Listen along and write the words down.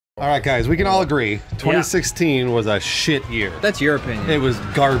All right, guys, we can all agree 2016 was a shit year. That's your opinion. It was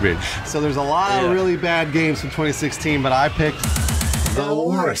garbage. So there's a lot of really bad games from 2016, but I picked the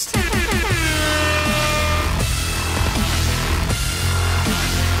worst.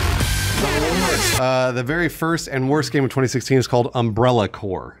 The very first and worst game of 2016 is called Umbrella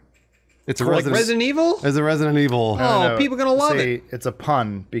Corps. It's a Resident Evil? It's a Resident Evil. Oh, people are gonna love it. It's a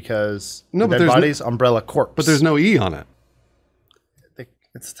pun because no, but Dead there's Bodies, Umbrella Corpse. But there's no E on it.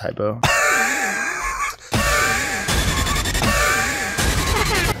 It's a typo.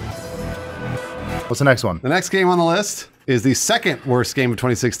 What's the next one? The next game on the list is the second worst game of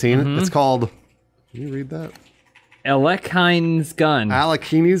 2016. It's called, can you read that? Alekhine's gun.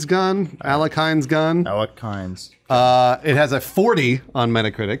 Alekhine's gun? Alekhine's gun? Alekhines. It has a 40 on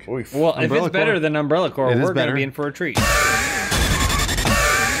Metacritic. Well, if it's better than Umbrella Corps, we're going to be in for a treat.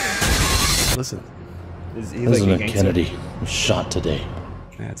 Listen. President Kennedy was shot today.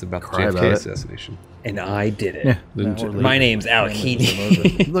 Yeah, it's about the JFK assassination. And I did it. Yeah. My name's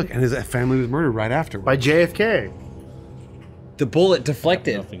Alekhine. Look, and his family was murdered right afterwards. By JFK. The bullet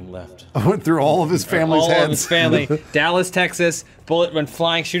deflected. Nothing left. I went through all of his family's heads. All of his family. Dallas, Texas. Bullet went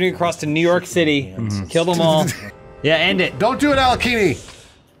flying, shooting across to New York City. Killed them all. Yeah, end it. Don't do it, Alekhine!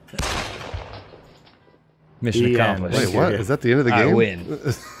 Mission accomplished. Wait, what? Is that the end of the game? I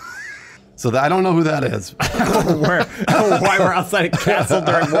win. So I don't know who that is. Why we're outside a castle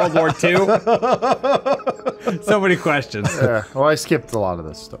during World War II? So many questions. Yeah, well, I skipped a lot of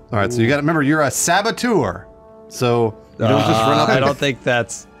this stuff. All right, so you got to remember, you're a saboteur. So you don't just run up. I don't think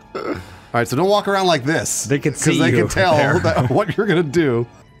that's... All right, so don't walk around like this. They can see you. Because they can tell there. what you're going to do.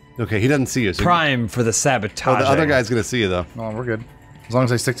 Okay, he doesn't see you. So Prime for the sabotage. the other guy's going to see you, though. Oh, we're good. As long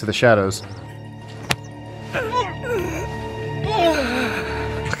as I stick to the shadows.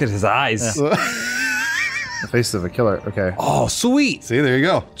 Look at his eyes. The face of a killer. Okay. Oh, sweet. See, there you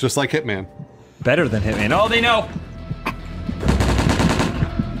go. Just like Hitman. Better than Hitman. Oh, they know.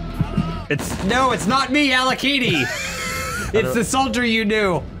 No, it's not me, Alekhine. It's the soldier you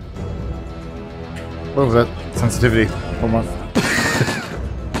knew. What was that? Sensitivity. 1 month.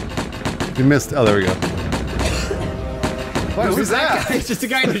 You missed. Oh, there we go. What was that that? guy? It's just a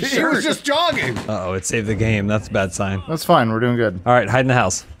guy in a He shirt. was just jogging. Uh-oh, it saved the game. That's a bad sign. That's fine. We're doing good. All right, hide in the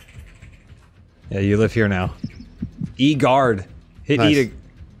house. Yeah, you live here now. E guard. Hit Nice. E to...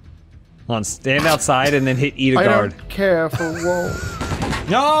 Hold on, stand outside and then hit E to guard. I don't care for woe.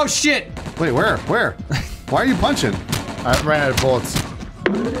 No, shit! Wait, where? Where? Why are you punching? I ran out of bullets.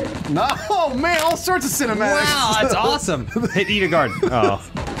 No, oh, man, all sorts of cinematics. Wow, that's awesome. Hit E to guard. Oh.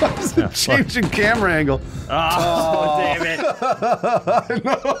 Changing camera angle. Oh, damn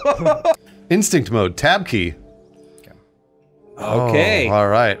it. Instinct mode, tab key. Okay. Oh, all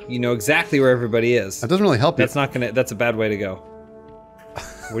right. You know exactly where everybody is. That doesn't really help you. That's not gonna, that's a bad way to go.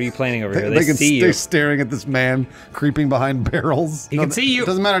 What are you planning over here? They can see stay you. staring at this man creeping behind barrels. He can see you.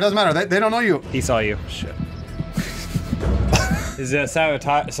 Doesn't matter, doesn't matter. They don't know you. He saw you. Shit. Is a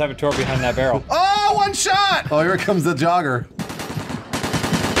saboteur behind that barrel? Oh, one shot! Oh, here comes the jogger.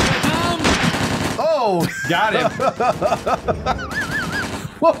 Oh! Got him.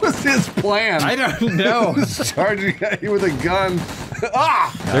 What was his plan? I don't know. Charging at you with a gun.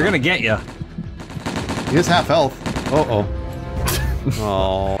 Ah! They're gonna get you. He has half health. Uh-oh.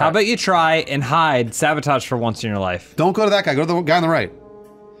 Oh. How about you try and hide sabotage for once in your life? Don't go to that guy. Go to the guy on the right.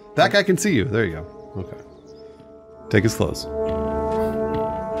 That guy can see you. There you go. Okay. Take his clothes.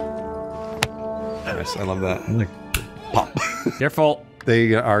 Nice. I love that. Pop. Careful.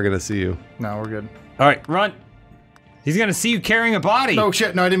 They are gonna see you. No, we're good. All right, run. He's gonna see you carrying a body. No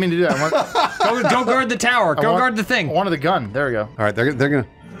shit. No, I didn't mean to do that. Go guard the tower. Go guard the I thing. wanted the gun. There we go. All right.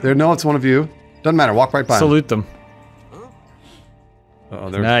 They know it's one of you. Doesn't matter. Walk right by. Salute them. Uh-oh,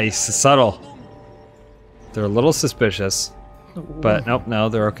 they're Nice, subtle. They're a little suspicious, but nope, no,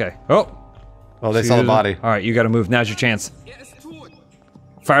 they're okay. Oh, they saw the body. All right, you got to move. Now's your chance.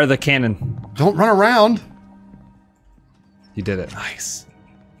 Fire the cannon. Don't run around. You did it. Nice.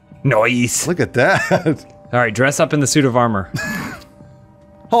 Nice. Look at that. All right, dress up in the suit of armor.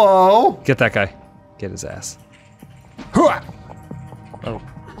 Hello. Get that guy. Get his ass. Oh.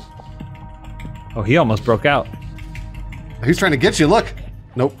 Oh, he almost broke out. He's trying to get you. Look.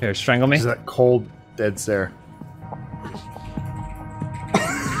 Nope. Here, strangle me. Is that cold, dead stare?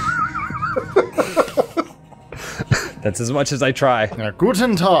 That's as much as I try.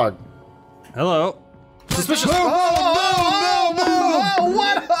 Guten Tag. Hello. Suspicious. Oh,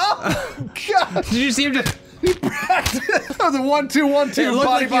 what? Oh, God. Did you see him just... That was a 1-2-1-2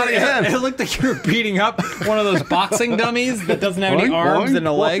 body head. It looked like you were beating up one of those boxing dummies that doesn't have any arms and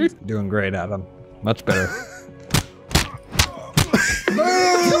a leg. Doing great, Adam. Much better.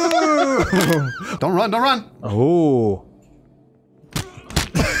 Don't run, don't run. Oh.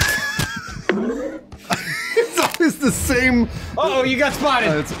 It's always the same. Uh-oh, you got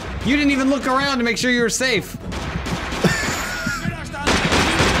spotted. You didn't even look around to make sure you were safe.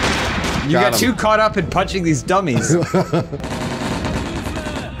 You got too caught up in punching these dummies.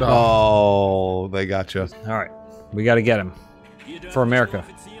 Oh, they got you. All right, we got to get him for America.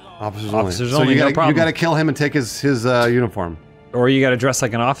 Officers Officers only. only, no problem. You gotta kill him and take his uniform. Or you got to dress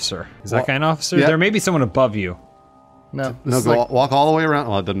like an officer. Is that guy an officer? Yeah. There may be someone above you. No. No, go walk all the way around.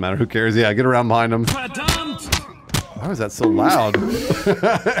 Well, it doesn't matter. Who cares? Yeah, get around behind him. Why was that so loud?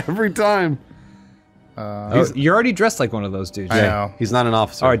 Every time. You're already dressed like one of those dudes. I know. He's not an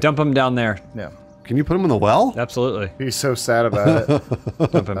officer. All right, dump him down there. Yeah. Can you put him in the well? Absolutely. He's so sad about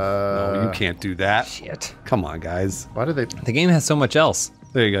it. Dump him. No, you can't do that. Shit. Come on, guys. Why did they? The game has so much else.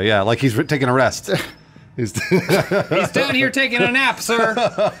 There you go. Yeah, like he's taking a rest. He's down here taking a nap, sir.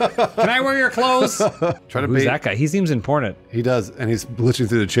 Can I wear your clothes? Try to Who's bait. that guy? He seems important. He does, and he's glitching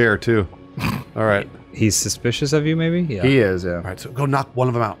through the chair too. All right. He's suspicious of you, maybe? Yeah. He is, yeah. All right, so go knock one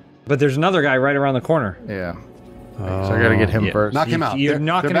of them out. But there's another guy right around the corner. Yeah. So I gotta get him Yeah. first. Knock him out. You're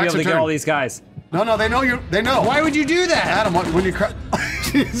not Their going to be backs able to are get all turned. these guys. No, they know you. They know. Why would you do that? Adam, when you crouch,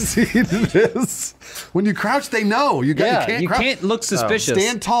 you see this? When you crouch, they know. You You crouch. can't look suspicious.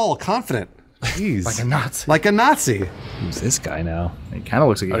 Stand tall, confident. Jeez. Like a Nazi. Like a Nazi. Who's this guy now? He kind of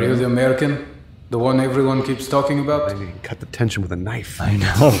looks like Are you the American? The one everyone keeps talking about? You can cut the tension with a knife. I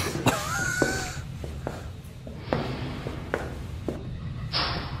know.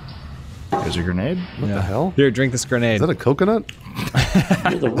 There's a grenade. What the hell? Here, drink this grenade. Is that a coconut?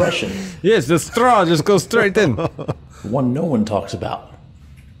 You're the Russian, Yes, the straw just goes straight in. the one no one talks about.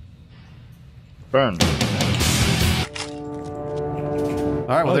 Burn.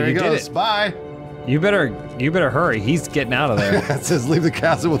 All right, well, there he you did goes. it. Bye. You better hurry. He's getting out of there. It says leave the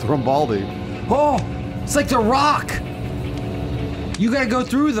castle with Rambaldi. Oh, it's like The Rock. You gotta go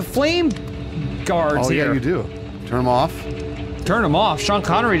through the flame guards Oh, here. yeah, you do. Turn them off. Turn him off. Sean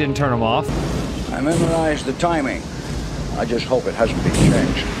Connery didn't turn him off. I memorized the timing. I just hope it hasn't been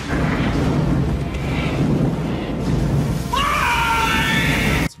changed.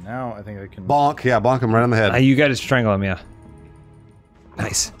 So now I think I can. Bonk. Yeah, bonk him right on the head. You gotta strangle him, yeah.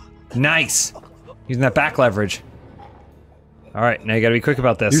 Nice. Nice. Using that back leverage. All right, now you gotta be quick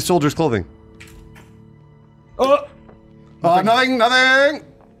about this. Use soldier's clothing. Oh! Nothing.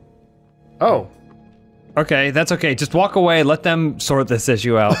 Oh. Okay, that's okay. Just walk away. Let them sort this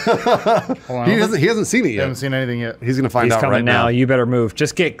issue out. Hold on. He hasn't seen it I yet. haven't seen anything yet. He's gonna find He's out coming right now. now. You better move.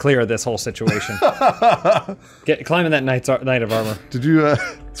 Just get clear of this whole situation. Climb in that knight of armor. Did you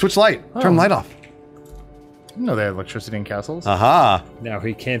switch light? Turn light off. I didn't know they had electricity in castles. Aha. Now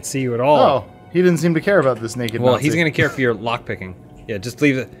he can't see you at all. Oh, he didn't seem to care about this naked Well, Nazi. he's gonna care for your lockpicking. Yeah, just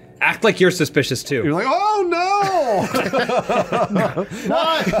leave it. Act like you're suspicious too. You're like, oh no!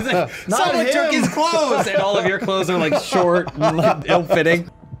 Someone took his clothes, and all of your clothes are like short and like ill-fitting.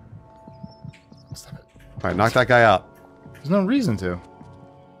 All right, knock that guy out. There's no reason to.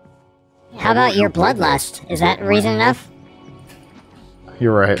 How about your bloodlust? Is that reason enough?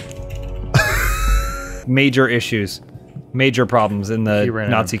 You're right. Major issues, major problems in the He ran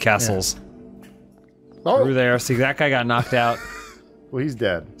Nazi out. castles. Oh, Through there, see that guy got knocked out. well, he's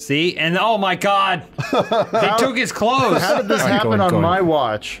dead. See, and oh my God, they took his clothes. How did this All right, happen go on in. my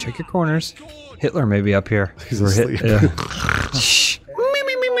watch? Check your corners. Hitler may be up here. He's We're asleep. Yeah. Shh.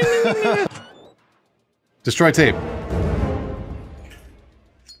 Destroy tape.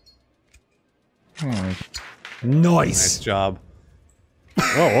 Nice. Nice job.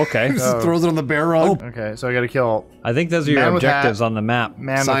 Oh, okay. Just throws it on the bear rug. Okay, so I gotta kill I think those are your Man with objectives hat. on the map.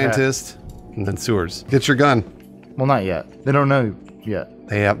 man with Scientist, and then sewers. Get your gun. hat. Well, not yet. They don't know yet.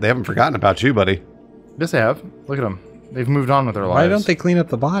 They haven't forgotten about you, buddy. Yes, they have. Look at them. They've moved on with their lives. Why don't they clean up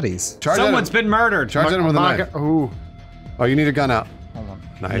the bodies? Charge Someone's at him. been murdered. Charge at him with a knife. Ooh. Oh, you need a gun out. Hold on.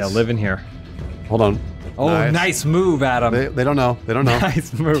 Nice. Yeah, live in here. Hold on. Oh, nice move, Adam. They don't know. They don't know.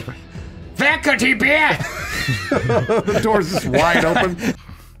 Nice move. Faculty beer! The door's just wide open.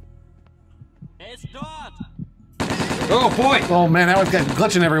 Oh boy! Oh man, that was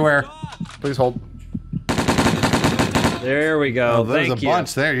glitching everywhere. Please hold. There we go. Oh, there's Thank a you.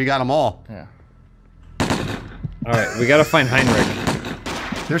 bunch there. You got them all. Yeah. All right, we gotta find Heinrich.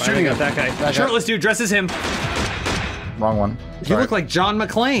 They're shooting Got at that guy. Shirtless dude dresses him. Wrong one. You look like John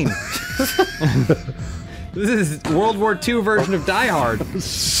McClane. This is World War II version of Die Hard.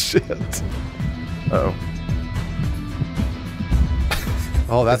 Shit. Uh-oh.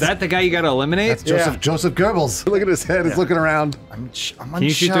 Oh, Is that the guy you gotta eliminate? Joseph Goebbels. Look at his head. He's looking around. I'm Can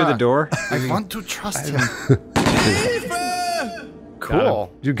you shoot through the door? I want to trust him.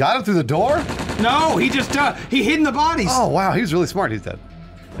 Cool. You got him through the door? No, he just he hid in the bodies. Oh wow, he was really smart. He's dead.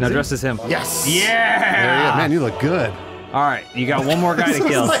 Now dress as him. Yes. There he is. Yeah. Man, you look good. All right, you got one more guy to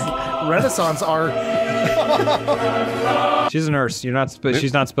kill. Like Renaissance art. She's a nurse. You're not.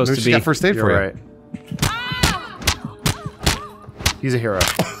 She's not supposed Maybe to she's be. got first aid You're for right. He's a hero.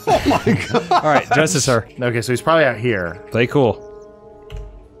 Oh my god. All right, dress as her. Okay, so he's probably out here. Play cool.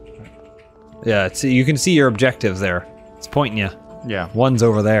 Yeah, you can see your objectives there. It's pointing you. Yeah. One's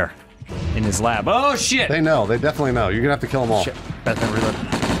over there, in his lab. Oh shit! They know. They definitely know. You're gonna have to kill them all. Shit. Batman reload.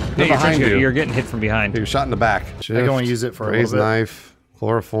 Yeah, behind you. You're getting hit from behind. You're shot in the back. I can only use it for a raised little bit. knife,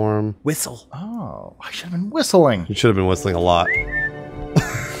 chloroform. Whistle. Oh, I should have been whistling. You should have been whistling a lot.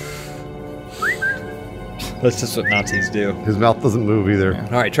 That's just what Nazis do. His mouth doesn't move either.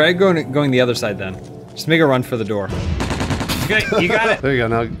 All right, try going the other side then. Just make a run for the door. Okay, you got it. There you go.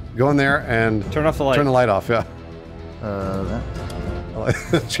 Now go in there and Turn off the light. turn the light off. Yeah.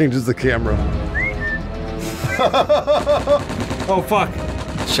 That. Changes the camera. Oh fuck!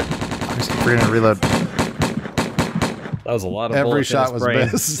 Shit. I just keep forgetting to reload. That was a lot of Every bullets in shot his was brain.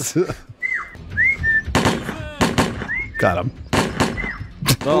 missed. Got him.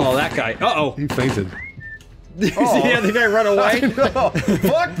 Oh, that guy. Uh-oh. He fainted. Yeah, the guy run away. No,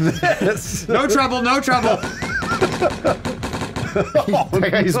 fuck this. No trouble, no trouble. That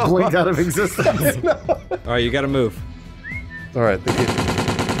guy just blinked out of existence. All right, you gotta move. All right. Thank you.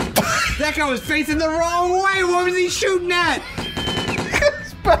 That guy was facing the wrong way. What was he shooting at?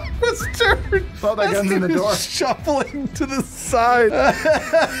 His back was turned. Oh, that gun's in the door. Shuffling to the side.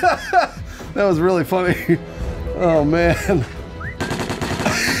 That was really funny. Oh man.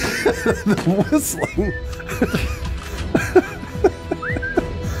 The whistling.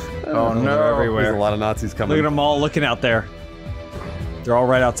 Oh no. They're everywhere. There's a lot of Nazis coming. Look at them all looking out there. They're all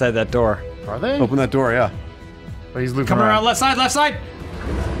right outside that door. Are they? Open that door, yeah. Oh, he's looping Coming around left side, left side.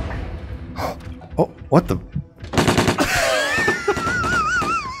 Oh, what the?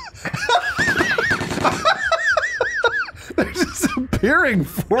 They're disappearing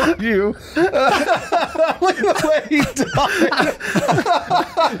for you. Look at the way he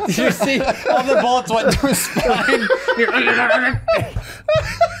died. Did you see all the bullets went through his spine?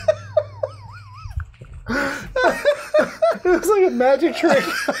 It was like a magic trick.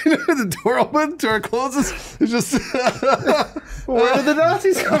 The door opens, door closes. It's just. Where did the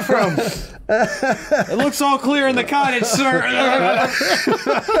Nazis come from? It looks all clear in the cottage, sir.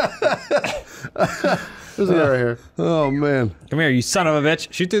 There's a guy right here. Oh man. Come here, you son of a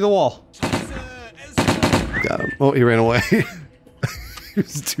bitch. Shoot through the wall. Got him. Oh, he ran away. He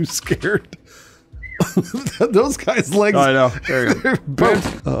was too scared. Those guys' legs. Oh, I know. They're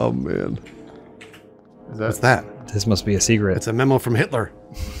bent. Oh man. What's that? This must be a secret. It's a memo from Hitler.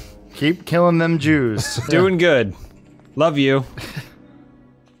 Keep killing them Jews. Doing good. Love you.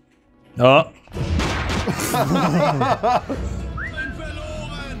 Oh.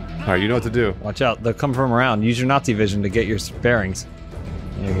 All right, you know what to do. Watch out. They'll come from around. Use your Nazi vision to get your bearings.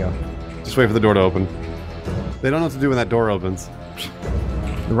 There you go. Just wait for the door to open. They don't know what to do when that door opens.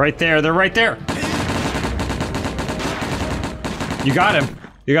 They're right there. They're right there. You got him.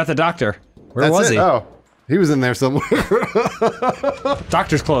 You got the doctor. Where That's was it. he? Oh. He was in there somewhere.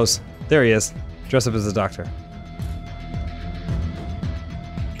 Doctor's clothes. There he is. Dress up as a doctor.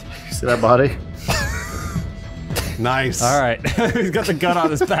 See that body? Nice. All right. He's got the gun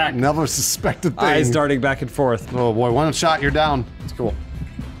on his back. Never suspected thing. Eyes darting back and forth. Oh boy, one shot, you're down. It's cool.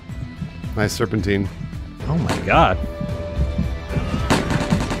 Nice serpentine. Oh my god.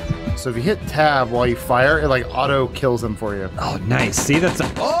 So if you hit tab while you fire, it like auto kills them for you. Oh, nice. See, that's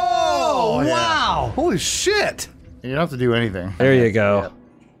a... Oh, yeah. wow. Holy shit! You don't have to do anything. There you go.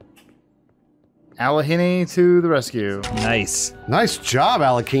 Alekhine to the rescue. Nice. Nice job,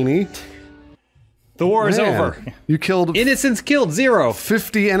 Alekhine. The war is Man, over. You killed Innocents killed, 0.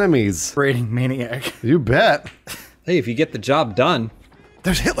 50 enemies. Raiding maniac. You bet. Hey, if you get the job done.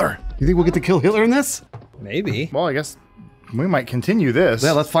 There's Hitler. You think we'll get to kill Hitler in this? Maybe. Well, I guess we might continue this.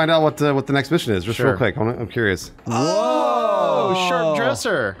 Yeah, let's find out what the next mission is. Just Sure. real quick. I'm curious. Oh, sharp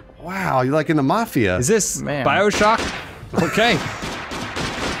dresser. Wow, you like in the mafia? Is this Man. Bioshock? Okay.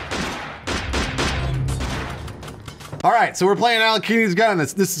 All right, so we're playing Alekhine's gun.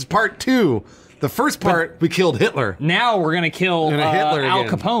 This is part 2. The first part, we killed Hitler. Now we're gonna kill And Hitler Al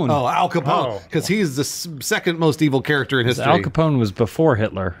again. Capone. Oh, Al Capone. Oh. Because he's the second most evil character in history. Al Capone was before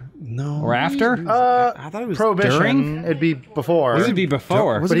Hitler. No. Or after? I thought it was Prohibition. during? It'd be before. This would be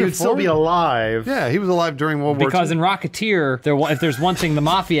before. Was but it he would still before? be alive. Yeah, he was alive during World War II. Because in Rocketeer, if there's one thing the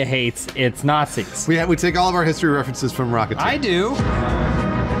Mafia hates, it's Nazis. We take all of our history references from Rocketeer. I do.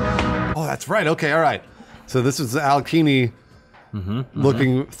 Oh, that's right. Okay, all right. So this is Alekhine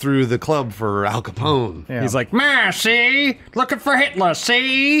looking through the club for Al Capone. Yeah. He's like, see? Looking for Hitler,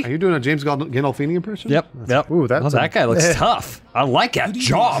 see? Are you doing a James Gandolfini impression? Yep. Ooh, that's oh, that guy looks tough. I like that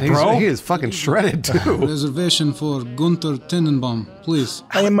jaw, bro. He is fucking shredded too. Reservation for Gunther Tenenbaum, please.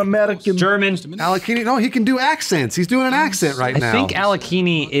 I am American. German. Alekhine, no, he can do accents. He's doing an accent right now. I think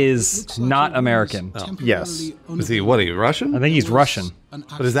Alekhine is not American. Yes. Is he, what are you, Russian? I think he's Russian.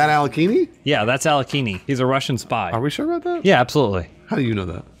 But is that Alekhine? Yeah, that's Alekhine. He's a Russian spy. Are we sure about that? Yeah, absolutely. How do you know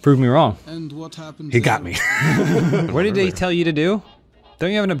that? Prove me wrong. And what happened? He got me. What did he tell you to do? Don't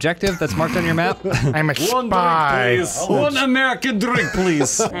you have an objective that's marked on your map? I'm a spy. One American drink,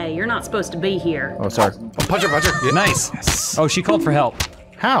 please. Hey, you're not supposed to be here. Oh, sorry. Oh, punch her, punch her. Yeah. Nice. Yes. Oh, she called for help.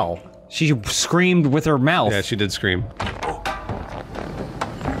 How? She screamed with her mouth. Yeah, she did scream.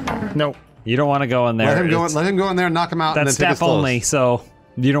 No. You don't want to go in there. Let him go in there and knock him out. That's and then take his staff only, so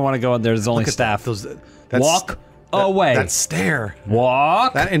you don't want to go in there. There's only Look at staff. Walk away. That stare.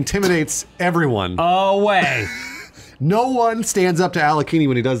 Walk That intimidates everyone. away. No one stands up to Alekhine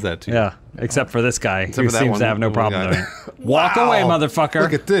when he does that to you. Yeah, except for this guy, who for that seems one- to have no one problem guy. doing it. Walk Wow. away, motherfucker.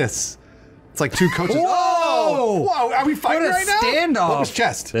 Look at this. It's like two coaches. Whoa! Whoa! Are we fighting What a right now? standoff. Look at his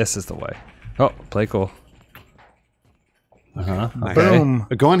chest. This is the way. Oh, play cool. Nice. Boom.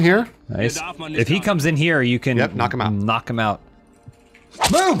 Go in here. Nice. If he comes in here, you can knock him out. Knock him out.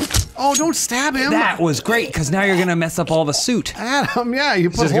 Boom! Oh, don't stab him. That was great, because now you're gonna mess up all the suit. Adam, yeah, you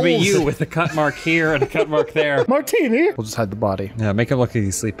It's put just gonna be holes. you with the cut mark here and a cut mark there. Martini. We'll just hide the body. Yeah, make him look like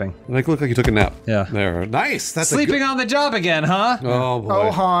he's sleeping. Make it look like you took a nap. Yeah. There. Nice. That's Sleeping on the job again, huh? A good... Oh boy.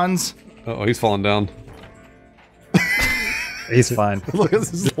 Oh, Hans. Oh, he's falling down. He's fine. Look at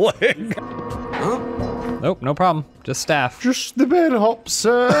his leg. Nope, no problem. Just staff. Just the bellhop,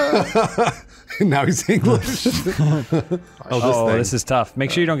 sir. Now he's English. Oh, this is tough.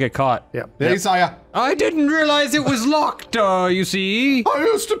 Make sure you don't get caught. Yep. There he saw ya. I didn't realize it was locked, you see. I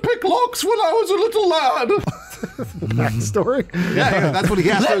used to pick locks when I was a little lad. Backstory. Yeah, that's what he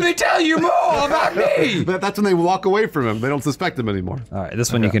has Let to... me tell you more about me. That's when they walk away from him. They don't suspect him anymore. All right,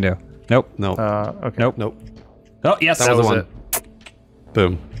 this one you can do. Nope. No. Okay. Nope. Nope. Oh, yes. That was the one. it.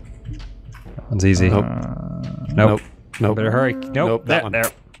 Boom. That one's easy. Nope. Nope. Nope. Nope. Better hurry. Nope. Nope, that There. one. There.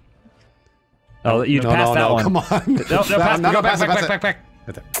 Oh, you passed that one. Come on. No, pass. Go back.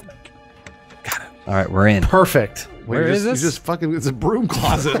 Got it. All right, we're in. Perfect. Where is this? You just fucking, it's a broom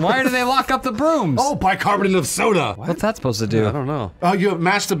closet. Why do they lock up the brooms? Oh, bicarbonate of soda. What's that supposed to do? I don't know. Oh, you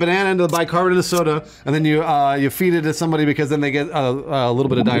mash the banana into the bicarbonate of soda, and then you feed it to somebody because then they get a little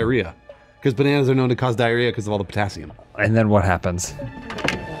bit of diarrhea. Because bananas are known to cause diarrhea because of all the potassium. And then what happens?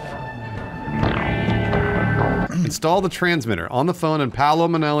 Install the transmitter on the phone in Paolo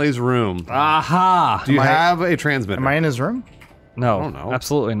Manelli's room. Aha! Do you have a transmitter? Am I in his room? No, I don't know.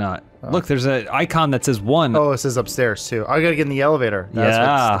 absolutely not. Look, there's an icon that says 1. Oh, this is upstairs too. I gotta get in the elevator. That's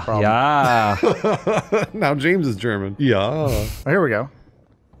what's the problem. yeah. Now James is German. Yeah. Oh, here we go.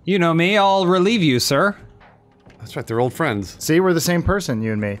 You know me, I'll relieve you, sir. That's right, they're old friends. See, we're the same person,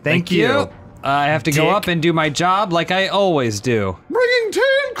 you and me. Thank you. I have to go Dick. up and do my job like I always do. Bringing 10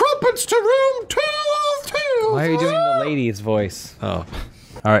 crumpets to room 202. Why are you doing the lady's voice? Oh.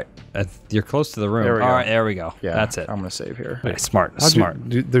 All right, you're close to the room. There we go. All right, there we go. Yeah, That's it. I'm gonna save here. Okay, smart, How'd smart.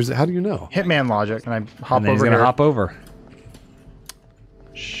 how do you know? Hitman logic, and I hop And then he's over gonna here. hop over.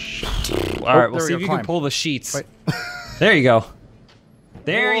 All right, we'll there we see go, if you climb. can pull the sheets. Wait. There you go.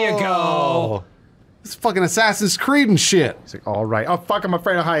 There you go. Oh. It's fucking Assassin's Creed and shit. He's like, all right. Oh fuck, I'm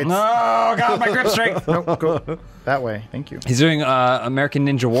afraid of heights. Oh, got my grip strength. Nope, go that way. Thank you. He's doing American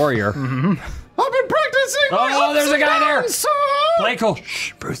Ninja Warrior. I've been practicing. Oh, there's a guy there. Sir. Play cool.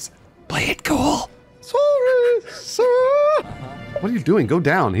 Shh, Bruce. Play it cool. Sorry, sir. What are you doing? Go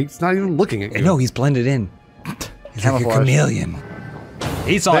down. He's not even looking at you. No, he's blended in. He's like a Camouflage. chameleon.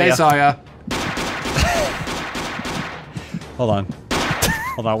 He saw They ya. saw ya. Hold on.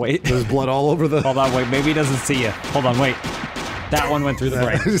 Hold on, wait. There's blood all over the. Hold on, wait. Maybe he doesn't see you. Hold on, wait. That one went through the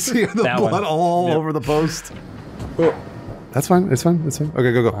brain. You see the That blood one. all Yep. over the post. Oh. That's fine. It's fine. It's fine.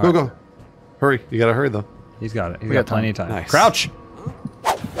 Okay, go, go, go. Hurry. You gotta hurry though. He's got it. He's We got got plenty of time. Nice. Crouch.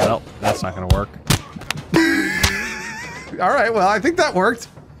 Well, that's not gonna work. All right. Well, I think that worked.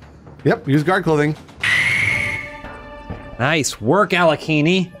 Yep. Use guard clothing. Nice work,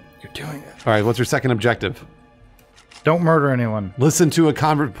 Alekhine. You're doing it. All right. What's your second objective? Don't murder anyone. Listen to a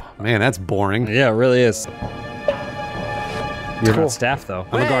Man, that's boring. Yeah, it really is. You're Cool. not staff though.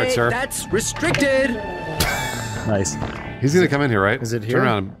 I'm a guard, sir. That's restricted. Nice. He's gonna come in here, right? Is it here? Turn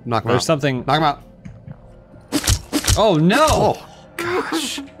around and knock him There's out. something. Knock him out. Oh no! Oh,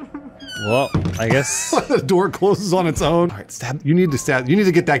 gosh. Well, I guess. The door closes on its own. All right, stab. You need to stab. You need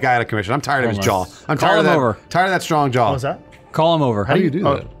to get that guy out of commission. I'm tired of his jaw. Hold on. I'm Call tired of him that. over. Tired of that strong jaw. What was that? Call him over. How do you do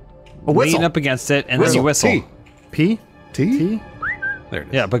that? A whistle. Lean up against it, and then you whistle. T. P? T? T? There it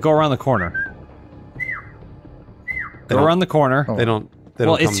is. Yeah, but go around the corner. Go around the corner. They don't.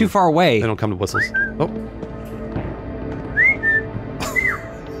 Well, it's too far away. They don't come to whistles. Oh.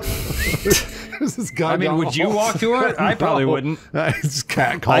 There's this guy. I mean, would you walk to her? I probably wouldn't. It's just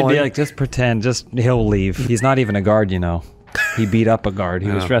cat calling. I'd be like, just pretend. He'll leave. He's not even a guard, you know. He beat up a guard. He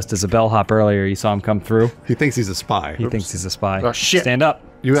was dressed as a bellhop earlier. You saw him come through. He thinks he's a spy. He thinks he's a spy. Oh, shit. Stand up.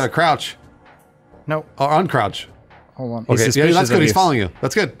 You gotta crouch. No. Or uncrouch. Hold on. Okay, yeah, that's good. He's following you.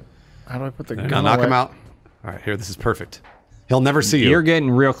 That's good. How do I put the Now gun knock away? him out. All right, here. This is perfect. He'll never see you. You're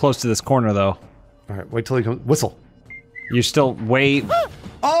getting real close to this corner, though. All right, wait till he comes. Whistle. You're still way...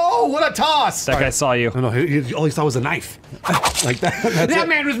 Oh, what a toss! That guy saw you. No, all he saw was a knife. Like that. That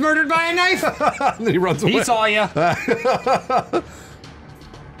man was murdered by a knife! And then he runs away. He saw you.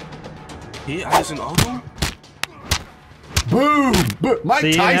 He has an auto? Boom! Boom. Mike See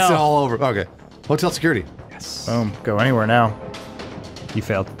you Tyson now. all over. Okay. Hotel security. Yes. Boom. Go anywhere now. You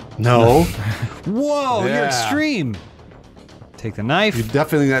failed. No. Whoa, Yeah. you're extreme. Take the knife. You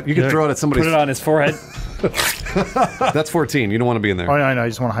definitely you can throw it at somebody's. Put it on his forehead. That's 14. You don't want to be in there. Oh, no, I know. I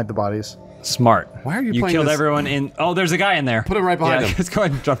just want to hide the bodies. Smart. Why are you You playing killed this? everyone in... Oh, there's a guy in there. Put him right behind him. Just go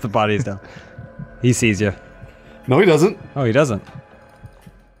ahead and drop the bodies down. He sees you. No, he doesn't. Oh, he doesn't.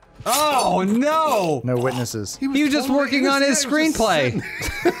 Oh, no! No witnesses. He was just working on his screenplay.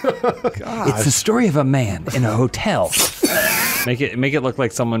 It's the story of a man in a hotel. Make it look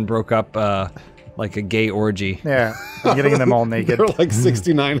like someone broke up like a gay orgy. Yeah. I'm getting them all naked. They're like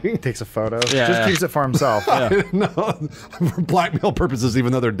 69. Takes a photo. Yeah, Just yeah. keeps it for himself. No, for blackmail purposes,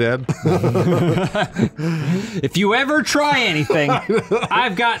 even though they're dead. If you ever try anything,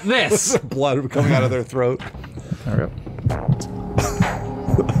 I've got this. Blood coming out of their throat. There we go.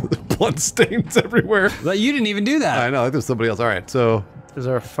 Blood stains everywhere. You didn't even do that. I know. I think there's somebody else. All right, so Is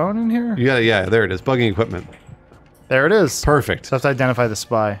there a phone in here? you gotta, yeah, there it is. Bugging equipment. There it is. Perfect. So I have to identify the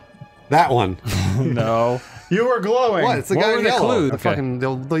spy. That one. No. You were glowing. What? It's the What guy were in the yellow. clues? The Okay. fucking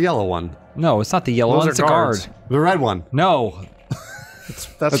the yellow one. No, it's not the yellow Those one. are It's a guard. guards. The red one. No.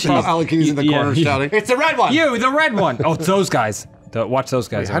 That's Alekine's in the corner shouting. It's the red one. You, the red one. Oh, it's those guys. Watch those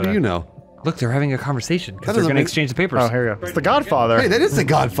guys. How over do there. you know? Look, they're having a conversation because That they're doesn't going to make- exchange the papers. Oh, here we go. It's the Godfather. Hey, that is the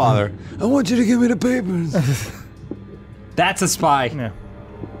Godfather. I want you to give me the papers. That's a spy. Yeah.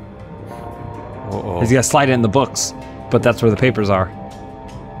 Uh-oh. He's got to slide it in the books, but that's where the papers are.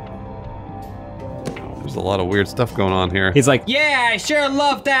 There's a lot of weird stuff going on here. He's like, yeah, I sure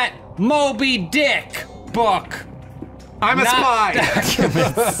love that Moby Dick book. I'm a spy.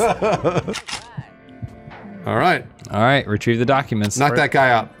 All right. All right, retrieve the documents. Knock that guy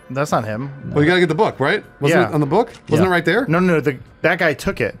out. That's not him. Well, you gotta get the book, right? Wasn't Yeah. it on the book? Wasn't it right there? No, that guy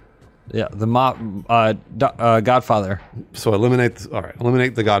took it. Yeah, the Godfather. So eliminate. All right,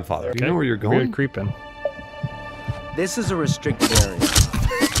 eliminate the Godfather. Do you know where you're going? Weird creeping. This is a restricted area.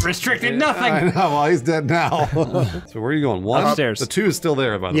 Restricted I nothing. know. Well, he's dead now. So where are you going? One. Upstairs. The 2 is still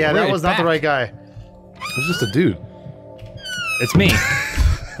there, by the Yeah, way. that was not the right guy. It was just a dude. It's me.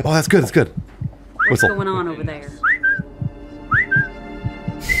 Oh, that's good. That's good. What's Whistle. going on over there?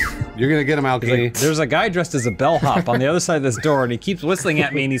 You're gonna get him, Alekhine. There's a guy dressed as a bellhop on the other side of this door, and he keeps whistling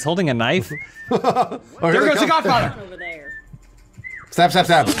at me, and he's holding a knife. Oh, There here they goes the come. Godfather. Over there. Stab, stab,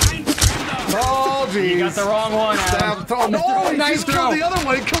 stab. Oh, jeez. You got the wrong one, Adam. Stab. Oh, no, he Nice just throw. killed the other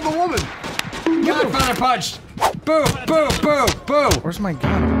one. He killed the woman. Godfather punched. Boo, boo, boo, boo. Where's my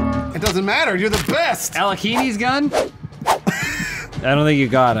gun? It doesn't matter. You're the best. Alekhine's gun? I don't think you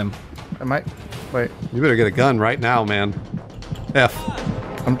got him. Am I? Wait. You better get a gun right now, man. F.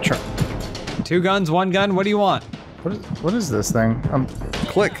 I'm trying. 2 guns, 1 gun. What do you want? What is this thing?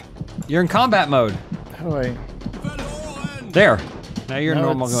 Click. You're in combat mode. How do I? There. Now you're in No,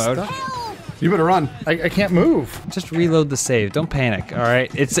 normal it's mode. stuck. You better run. I can't move. Just reload the save. Don't panic. All right.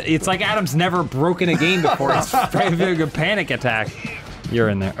 It's like Adam's never broken a game before. He's afraid of a panic attack. You're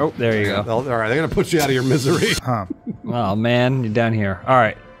in there. Oh, there you go. All right, they're gonna put you out of your misery. Huh. Oh man, you're down here. All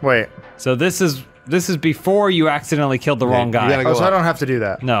right. Wait. So this is before you accidentally killed the wrong guy. you gotta go Oh, so I up. don't have to do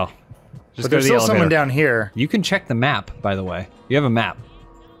that. No. Just But go to there's the still elevator. someone down here. You can check the map, by the way. You have a map.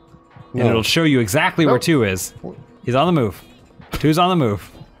 And No. it'll show you exactly where Nope. 2 is. He's on the move. 2's on the move.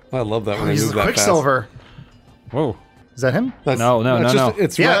 I love that when they He's move that fast. Quicksilver. Whoa. Is that him? That's, No, that's no.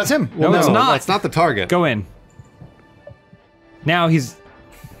 It's Yeah, red. that's him. No, it's not. That's not the target. Go in. Now he's...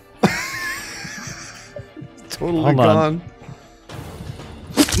 Totally Hold on. gone.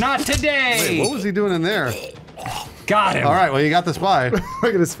 Not today! What was he doing in there? Got him. All right, well, you got the spy. Look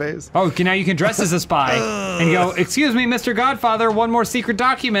at his face. Oh, okay, now you can dress as a spy and go, excuse me, Mr. Godfather, one more secret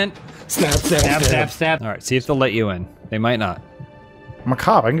document. Stab, stab, Stab, stab, stab. All right, see if they'll let you in. They might not. I'm a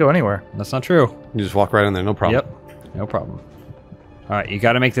cop. I can go anywhere. That's not true. You just walk right in there, no problem. Yep, no problem. All right, you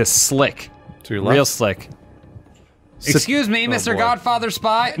got to make this slick. To your left. Real slick. Excuse me, Mr. boy. Godfather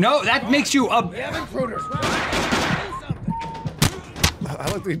Spy. No, that makes you a...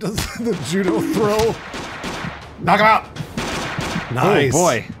 I like that he does the judo throw. Knock him out. Nice. Oh,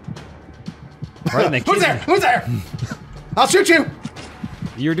 boy. Right in the Who's there? Who's there? I'll shoot you.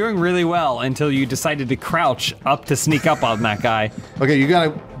 You're doing really well until you decided to crouch up to sneak up on that guy. Okay, you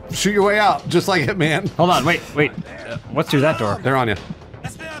gotta shoot your way out, just like Hitman. Hold on, wait. What's through that door? They're on you.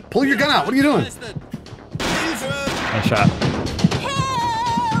 Pull your gun out. What are you doing? Nice shot.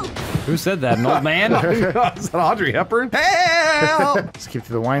 Who said that? An old man? Is that Audrey Hepburn? Help! Let's keep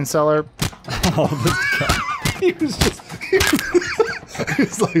to the wine cellar. Oh, this guy. He was just... He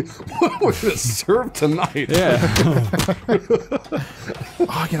was like, what are we gonna serve tonight? Yeah. Oh,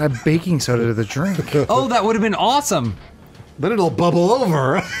 I can add baking soda to the drink. Oh, that would have been awesome. Then it'll bubble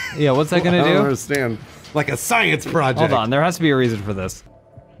over. Yeah, what's that gonna I do? don't understand. Like a science project. Hold on, there has to be a reason for this.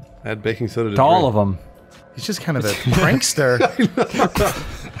 Add baking soda To all of them. He's just kind of a prankster.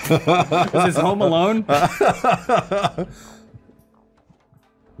 Is this Home Alone?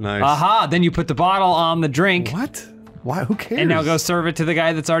 Nice. Aha, then you put the bottle on the drink. What? Why? Who cares? And now go serve it to the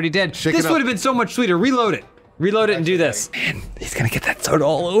guy that's already dead. Shake This it up. would have been so much sweeter. Reload it. Reload it and do this. Man, he's gonna get that soda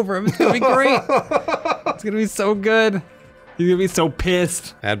all over him. It's gonna be great. It's gonna be so good. He's gonna be so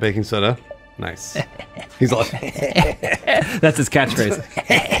pissed. Add baking soda. Nice. He's like... That's his catchphrase.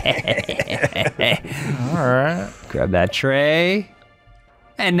 Alright. Grab that tray.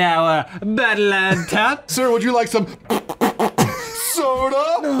 And now, battle and tap. Sir, would you like some soda?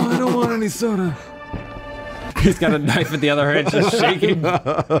 No, I don't want any soda. He's got a knife at the other hand, just shaking.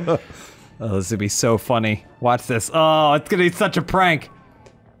 Oh, this would be so funny. Watch this. Oh, it's gonna be such a prank.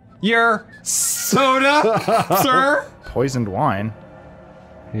 Your soda, sir? Poisoned wine.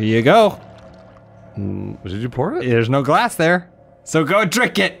 Here you go. Did you pour it? There's no glass there. So go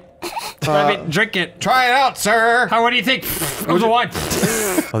drink it. I mean, drink it. Try it out, sir. What do you think? Of the wine.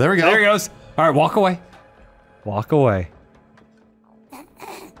 Oh, there we go. There he goes. All right, walk away. Walk away.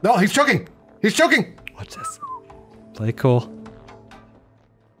 No, he's choking. He's choking. Watch this. Play it cool.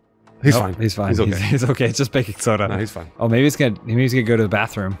 He's Nope, fine. He's fine. He's okay. He's okay. It's just baking soda. No, he's fine. Oh, maybe he's gonna go to the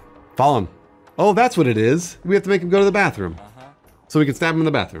bathroom. Follow him. Oh, that's what it is. We have to make him go to the bathroom. So we can stab him in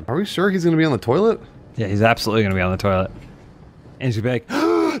the bathroom. Are we sure he's gonna be on the toilet? Yeah, he's absolutely gonna be on the toilet. And he's gonna be like,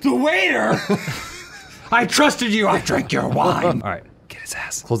 the waiter! I trusted you. I drank your wine. All right, get his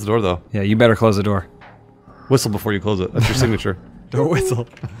ass. Close the door, though. Yeah, you better close the door. Whistle before you close it. That's your signature. Don't whistle.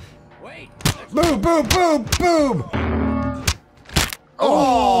 Boom! Boom! Boom! Boom!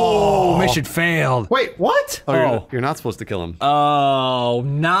 Oh, mission failed. Wait, what? Oh, you're not supposed to kill him. Oh,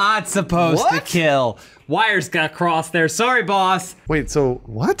 not supposed to What? kill. Wires got crossed there. Sorry, boss. Wait, so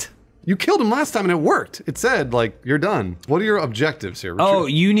what? You killed him last time and it worked. It said, like, you're done. What are your objectives here? Oh,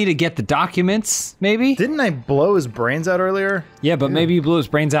 you need to get the documents, maybe? Didn't I blow his brains out earlier? Yeah, but maybe you blew his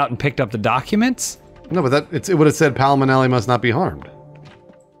brains out and picked up the documents? No, but it would have said Palomanelli must not be harmed.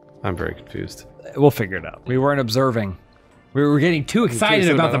 I'm very confused. We'll figure it out. We weren't observing. We were getting too excited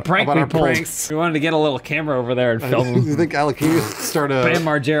about the prank about we our pulled. pranks. We wanted to get a little camera over there and film You him. think Alekhine would start Bam a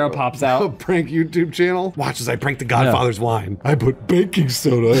Margera pops out. prank YouTube channel? Watch as I prank the Godfather's wine. I put baking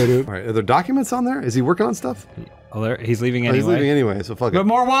soda in it. All right, are there documents on there? Is he working on stuff? Oh, there, he's leaving Oh, anyway. he's leaving anyway, so fuck But it.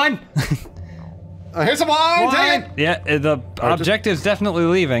 more wine? Here's some wine, take it! Yeah, the objective's definitely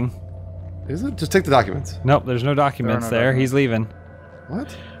leaving. Is it? Just take the documents. Nope, there's no documents no there. documents. He's leaving.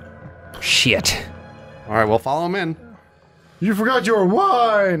 What? Shit. All right, well, follow him in. You forgot your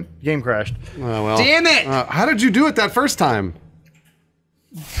wine! Game crashed. Oh, well. Damn it! How did you do it that first time?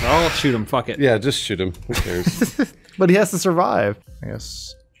 I'll shoot him, fuck it. Yeah, just shoot him. Who cares? But he has to survive. I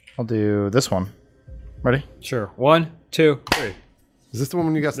guess I'll do this one. Ready? Sure. 1, 2, 3. Is this the one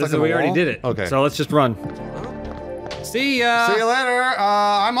when you got stuck This in is, the we already wall? did it. Okay. So let's just run. See ya! See you later.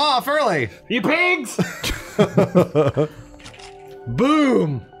 I'm off early. You pigs!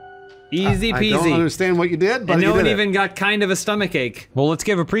 Boom! Easy I peasy. don't understand what you did, but And no you one did it. even got kind of a stomach ache. Well, let's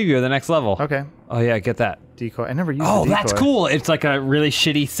give a preview of the next level. Okay. Oh yeah, get that. Decoy. I never used Oh, the decoy. that's cool. It's like a really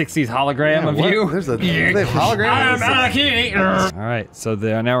shitty 60s hologram of What? you. There's a they have hologram. All right, so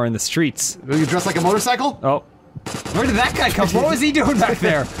now we're in the streets. Will you dress like a motorcycle? Oh, where did that guy come from? What was he doing back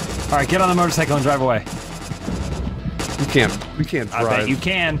there? All right, get on the motorcycle and drive away. You can't. We can't I drive. bet you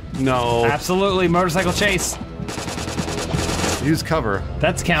can. No. Absolutely, motorcycle chase. Use cover.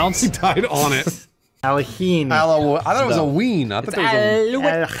 That counts. Died on it. Alekhine. I thought it was a ween. I thought there was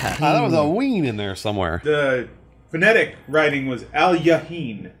a. I thought it was a ween in there somewhere. Phonetic writing was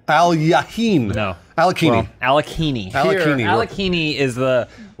Alekhine. Alekhine. No. Alekhine. Well, Alekhine. Alekhine. Alekhine is the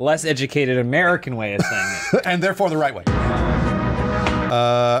less educated American way of saying it. And therefore the right way.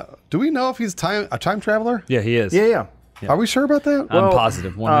 Do we know if he's a time traveler? Yeah, he is. Yeah. Are we sure about that? I'm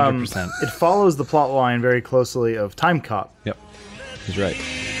positive, 100%. It follows the plot line very closely of Time Cop. Yep. He's right.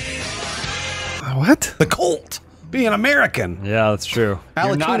 What? The Colt. Being American. Yeah, that's true.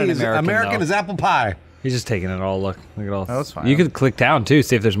 You're not an Alekhine American though. is apple pie. He's just taking it all. Look at all. That's fine. You could click down too,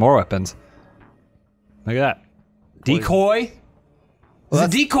 see if there's more weapons. Look at that. Decoy? Well,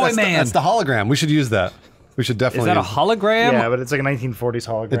 It's a decoy man. That's the hologram. We should use that. We should Is definitely that a use it. hologram? Yeah, but it's like a 1940s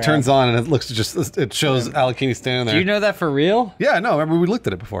hologram. It turns on and it looks it shows Alekhine standing there. Do you know that for real? Yeah, no, remember we looked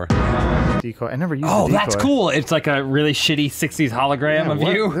at it before. Decoy. I never used Oh, the decoy. that's cool. It's like a really shitty 60s hologram of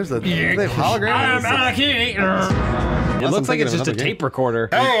what? you. There's they have holograms. I'm Alekhine. It looks like it's just a tape recorder.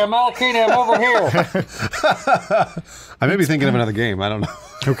 Hey, I'm Alekhine, I'm over here. I may be thinking of another game. I don't know.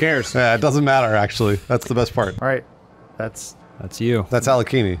 Who cares? Yeah, it doesn't matter actually. That's the best part. All right. That's you. That's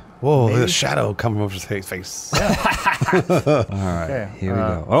Alekhine. Whoa, there's a shadow coming over his face. All right, okay. Here we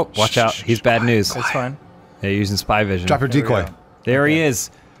go. Oh, watch out. He's bad news. It's fine. They're using spy vision. Drop your decoy. There he is.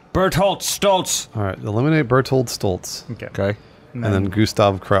 Bertolt Stoltz. All right, eliminate Bertold Stoltz. Okay. And then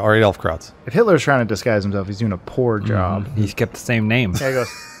Gustav Kraut, or Adolf Krautz. If Hitler's trying to disguise himself, he's doing a poor job. He's kept the same name. There he goes.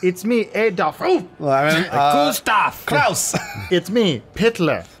 It's me, Adolf. Well, I mean, Gustav Klaus. It's me,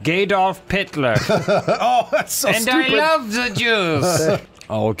 Hitler. Gadolf Hitler. Oh, that's so And stupid. I love the Jews.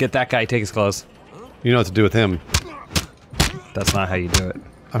 Oh, get that guy. Take his clothes. You know what to do with him. That's not how you do it.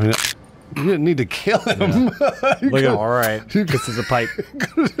 I mean, you didn't need to kill him. Look at him. All right. This is a pipe.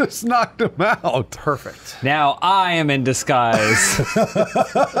 Just knocked him out. Perfect. Now I am in disguise.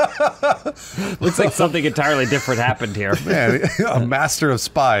 Looks like something entirely different happened here. Man, a master of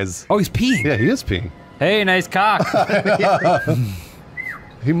spies. Oh, he's peeing. Yeah, he is peeing. Hey, nice cock.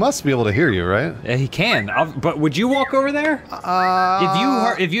 He must be able to hear you, right? Yeah, he can. But would you walk over there?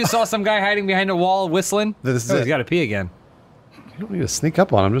 If you saw some guy hiding behind a wall whistling, This is he's it. got to pee again. You don't need to sneak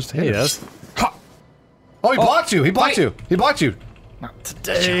up on him. Just hit He him. does. Oh, he blocked you. He blocked you. He blocked you.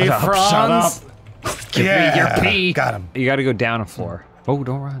 Today, Shut Franz. up. Give me your pee. Got him. You got to go down a floor. Oh,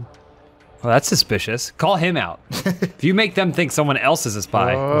 don't run. Well, that's suspicious. Call him out. If you make them think someone else is a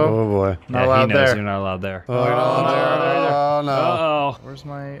spy. Oh boy. Not allowed he knows there. you're not allowed there. Oh no. Uh-oh. Where's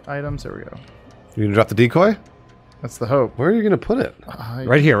my items? There we go. You gonna drop the decoy? That's the hope. Where are you gonna put it?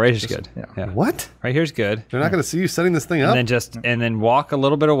 Right here. Right here's good. Yeah. What? Right here's good. They're not gonna see you setting this thing up? And then walk a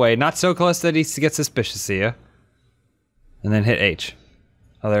little bit away. Not so close that he gets suspicious of you. And then hit H.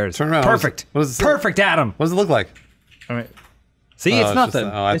 Oh, there it is. Turn around. Perfect. What does it say? Perfect, Adam. What does it look like? I mean, See, it's just nothing.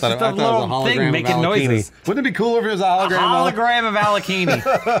 I It's thought just it a was a little hologram thing of making Alekhine. noises. Wouldn't it be cool if it was a hologram? Hologram of Alekhine.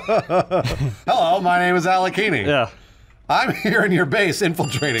 Hello, my name is Alekhine. Yeah. I'm here in your base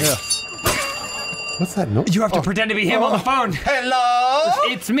infiltrating. Yeah. What's that noise? You have to pretend to be him on the phone. Hello?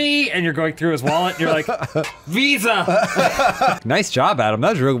 It's me, and you're going through his wallet. And you're like, Visa. Nice job, Adam.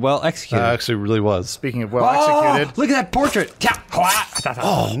 That was really well executed. Actually, really was. speaking of well executed. Look at that portrait.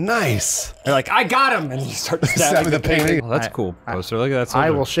 Oh, nice. You're like, I got him, and you start Stabbing the painting. Oh, that's cool, poster. Look at that. I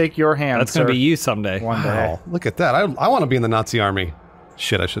soldier. will shake your hand. That's gonna sir, be you someday. one day. Wow, look at that. I want to be in the Nazi army.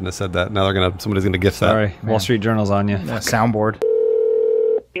 Shit, I shouldn't have said that. Now somebody's gonna gift that. Sorry, Wall Street Journal's on you. Soundboard.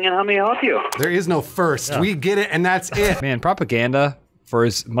 How may I help you? There is no first. We get it, and that's it. Man, propaganda, for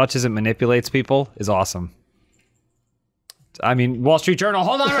as much as it manipulates people, is awesome. I mean, Wall Street Journal.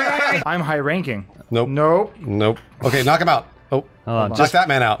 Hold on, wait. I'm high ranking. Nope. Nope. Nope. Okay, knock him out. Oh, Hold on, knock that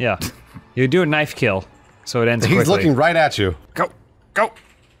man out. Yeah, you do a knife kill, so it ends He's quickly. looking right at you. Go, go,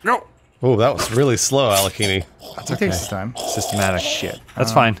 go. Oh, that was really slow, Alekhine. It takes his time. Systematic. Shit.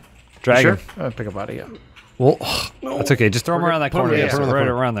 That's fine. Drag Sure. him. Pick a body. Yeah. Well, That's okay. Just throw him around that corner. yeah, Yeah, put him in the right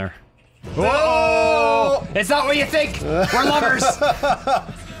corner. around there. Whoa! It's not what you think. We're lovers.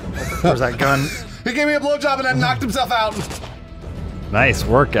 Where's that gun? he gave me a blowjob and then knocked himself out. Nice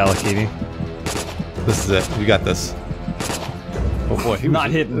work, Alekhine. This is it. You got this. Oh boy, he Not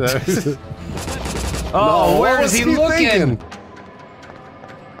was hidden. Oh, Oh, where what is was he looking? thinking?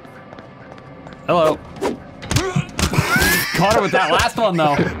 Hello. Caught her with that last one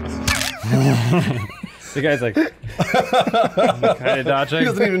though. The guy's like, kind of dodging. He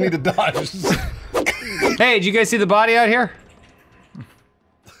doesn't even need to dodge. Hey, did you guys see the body out here?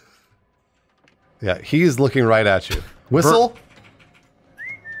 Yeah, he's looking right at you. Whistle.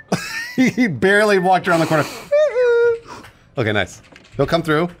 He barely walked around the corner. Okay, nice. He'll come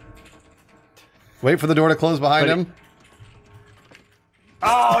through. Wait for the door to close behind him.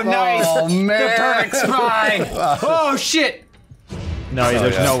 Oh, nice. Oh, man. The perfect spy. Oh, shit. No,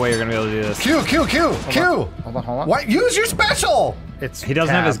 there's no way you're gonna be able to do this. Q. Hold on. What? Use your special. He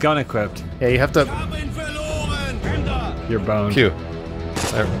doesn't have his gun equipped. Yeah, you have to. You're boned. Q.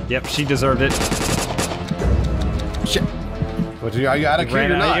 There. Yep, she deserved it. Shit. What, are you out of Q or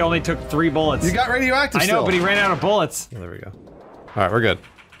not? He only took 3 bullets. You got radioactive I know, still. but he ran out of bullets. Oh, there we go. All right, we're good.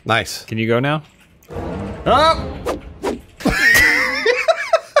 Nice. Can you go now? Oh!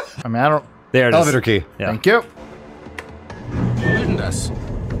 I mean, I don't. There it is. Elevator key. Yeah. Thank you.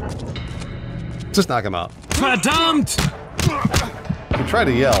 Just knock him out. Verdammt! You try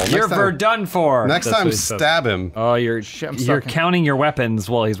to yell. You're verdone for. Next That's time, stab him. Oh, you're counting your weapons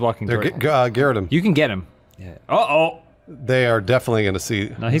while he's walking through. Garrett him. You can get him. Yeah. Uh-oh. They are definitely going to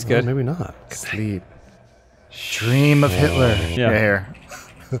see. No, he's good. Well, maybe not. Sleep. Dream of Hitler. Yeah. Here.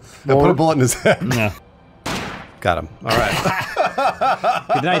 Put a bullet in his head. Yeah. Got him. All right.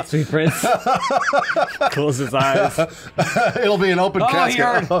 Good night, sweet prince. Close his eyes. It'll be an open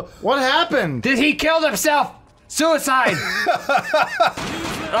casket. What happened? Did he kill himself? Suicide!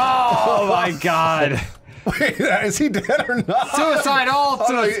 Oh my god. Wait, is he dead or not? Suicide all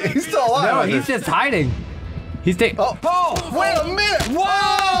no, he's still alive. No, he's just hiding. He's taking. Oh, wait a minute!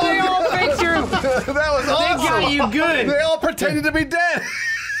 Whoa! They all picked you! That was awesome! They got you good! They all pretended to be dead!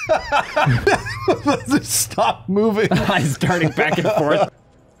 Just stop moving. He's darting back and forth.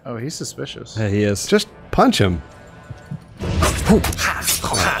 Oh, he's suspicious. Yeah, he is. Just punch him.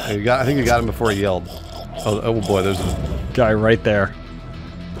 I think you got him before he yelled. Oh boy, there's a guy right there.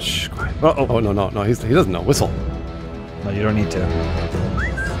 Shh, quiet. Oh no, he doesn't know. Whistle. No, you don't need to.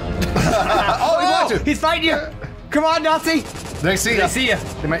 Oh, he wants you. He's fighting you. Come on, Nazi. They see you. They see you.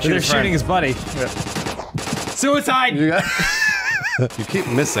 They're shooting his buddy. Yeah. Suicide. You keep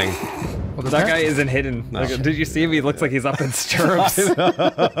missing. Well, that guy isn't hidden. No. Like, did you see him? He looks like he's up in stirrups.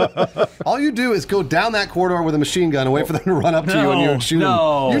 All you do is go down that corridor with a machine gun and wait for them to run up to you and you shoot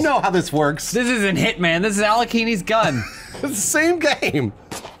them. You know how this works. This isn't Hitman. This is Alekhine's gun. It's the same game.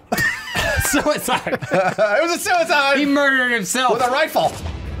 Suicide. It was a suicide. He murdered himself with a rifle.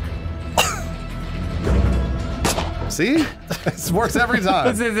 See? This works every time.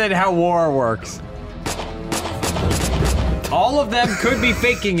 This isn't how war works. All of them could be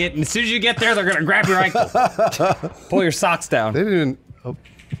faking it, and as soon as you get there, they're gonna grab your ankle. Pull your socks down. They didn't even. Oh,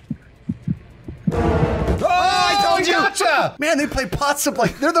 I told you! Gotcha! Man, they play possum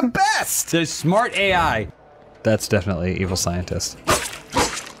like they're the best! The smart AI. That's definitely evil scientist.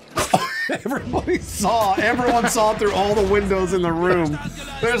 Everyone saw it through all the windows in the room.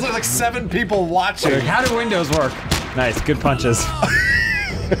 There's like 7 people watching. How do windows work? Nice, good punches.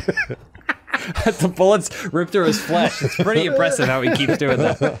 The bullets rip through his flesh. It's pretty impressive how he keeps doing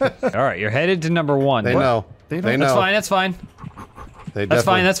that. All right, you're headed to number 1. They know. They know. That's fine. That's fine. That's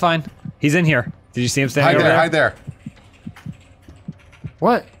fine. That's fine. He's in here. Did you see him standing over there? Hide there.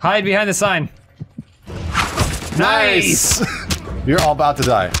 What? Hide behind the sign. Nice. You're all about to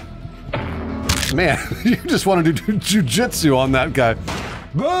die. Man, you just want to do jujitsu on that guy.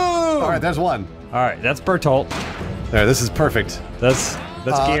 Boom! All right, there's one. All right, that's Bertolt. There, this is perfect. That's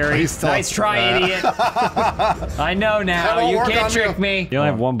Gary. Nice try, idiot. I know now. You can't trick me. You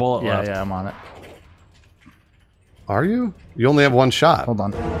only have 1 bullet left. Yeah, I'm on it. Are you? You only have 1 shot. Hold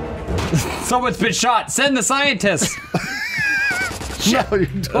on. Someone's been shot. Send the scientists. No, you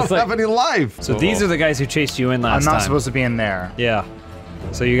don't have any life. So these are the guys who chased you in last time. I'm not supposed to be in there. Yeah.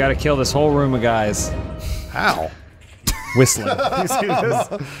 So you got to kill this whole room of guys. How? Whistling.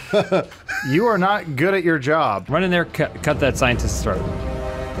 You are not good at your job. Run in there, cut that scientist's throat.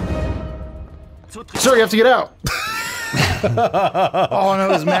 Sir, you have to get out. Oh no,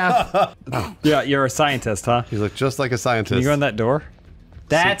 it was math. Yeah, you're a scientist, huh? You look just like a scientist. Can you go in that door?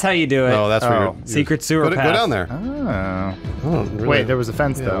 That's how you do it. No, that's where you're secret sewer path. Go down there. Oh. Really? Wait, there was a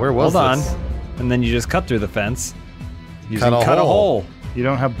fence though. Where was Hold this? on. And then you just cut through the fence. Cut a hole. You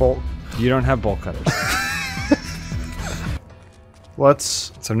don't have bolt. You don't have bolt cutters.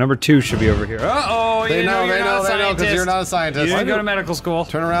 So number 2 should be over here. Uh-oh, They know, because you're not a scientist. You didn't go to medical school.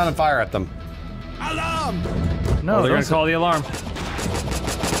 Turn around and fire at them. No, they're gonna call the alarm.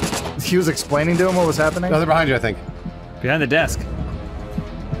 He was explaining to him what was happening? No, they're behind you, I think. Behind the desk.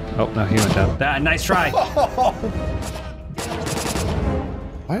 Oh, no, he went down. Nice try.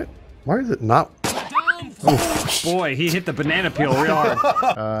 Why is it not? Boy, he hit the banana peel real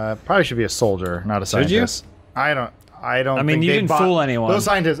hard. Probably should be a soldier, not a scientist. I don't I mean, think you didn't fool anyone. Those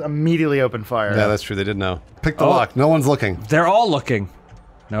scientists immediately opened fire. Yeah, that's true. They did know. Pick the lock. No one's looking. They're all looking.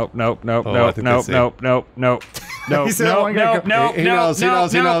 Nope. He knows. Nope.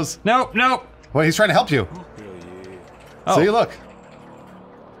 Well, he's trying to help you. Oh. So you look.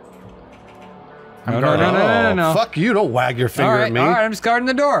 No, no, no, no, no, no, no. Fuck you! Don't wag your finger at me. All right, I'm just guarding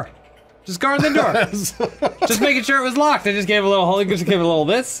the door. Just guarding the door. Just making sure it was locked. I just gave a little, just gave a little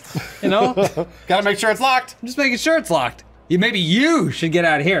this, you know? Gotta make sure it's locked. I'm just making sure it's locked. Maybe you should get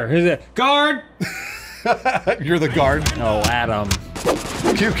out of here. Here's it. Guard! You're the guard. Oh, Adam.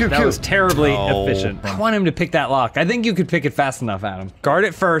 Q. That was terribly efficient. I want him to pick that lock. I think you could pick it fast enough, Adam. Guard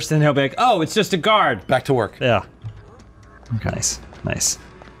it first, and he'll be like, oh, it's just a guard. Back to work. Yeah. Okay. Nice, nice.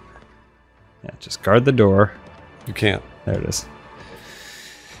 Yeah, just guard the door. You can't. There it is.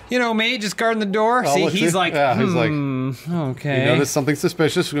 You know me, just guarding the door. Oh, See, look, he's like, he's like, okay. You notice something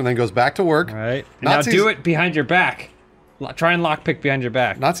suspicious, and then goes back to work. All right. Nazis, now do it behind your back. Try and lockpick behind your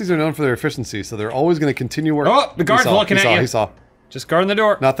back. Nazis are known for their efficiency, so they're always going to continue working. Oh, the guard's looking at you. He saw. Just guarding the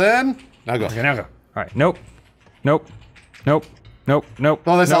door. Nothing. Now go. Okay, now go. All right. Nope. Nope. Nope. Nope. Nope.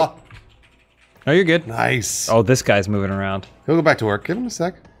 Oh, they saw. Oh, you're good. Nice. Oh, this guy's moving around. He'll go back to work. Give him a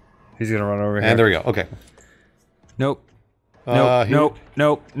sec. He's gonna run over here. And there we go. Okay. Nope. Nope. Nope.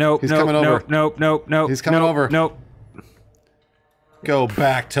 Nope. Nope. He's coming over. Nope. Nope. Nope. He's coming over. Nope. Go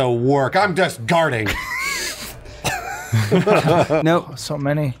back to work. I'm just guarding. Nope. So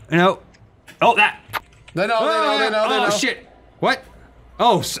many. Nope. Oh, that. They know. They know. Oh shit. What?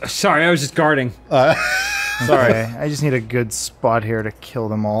 Oh, sorry. I was just guarding. Sorry. I just need a good spot here to kill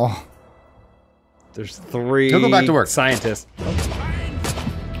them all. There's 3. He'll go back to work. Scientists.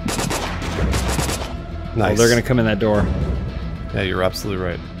 Nice. Oh, they're gonna come in that door. Yeah, you're absolutely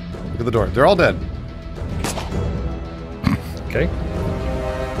right. Look at the door. They're all dead. Okay.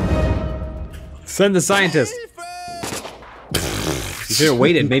 Send the scientist. You should have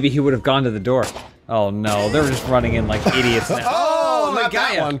waited. Maybe he would have gone to the door. Oh no, they're just running in like idiots now. Oh, not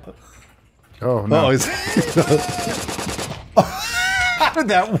that one. Oh no. How did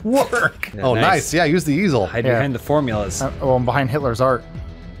that work? Yeah, oh, nice. Yeah, use the easel. Hide behind the formulas. Well, I'm behind Hitler's art.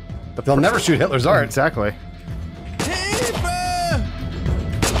 They'll never shoot Hitler's art. Exactly.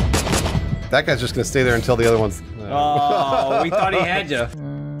 That guy's just gonna stay there until the other one's. Oh, we thought he had you.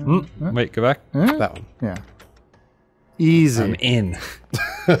 Wait, go back. That one. Yeah. Easy. I'm in.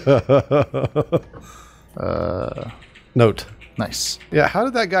 Note. Nice. Yeah, how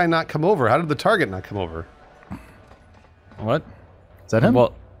did that guy not come over? How did the target not come over? What? Is that him?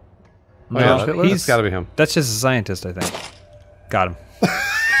 Well, no, he's got to be him. That's just a scientist, I think. Got him.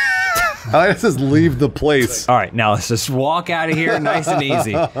 I like it says leave the place. All right, now let's just walk out of here nice and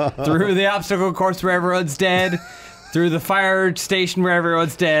easy. Through the obstacle course where everyone's dead. Through the fire station where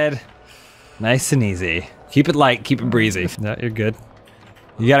everyone's dead. Nice and easy. Keep it light, keep it breezy. No, you're good.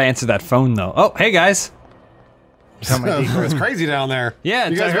 You gotta answer that phone though. Oh, hey guys. It's crazy down there. Yeah,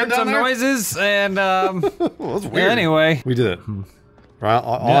 you guys I heard some noises and well, that's weird. Anyway. We did it. Right,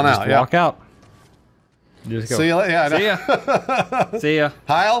 on out, yeah. Walk out. Just go. See ya, yeah, See ya. See ya.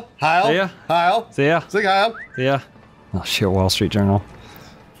 Heil. See ya. Heil. See ya. See Heil. See ya. Oh shit, Wall Street Journal.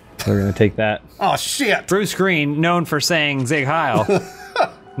 They're gonna take that. Oh shit. Bruce Green, known for saying Zig Heil.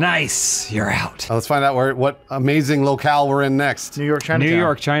 Nice, you're out. Let's find out what amazing locale we're in next. New York, Chinatown. New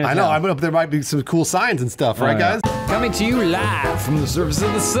York, Chinatown. I know, I went up there, might be some cool signs and stuff, right guys? Coming to you live from the surface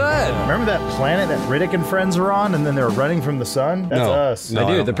of the sun. Remember that planet that Riddick and friends were on and then they were running from the sun? That's us. No,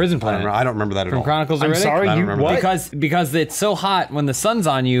 I do, the prison planet. I don't remember that at all. From Chronicles of I'm Riddick? sorry, I don't you remember what? Because it's so hot when the sun's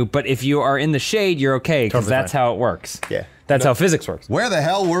on you, but if you are in the shade, you're okay, because Totally that's fine. how it works. Yeah. That's how physics works. Where the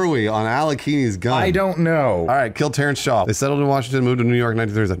hell were we on Alekhine's gun? I don't know. All right, killed Terrence Shaw. They settled in Washington, moved to New York in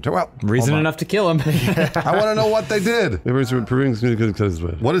 1937. Well, Reason enough to kill him. I want to know what they did.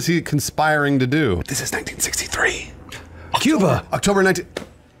 What is he conspiring to do? This is 1963. Cuba. October 19.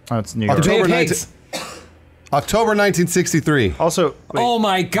 Oh, it's New York. October Big 19. Hates. October 1963. Also, wait, Oh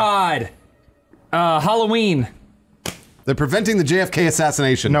my god. Halloween. They're preventing the JFK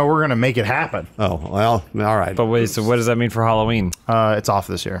assassination. no, we're gonna make it happen. Oh, well, all right. But wait, so what does that mean for Halloween? It's off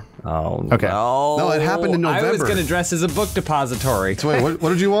this year. Oh, Okay. No, it happened in November. I was gonna dress as a book depository. So wait, what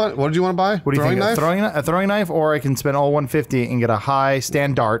did you want? What did you want to buy? What do you Throwing think? knife? A throwing knife, or I can spend all 150 and get a high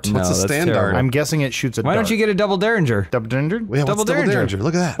stand dart. No, What's a that's stand terrible. dart? I'm guessing it shoots a Why dart. don't you get a double derringer? double Derringer? Yeah, what's Double double Derringer? Derringer?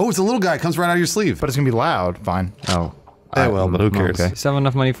 Look at that. Oh, it's a little guy. It comes right out of your sleeve. But it's gonna be loud. Fine. Oh. Yeah, well, but who cares? Okay. You still have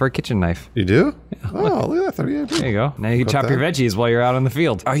enough money for a kitchen knife. You do? Oh, look at that. 38. There you go. Now you can chop your veggies while you're out in the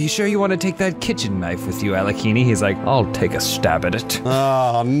field. Are you sure you want to take that kitchen knife with you, Alekhine? He's like, I'll take a stab at it.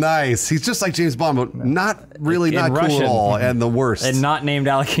 Oh, nice. He's just like James Bond, but not really In not Russian. cool at all, and the worst. And not named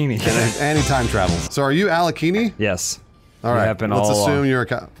Alekhine. And he time travels. So are you Alekhine? Yes. All right. happened Let's all assume along. you're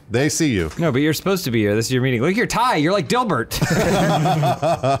a. They see you. No, but you're supposed to be here. This is your meeting. Look at your tie. You're like Dilbert.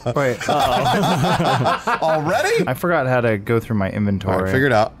 Wait. Already? I forgot how to go through my inventory. All right, figure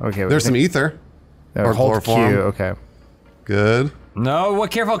it out. Okay. There's some ether. Or hold Q. chloroform. Okay. Good. No,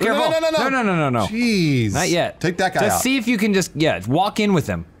 what? Careful, careful. No. Jeez. Not yet. Take that guy out. Just see if you can just, walk in with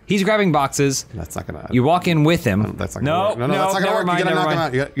him. He's grabbing boxes. That's not gonna. You walk in with him. That's not gonna work. No, that's not gonna work. You gotta knock him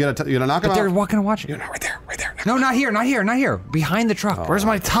out. You gotta knock him out. They're walking to watch it. You're not right there. No, not here. Behind the truck. Where's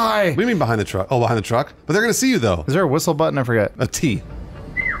my tie? What do you mean behind the truck? Oh, behind the truck? But they're gonna see you though. Is there a whistle button? I forget. A T.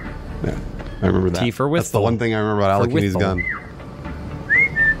 Yeah, I remember that. T for whistle. That's the one thing I remember about Alekhine's gun.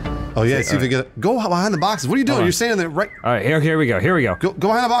 Oh yeah, see if you get it. Go behind the boxes. What are you doing? You're standing there right. All right, here we go. Go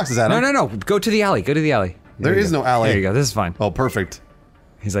behind the boxes, Adam. No. Go to the alley. There is no alley. There you go. This is fine. Oh, perfect.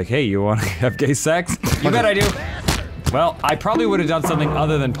 He's like, hey, you want to have gay sex? You bet I do. Well, I probably would have done something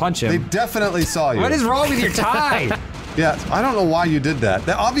other than punch him. They definitely saw you. What is wrong with your tie? Yeah, I don't know why you did that.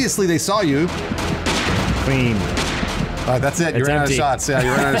 Obviously, they saw you. Clean. All right, that's it. You ran out of shots. Yeah, you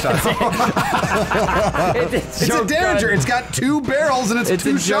ran out of shots. It's a Derringer. Gun. It's got 2 barrels and it's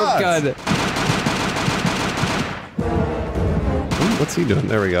 2 shots. Gun. Ooh, what's he doing?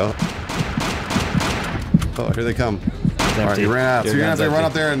 There we go. Oh, here they come. All right, you ran out. So you're gonna have to run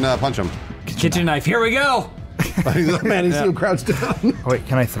up there and punch him. Kitchen knife. Here we go. Man, he's still crouched down. Wait,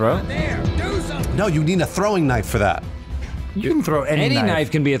 can I throw? No, you need a throwing knife for that. You can throw any knife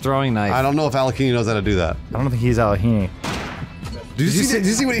can be a throwing knife. I don't know if Alekhine knows how to do that. I don't think he's Alekhine. Did you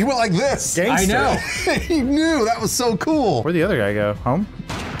see what he went like this? Gangster. I know. He knew. That was so cool. Where'd the other guy go? Home?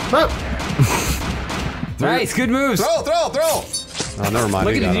 Oh. Nice, good moves. Throw. Oh, never mind.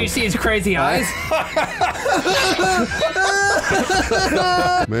 Look at him. Did you see his crazy eyes?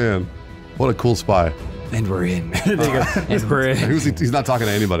 Man, what a cool spy. And we're in. And we're in. He's not talking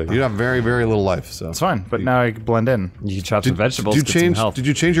to anybody. You have very, very little life, so. It's fine, but now I can blend in. You can chop some vegetables. Did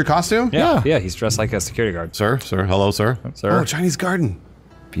you change your costume? Yeah, he's dressed like a security guard. Sir, hello, sir. Oh, Chinese garden.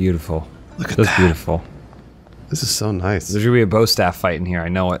 Beautiful. Look at That's that. beautiful. This is so nice. There's gonna be a bow staff fight in here. I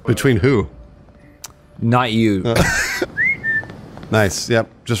know it. Between who? Not you. Nice. Yep.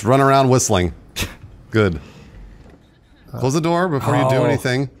 Just run around whistling. Good. Close the door before you do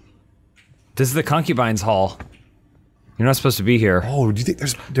anything. This is the concubine's hall. You're not supposed to be here. Oh, do you think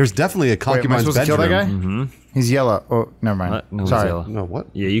there's definitely a concubine's bedroom? Wait, am I supposed to kill that guy? Mm-hmm. He's yellow. Oh, never mind. What? No, sorry. Yellow. No, what?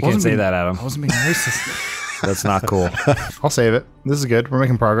 Yeah, you can't say that, Adam. I wasn't being racist. That's not cool. I'll save it. This is good. We're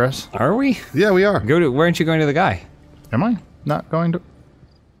making progress. Are we? Yeah, we are. Where aren't you going to the guy? Am I? Not going to?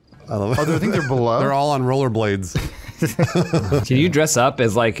 I love it. Oh, I think they're below? They're all on rollerblades. Can you dress up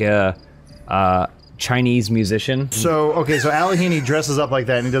as like a Chinese musician? So, okay, so Alekhine dresses up like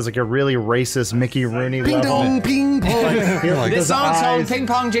that and he does like a really racist Mickey Rooney Ping level. dong, ping pong. This song's called Ping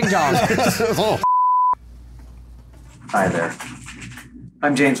Pong Jing Jong. Hi there.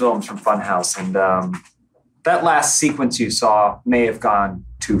 I'm James Williams from Funhaus, and that last sequence you saw may have gone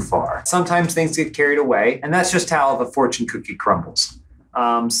too far. Sometimes things get carried away, and that's just how the fortune cookie crumbles.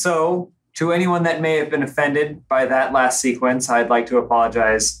 So, to anyone that may have been offended by that last sequence, I'd like to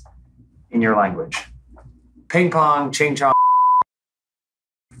apologize in your language. Ping pong, ching chong.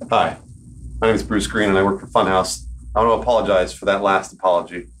 Hi, my name is Bruce Green, and I work for Funhaus. I want to apologize for that last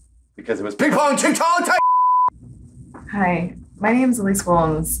apology because it was ping pong, ching chong. Hi, my name is Elise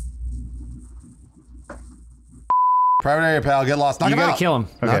Williams. Private area, pal. Get lost. Knock him out. You gotta kill him.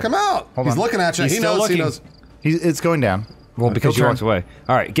 Knock him out. He's looking at you. He's he still knows. looking. He knows. It's going down. Well, because you walked away.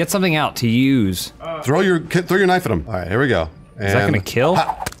 All right, get something out to use. Throw your knife at him. All right, here we go. Is that gonna kill?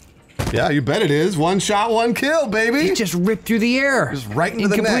 Yeah, you bet it is. One shot, one kill, baby. He just ripped through the air. Just right into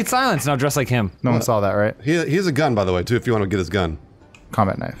the complete neck. silence. Now dress like him. No one saw that, right? He has a gun, by the way, too. If you want to get his gun.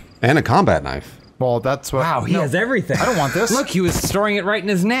 Combat knife. And a combat knife. Well, that's what. Wow, he has everything. I don't want this. Look, he was storing it right in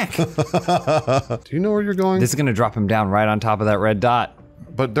his neck. Do you know where you're going? This is gonna drop him down right on top of that red dot.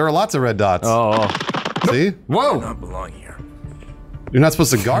 But there are lots of red dots. Oh. See? Whoa. I don't belong here. You're not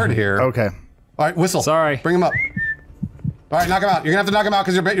supposed to guard here. Okay. All right, whistle. Sorry. Bring him up. All right, knock him out. You're gonna have to knock him out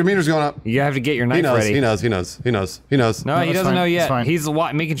because your meter's going up. You have to get your knife ready. He knows. No, he doesn't know yet. He's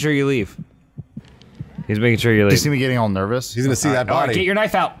making sure you leave. He's making sure you leave. Do you see me getting all nervous? He's gonna see that body. All right, get your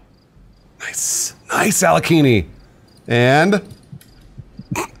knife out. Nice, Alekhine. And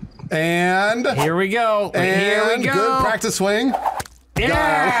here we go. Here we go. Good practice swing.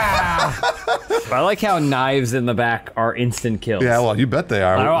 Yeah. I like how knives in the back are instant kills. Yeah, well, you bet they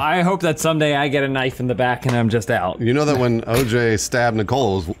are. I hope that someday I get a knife in the back and I'm just out. You know that when OJ stabbed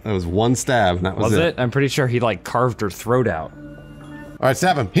Nicole, it was one stab, and that was it. I'm pretty sure he like carved her throat out. All right,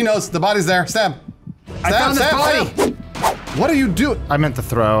 stab him. He knows the body's there. Stab. I found his body. What are you doing? I meant to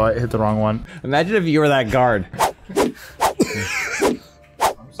throw. I hit the wrong one. Imagine if you were that guard.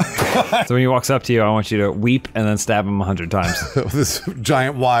 So when he walks up to you, I want you to weep and then stab him 100 times. With his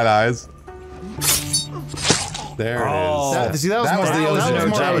giant wide eyes. There it is. See, that was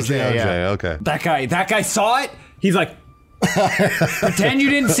the OJ. Okay. That guy saw it. He's like, Pretend you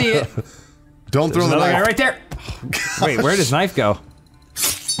didn't see it. Don't throw the Another knife. guy right there. Wait, where did his knife go?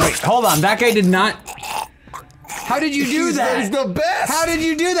 Wait, hold on. That guy did not. How did you do that? He's the best. How did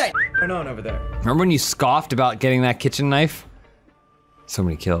you do that? Turn on over there. Remember when you scoffed about getting that kitchen knife? So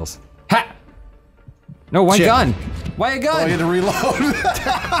many kills. Ha! No, why gun? Why a gun? Oh, you had to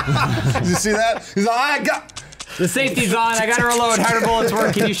reload. Did you see that? He's like, I got. The safety's on. I gotta reload. How do bullets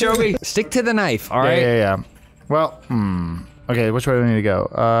work? Can you show me? Stick to the knife. All right. Yeah. Well, okay, which way do we need to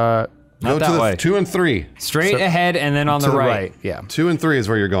go? Go to the way. 2 and 3. Straight ahead and then on the right. Yeah. 2 and 3 is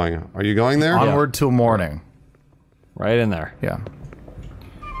where you're going. Are you going there? Onward till morning. Right in there. Yeah.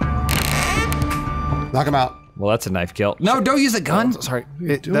 Knock him out. Well, that's a knife kill. No, don't use a gun. Oh, sorry.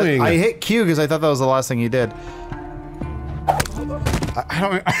 Doing? I hit Q because I thought that was the last thing you did. I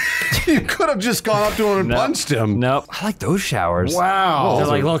don't. You could have just gone up to him and punched him. Nope. I like those showers. Wow. They're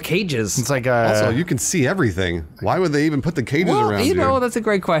like little cages. It's like also, you can see everything. Why would they even put the cages around you know, that's a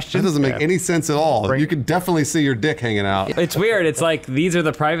great question. That doesn't make any sense at all. You can definitely see your dick hanging out. It's weird. It's like these are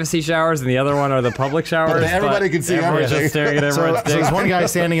the privacy showers and the other one are the public showers. Everybody can see everyone's everything. just staring at everyone's So dick. there's one guy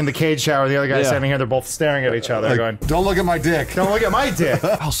standing in the cage shower, the other guy standing here. They're both staring at each other, Like, going, don't look at my dick. "Don't look at my dick."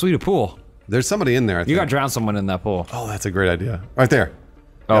 Oh, sweet, a pool. There's somebody in there. I think. You got to drown someone in that pool. Oh, that's a great idea. Right there.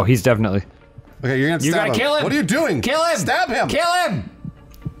 Oh, he's definitely. Okay, you're gonna have to stab gotta kill him. What are you doing? Kill him. Stab him. Kill him.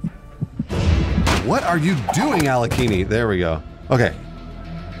 What are you doing, Alekhine? There we go. Okay.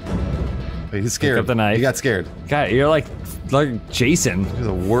 Wait, he's scared. Pick up the knife. He got scared. God, you're like Jason. You're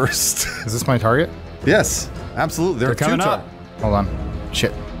the worst. Is this my target? Yes, absolutely. They're coming up. Hold on.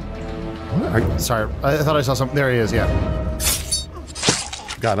 Shit. Sorry, I thought I saw something. There he is. Yeah.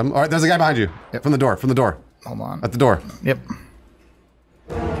 Got him. All right, there's a guy behind you. Yep. From the door. From the door. Hold on. At the door. Yep.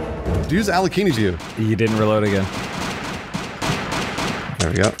 Use Alekhine's you. You didn't reload again. There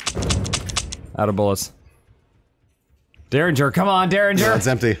we go. Out of bullets. Derringer, come on, Derringer. Yeah, it's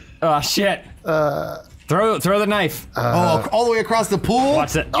empty. Oh shit. Throw the knife. All the way across the pool.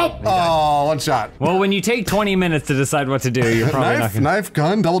 Watch it. Oh, one shot. Well, when you take 20 minutes to decide what to do, you're probably not gonna. Knife,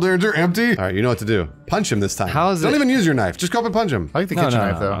 gun, double Derringer, empty. All right, you know what to do. Punch him this time. How is Don't it? even use your knife. Just go up and punch him. I like the kitchen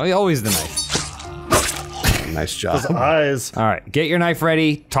knife though. Always the knife. Nice job. Eyes. All right, get your knife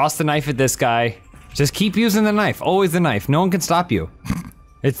ready. Toss the knife at this guy. Just keep using the knife. Always the knife. No one can stop you.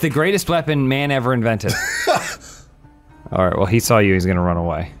 It's the greatest weapon man ever invented. All right, well, he saw you. He's gonna run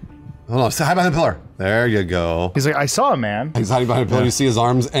away. Hold on, hide behind the pillar. There you go. He's like, I saw a man. He's hiding behind the pillar. You see his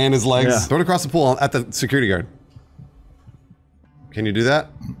arms and his legs. Yeah. Throw it across the pool at the security guard. Can you do that?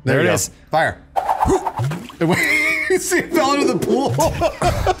 There you it go. is. Fire. You see it fell into the pool.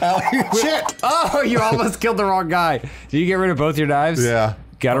 Shit! Oh, you almost killed the wrong guy. Did you get rid of both your knives? Yeah.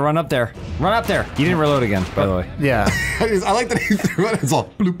 Gotta run up there. Run up there. You didn't reload again, by the way. Yeah. I like that he threw it. It's all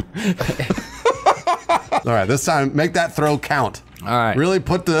bloop. All right, this time make that throw count. All right. Really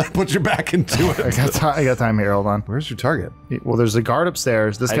put your back into it. I got time here. Hold on. Where's your target? Well, there's a guard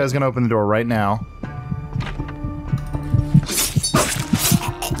upstairs. This guy's gonna open the door right now.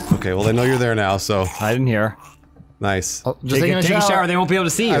 Okay, well they know you're there now, so I didn't hear. nice. Just Take a shower. They won't be able to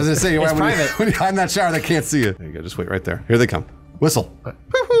see you. I was gonna say, it's when private. when you hide in that shower, they can't see you. There you go. Just wait right there. Here they come. Whistle.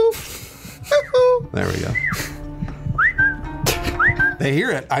 There we go. They hear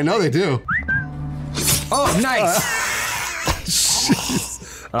it. I know they do. Oh, nice.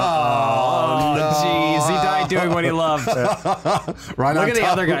 Oh, jeez. He died doing what he loved. Right Look on at the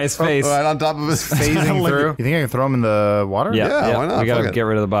top other of- guy's face. Right on top of his face. Phasing through. You think I can throw him in the water? Yeah, why not? We gotta Fuck it. get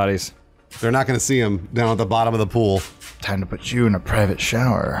rid of the bodies. They're not going to see him down at the bottom of the pool. Time to put you in a private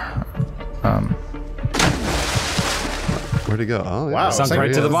shower. Where'd he go? Oh, yeah. Wow. Sunk There right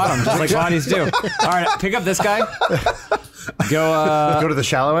he to the is. bottom, just like bodies do. All right, pick up this guy. Go, Go to the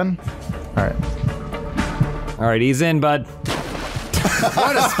shallow end. All right. All right, he's in, bud.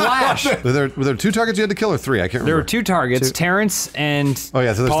 What a splash! Were there 2 targets you had to kill or 3? I can't remember. There were 2 targets, Terrence and Oh,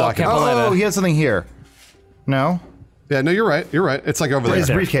 yeah, so they're Paul stalking. Capoletta. Oh, he had something here. No. Yeah, no, you're right. You're right. It's like over there. His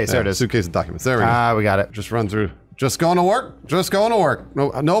briefcase. There it is. Suitcase of documents. There we go. Ah, we got it. Just run through. Just going to work. Just going to work.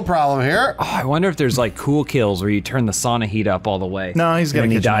 No problem here. Oh, I wonder if there's like cool kills where you turn the sauna heat up all the way. No, he's got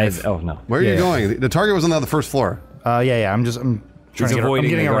and a he kitchen dies. knife. Oh no. Where are you going? The target was on the first floor. Yeah. I'm trying to avoiding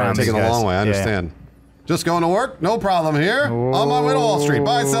getting the around. guards. Taking these a guys. long way. I Yeah. understand. Just going to work. No problem here. On my way to Wall Street.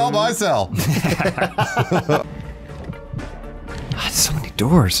 Buy, sell, buy, sell. God, so many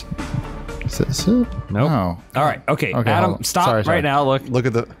doors. Is this it? Nope. No. All right. Okay. Okay, Adam, hold on. stop Sorry. right now. Look.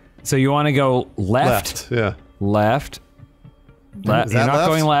 At the So you want to go left? Yeah. Left. Is You're that not left?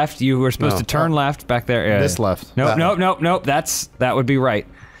 going left. You were supposed No. to turn left back there. Yeah, This yeah. left. Nope. That Nope. That would be right.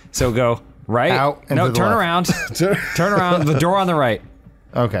 So go right. Out and no, to the turn left. around. Turn around. The door on the right.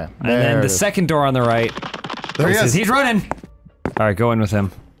 Okay. And then the second door on the right. There he is. He's running. All right, go in with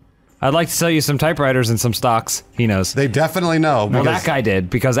him. I'd like to sell you some typewriters and some stocks. He knows. They definitely know. Well, that guy did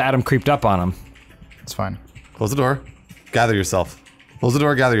because Adam creeped up on him. It's fine. Close the door. Gather yourself. Close the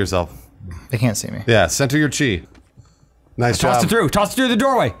door, gather yourself. They can't see me. Yeah, center your chi. Nice job. Toss it through. Toss it through the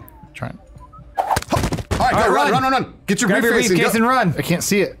doorway. Trying. All right, go, run. Get your Grab your briefcase and run. I can't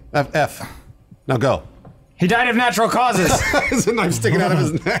see it. F. Now go. He died of natural causes. There's a knife sticking out of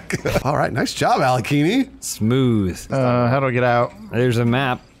his neck. All right, nice job, Alekhine. Smooth. How do I get out? There's a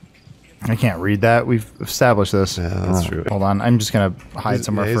map. I can't read that. We've established this. Yeah, that's true. Hold on. I'm just gonna hide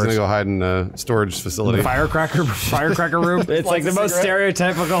somewhere he's first. He's gonna go hide in a storage facility. Firecracker room. It's like the most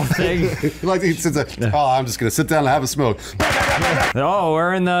stereotypical thing. Like he sits there, oh, I'm just gonna sit down and have a smoke. Oh,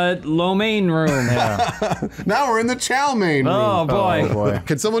 we're in the lo mein room. Yeah. Now we're in the chow mein room. Oh boy. Oh boy.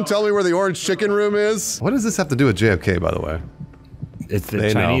 Can someone tell me where the orange chicken room is? What does this have to do with JFK, by the way? It's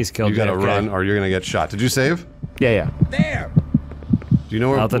the Chinese killed You gotta JFK. run or you're gonna get shot. Did you save? Yeah. There. Do you know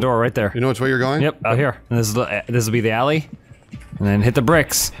where? Out the door, right there. You know which way you're going? Yep, out here. And this will be the alley, and then hit the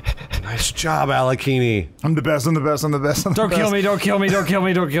bricks. Nice job, Alekhine. I'm the best. Don't kill me! Don't kill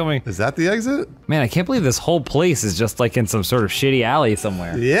me! Is that the exit? Man, I can't believe this whole place is just like in some sort of shitty alley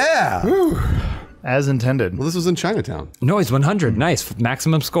somewhere. Yeah. As intended. Well, this was in Chinatown. Noise 100. Nice.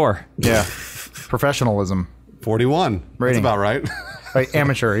 Maximum score. Yeah. Professionalism. 41. Rating. That's about right. Like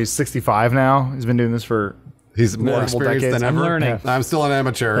amateur. He's 65 now. He's been doing this for. He's more multiple experienced decades. than ever. I'm learning. Yeah. I'm still an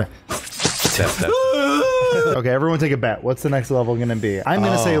amateur. Okay, everyone take a bet. What's the next level going to be? I'm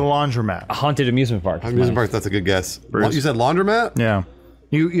going to say laundromat. A haunted amusement park. Amusement park, that's a good guess. Bruce. You said laundromat? Yeah.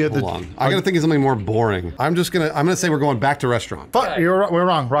 You have Hold on. I gotta think of something more boring. I'm gonna say we're going back to restaurant. Fuck, we're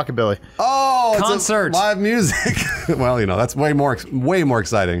wrong. Rockabilly. Oh, it's concert. Live music. Well, you know, that's way more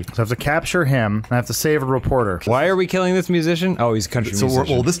exciting. So I have to capture him, and I have to save a reporter. Why are we killing this musician? Oh, he's a country musician.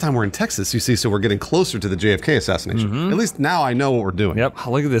 Well, this time we're in Texas, you see, so we're getting closer to the JFK assassination. At least now I know what we're doing. Yep.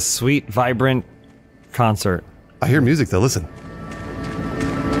 Look at this sweet, vibrant concert. I hear music though. Listen.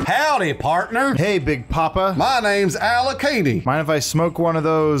 Howdy, partner. Hey, Big Papa. My name's Alekhine. Mind if I smoke one of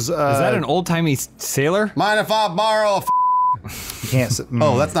those? Is that an old-timey sailor? Mind if I borrow a You can't.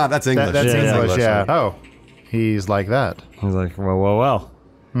 Oh, that's English. That's English. Yeah. Sorry. Oh, he's like that. He's like, well.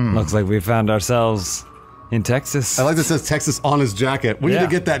 Looks like we found ourselves in Texas. I like that it says Texas on his jacket. We need to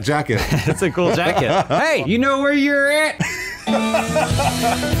get that jacket. It's a cool jacket. Hey, you know where you're at?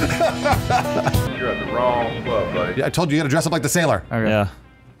 You're at the wrong club, buddy. Yeah, I told you you gotta dress up like the sailor. Okay. Yeah.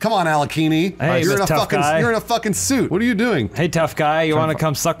 Come on, Alekhine. Hey, you're in a tough fucking guy. you're in a fucking suit. What are you doing? Hey, tough guy, you want to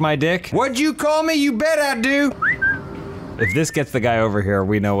come suck my dick? What'd you call me? You bet I do. If this gets the guy over here,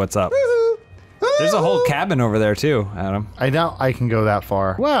 we know what's up. There's a whole cabin over there too, Adam. I doubt I can go that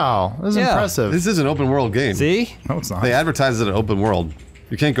far. Wow, this is impressive. This is an open world game. See? No, it's not. They advertise it as an open world.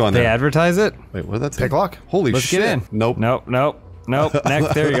 You can't go in They there. advertise it? Wait, what did that say? Pick lock. Holy Let's shit. get in. Nope. Nope.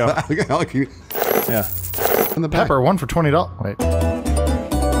 Next, there you go. Alekhine. Yeah. In the back. Pepper, one for $20. Wait.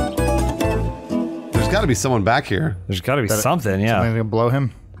 There's got to be someone back here. There's got to be something, yeah. Something gonna blow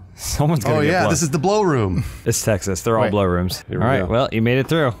him. Someone's gonna Oh get yeah, blown. this is the blow room. It's Texas. They're all Wait. blow rooms. we All right, go. well, you made it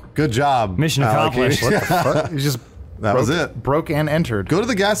through. Good job. Mission Alekhine. accomplished. What the fuck? He's just That was it. broke and entered. Go to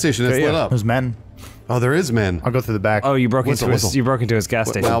the gas station. It's lit up. There's men. Oh, there is men. I'll go through the back. Oh, you broke Whistle, into his. whistle. You broke into his gas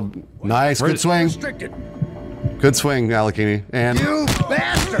station. Well, nice. Good swing. Good swing, Alekhine. And You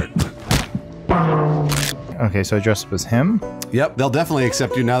bastard! Okay, so I dressed up as him. yep, they'll definitely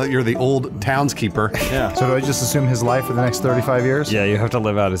accept you now that you're the old townskeeper. Yeah. So do I just assume his life for the next 35 years? Yeah, you have to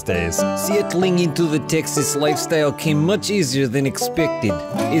live out his days. Settling into the Texas lifestyle came much easier than expected.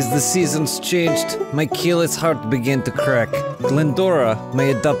 As the seasons changed, my careless heart began to crack. Glendora, my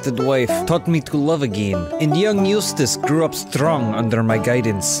adopted wife, taught me to love again, and young Eustace grew up strong under my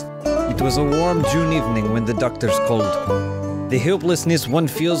guidance. It was a warm June evening when the doctors called. The helplessness one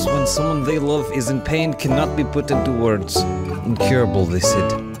feels when someone they love is in pain cannot be put into words. Incurable, they said.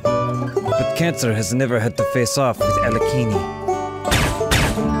 But cancer has never had to face off with Alekhine.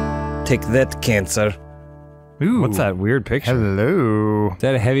 Take that, cancer. Ooh. What's that weird picture? Hello. Is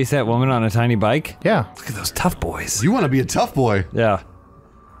that a heavyset woman on a tiny bike? Yeah. Look at those tough boys. You want to be a tough boy. Yeah.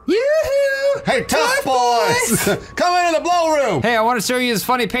 Yoo-hoo! Hey, tough boys! Come into the blow room! Hey, I want to show you this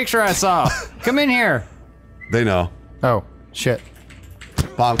funny picture I saw. Come in here. They know. Oh, shit.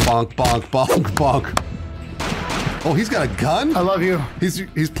 Bonk, bonk, bonk, bonk, bonk. Oh, he's got a gun? I love you.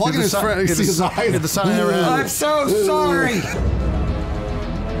 He's plugging his friend. You see his eyes. Get the sun I never had. I'm so sorry.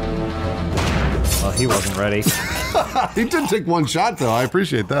 Well, he wasn't ready. He did take one shot, though. I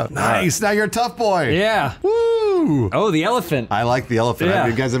appreciate that. Nice. Now you're a tough boy. Yeah. Woo! Ooh. Oh, the elephant. I like the elephant. Yeah. Have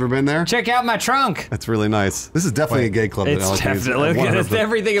you guys ever been there? Check out my trunk. That's really nice. This is definitely a gay club. It's definitely. It's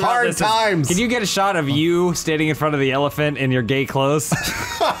everything about hard this. times. Can you get a shot of you standing in front of the elephant in your gay clothes?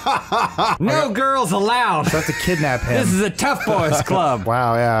 No girls allowed. So I have to kidnap him. This is a tough boys club.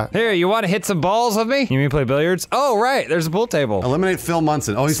 Wow, yeah. Here, you want to hit some balls with me? You mean play billiards? Oh, right. There's a pool table. Eliminate Phil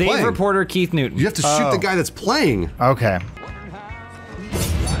Munson. Oh, he's Save playing. reporter Keith Newton. You have to shoot the guy that's playing. Okay.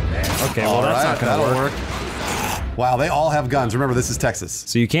 Okay, well, that's not going to work. Wow, they all have guns. Remember, this is Texas.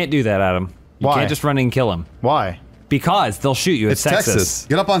 So you can't do that, Adam. You Why? can't just run in and kill him. Why? Because they'll shoot you. It's Texas.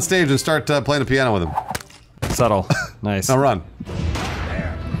 Get up on stage and start playing the piano with him. Subtle. Nice. Now run.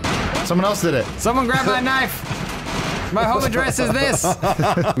 Someone else did it. Someone grab my knife. My home address is this.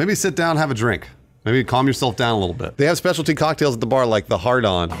 Maybe sit down, have a drink. Maybe calm yourself down a little bit. They have specialty cocktails at the bar like the Hard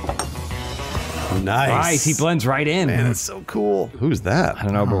On. Nice. Nice. He blends right in. Man, that's so cool. Who's that? I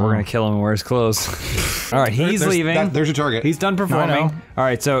don't know, but we're gonna kill him and wear his clothes. All right, he's leaving. There's your target. He's done performing. I know. All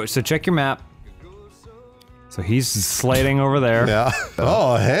right, so check your map. So he's slating over there. Yeah.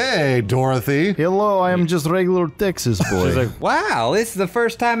 Oh, hey, Dorothy. Hello, I am just regular Texas boy. She's like, wow, this is the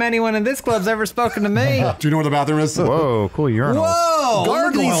first time anyone in this club's ever spoken to me. Do you know where the bathroom is? Whoa, cool urinals. Whoa!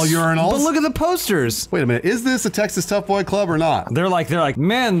 Gargoyle urinals. But look at the posters. Wait a minute. Is this a Texas Tough Boy Club or not? They're like,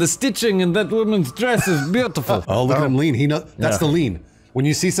 man, the stitching in that woman's dress is beautiful. Oh, look at him lean. That's the lean. When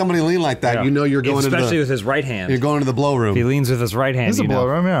you see somebody lean like that, you know you're going especially with his right hand. You're going to the blow room. If he leans with his right hand, This is a blow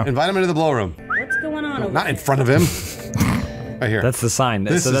room, yeah. Invite him into the blow room. What's going on over Not in front of him. Right here. That's the sign.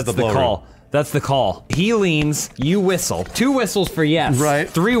 This so is that's the the blow call. room. That's the call. He leans, you whistle. 2 whistles for yes. Right.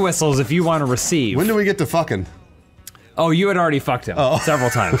 3 whistles if you want to receive. When do we get to fucking? Oh, you had already fucked him several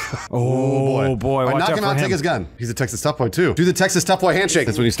times. Oh boy, watch knock out him for out, him. take his gun. He's a Texas Tough Boy too. Do the Texas Tough Boy handshake.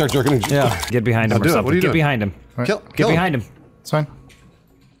 That's when you start jerking. Yeah, get behind him Now or do it. something. What are you Get doing? behind him. Get behind him. It's fine.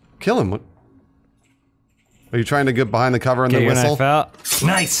 Kill him. What? Are you trying to get behind the cover and Get then your whistle? knife out.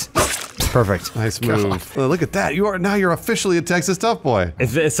 Nice. Perfect. Nice move. Oh, look at that. You're officially a Texas Tough Boy.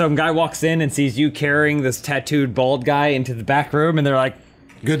 If some guy walks in and sees you carrying this tattooed bald guy into the back room, and they're like,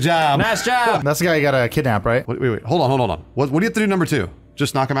 "Good job, nice job." That's the guy you gotta kidnap, right? Wait. Hold on. What do you have to do number 2?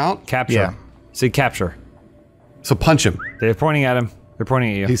 Just knock him out? Capture. Yeah. See, capture. So punch him. They're pointing at him. They're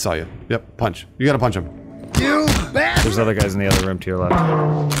pointing at you. He saw you. Yep. Punch. You gotta punch him. You bastard! There's other guys in the other room to your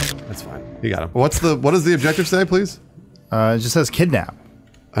left. That's fine. You got him. What does the objective say, please? It just says kidnap.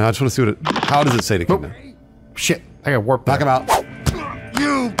 I just want to see how does it say to kidnap? Shit, I got warped. Knock him out.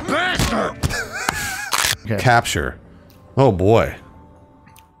 You bastard! Okay. Capture. Oh boy.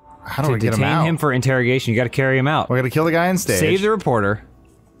 How do To we get him detain out? him for interrogation, you got to carry him out. We gotta kill the guy on stage. Save the reporter.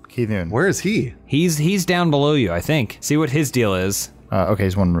 Keith Newton. Where is he? He's down below you, I think. See what his deal is. Okay,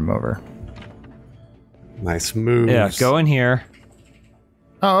 he's one room over. Nice move. Yeah, go in here.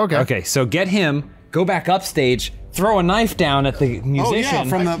 Oh, okay. Okay, so get him, go back upstage, throw a knife down at the musician,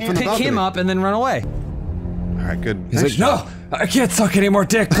 from the pick balcony. him up, and then run away. All right, good. He's like, no, I can't suck any more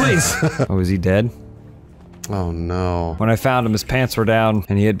dick, please. Oh, is he dead? Oh no. When I found him, his pants were down,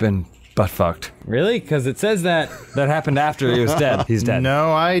 and he had been butt fucked. Really? Because it says that happened after he was dead. He's dead.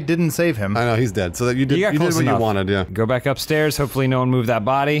 No, I didn't save him. I know he's dead. So that you did got you did close what enough. you wanted, yeah. Go back upstairs. Hopefully, no one moved that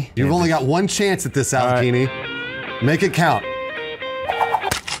body. You've only got one chance at this, Alekhine. Make it count.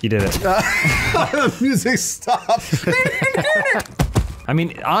 You did it. The music stopped. I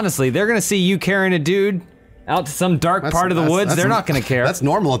mean, honestly, they're gonna see you carrying a dude out to some dark part of the woods. They're not gonna care. That's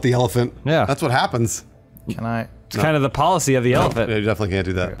normal at the elephant. Yeah. That's what happens. Can I? It's kind of the policy of the elephant. You definitely can't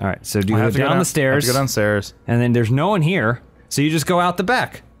do that. All right, so do you I go have to down the stairs? I have to go downstairs. And then there's no one here, so you just go out the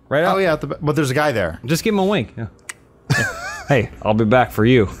back. Right out. Oh yeah, but there's a guy there. Just give him a wink. Yeah. Hey, I'll be back for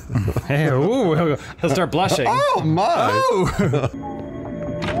you. Hey, ooh, he'll start blushing. Oh my! Oh.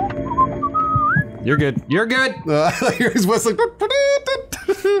 You're good. You're good. He's whistling.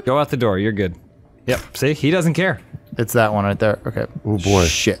 Go out the door. You're good. Yep. See, he doesn't care. It's that one right there. Okay. Oh boy.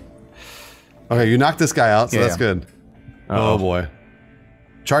 Shit. Okay, you knocked this guy out, so Yeah. that's good. Oh boy.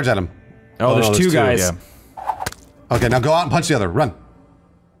 Charge at him. Oh, there's two guys. Yeah. Okay, now go out and punch the other. Run.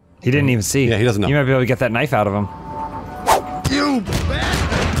 He didn't even see. Yeah, he doesn't know. You might be able to get that knife out of him. You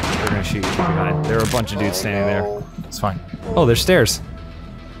bastard! They're gonna shoot you from behind. There are a bunch of dudes standing there. It's fine. Oh, there's stairs.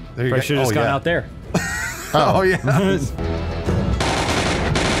 There you I go. should have just gone out there. Oh yeah.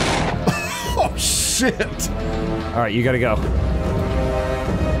 Oh shit. All right, you gotta go.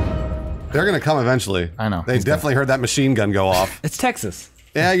 They're gonna come eventually. I know. They definitely heard that machine gun go off. It's Texas.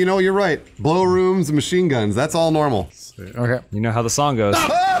 Yeah, you know, you're right. Blow rooms and machine guns, that's all normal. Okay. You know how the song goes.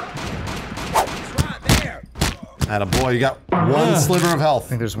 Atta boy, you got one sliver of I health.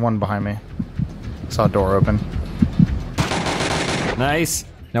 think there's one behind me. Saw a door open. Nice.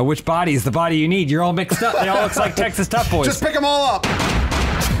 Now, which body is the body you need? You're all mixed up. They all look like Texas Tough Boys. Just pick them all up.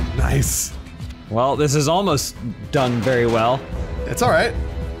 Nice. Well, this is almost done very well. It's all right.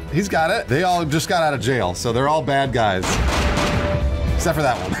 He's got it. They all just got out of jail, so they're all bad guys. Except for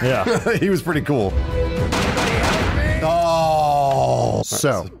that one. Yeah. He was pretty cool. Oh.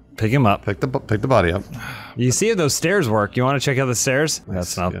 So, pick him up. Pick the body up. You see if those stairs work. You want to check out the stairs?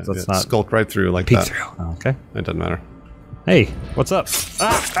 That's not. Skulk right through like peek that. through. Oh, okay. It doesn't matter. Hey, what's up?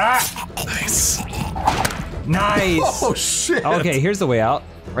 Nice. Nice. Oh shit. Okay, here's the way out.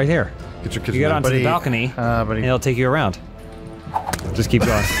 Right here. Get your You get onto the balcony, and it'll take you around. Just keep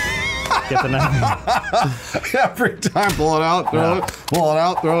going. Get the knife. Every time, pull it out, throw it. Pull it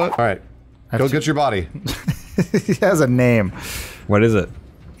out, throw it. All right, go get your body. He has a name. What is it?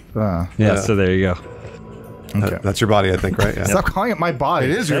 Yeah, so there you go. Okay. That's your body, I think, right? Yeah. Stop calling it my body.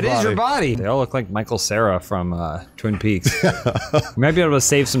 It is your body. It is your body. They all look like Michael Cera from Twin Peaks. You might be able to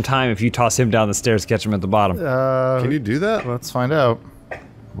save some time if you toss him down the stairs, catch him at the bottom. Can you do that? Let's find out.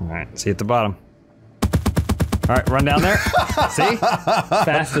 All right, see you at the bottom. All right, run down there. See?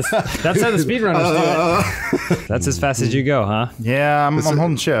 Fastest. That's how the speedrunners do it. That's as fast as you go, huh? Yeah, I'm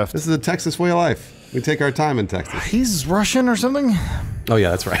holding shift. This is the Texas way of life. We take our time in Texas. He's Russian or something? Oh yeah,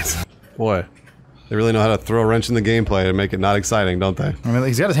 that's right. Boy, they really know how to throw a wrench in the gameplay and make it not exciting, don't they? I mean,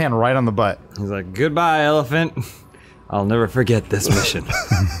 he's got his hand right on the butt. He's like, goodbye, elephant. I'll never forget this mission.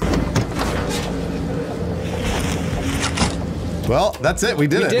 Well, that's it. We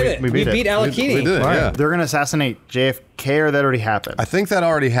did it. We beat Alekhine. We did it, yeah. They're gonna assassinate JFK, or that already happened? I think that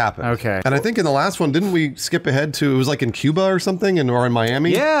already happened. Okay. And I think in the last one, didn't we skip ahead to, it was like in Cuba or something, or in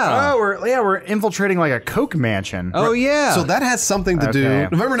Miami? Yeah. Oh, we're infiltrating like a coke mansion. Oh, yeah. So that has something to do.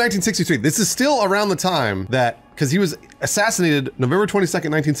 November 1963. This is still around the time that, because he was assassinated November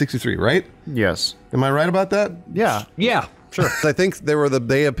 22nd, 1963, right? Yes. Am I right about that? Yeah. Yeah. Sure. I think there were the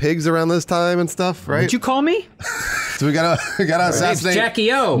Bay of Pigs around this time and stuff, right? Did you call me? So we gotta assassinate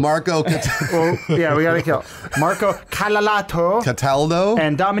Jackie O. Marco Yeah, we gotta kill Marco Calalato Cataldo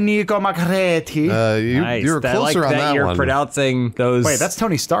and Domenico Macretti. Nice. You were closer on that you're one. pronouncing those. Wait, that's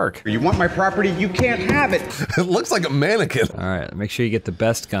Tony Stark. You want my property? You can't have it. It looks like a mannequin. All right, make sure you get the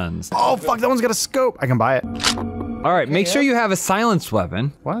best guns. Oh fuck, that one's got a scope. I can buy it. All right, make sure you have a silenced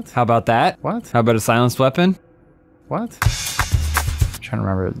weapon. What? How about that? What? How about a silenced weapon? What? I'm trying to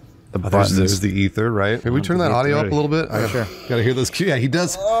remember the buttons. There's the ether, right? Can we turn that audio up a little bit? Sure. Gotta hear those cues. Yeah, he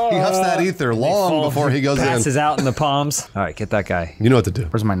does. He huffs that ether long before he goes in. Passes out in the palms. All right, get that guy. You know what to do.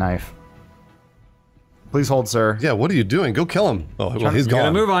 Where's my knife? Please hold, sir. Yeah, what are you doing? Go kill him. Oh, well, he's You gone.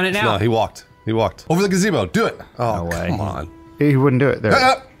 gotta move on it now. No, he walked. He walked. Over the gazebo. Do it. Oh, No way. come on. He wouldn't do it. There.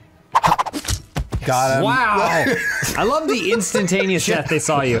 Got him. Wow. I love the instantaneous death they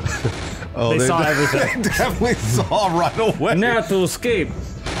saw you. Oh, they saw everything. They definitely saw right away. Now to escape.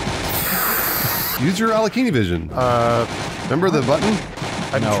 Use your Alekhine vision. Remember the button?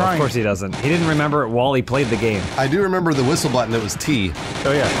 I'm No, trying. of course he doesn't. He didn't remember it while he played the game. I do remember the whistle button. It was T.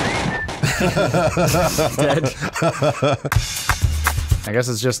 Oh yeah. Dead. I guess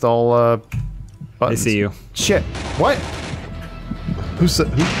it's just all I buttons. see you. Shit. What? Who said?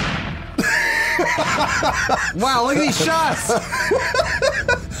 Who? Wow, look at these shots!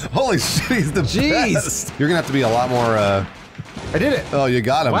 Holy shit, he's the Jeez. best. You're gonna have to be a lot more. I did it. Oh, you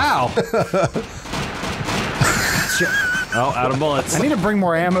got him. Wow. Oh, out of bullets. I need to bring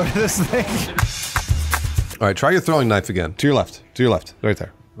more ammo to this thing. All right, try your throwing knife again. To your left. To your left. Right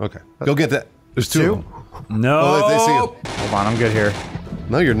there. Okay. Go get that. There's two. Of them. No. Oh, they see you. Hold on, I'm good here.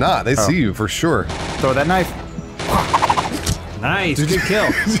 No, you're not. They see you for sure. Throw that knife. Nice. Good kill.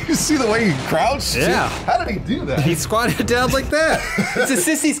 Did you see the way he crouched? Yeah. How did he do that? He squatted down like that. It's a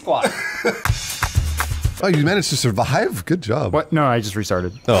sissy squat. Oh, you managed to survive? Good job. What? No, I just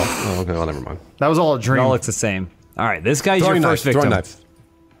restarted. Oh, okay. Well, never mind. That was all a It dream. all looks the same. All right, this guy's Throwing your knife. first victim. Throwing knife.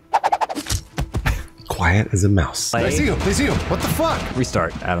 Quiet as a mouse. They see you. They see you. What the fuck?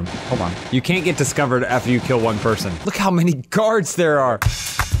 Restart, Adam. Hold on. You can't get discovered after you kill one person. Look how many guards there are.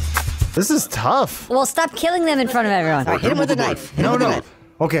 This is tough. Well, stop killing them in front of everyone. Hit him with a knife. No, no.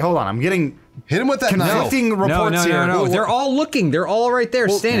 Okay, hold on. I'm getting Hit him with that knife. conflicting reports here. No. They're all looking. They're all right there,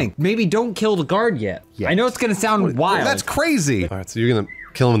 standing. Maybe don't kill the guard yet. I know it's gonna sound wild. That's crazy. All right, so you're gonna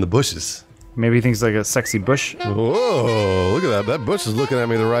kill him in the bushes. Maybe he thinks like a sexy bush. Whoa, look at that. That bush is looking at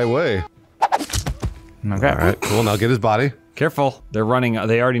me the right way. Okay. All right, cool. Now get his body. Careful. They're running.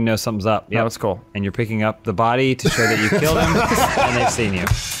 They already know something's up. Yeah, that's cool. And you're picking up the body to show that you killed him, and they've seen you.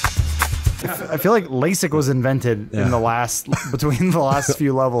 I feel like LASIK was invented in between the last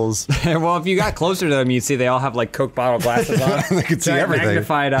few levels. Well, if you got closer to them, you'd see they all have like Coke bottle glasses on. They could see everything.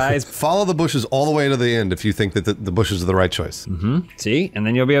 Magnified eyes. Follow the bushes all the way to the end if you think that the bushes are the right choice. See? And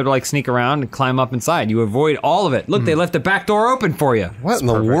then you'll be able to like sneak around and climb up inside. You avoid all of it. Look, they left the back door open for you. What in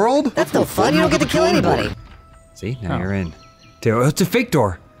the world? That's no fun. You don't get to kill anybody. See? Now you're in. Dude, it's a fake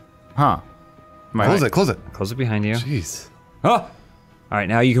door. Huh. Close it, close it. Close it behind you. Jeez. Oh! Alright,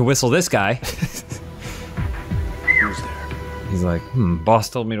 now you can whistle this guy. Who's there? He's like, boss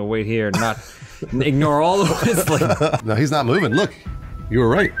told me to wait here and not ignore all the whistling. No, he's not moving. Look, you were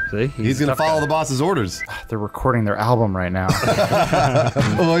right. See? He's gonna follow the boss's orders. They're recording their album right now.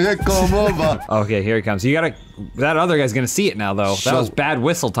 Oh, yeah, come over. Okay, here he comes. You gotta. That other guy's gonna see it now, though. That was bad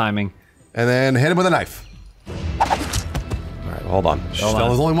whistle timing. And then hit him with a knife. Alright, hold on. There's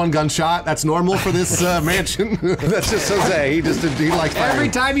only one gunshot. That's normal for this mansion. That's just Jose. He likes firing. Every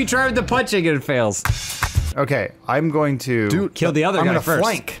time you try the punching, it fails. Okay, I'm going to kill the other guy first.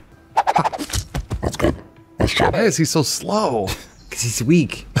 Flank. That's good. Nice job. Why is he so slow? Because he's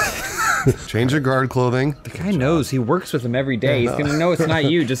weak. Change your guard clothing. The guy knows. He works with him every day. He's gonna know it's not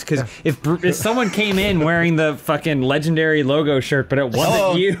you just because if someone came in wearing the fucking legendary logo shirt, but it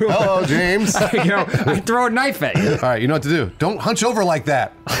wasn't you. Hello, James. I could throw a knife at you. All right, you know what to do. Don't hunch over like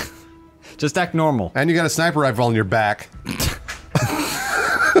that. Just act normal. And you got a sniper rifle on your back.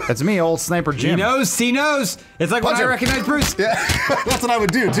 That's me, old Sniper Jim. He knows. He knows. It's like Punch when him. I recognize Bruce. Yeah, that's what I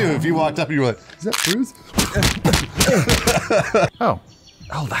would do too. If you walked up and you were like, "Is that Bruce?"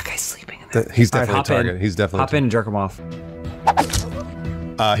 Oh, that guy's sleeping in there. He's definitely a target. He's definitely hop in and jerk him off.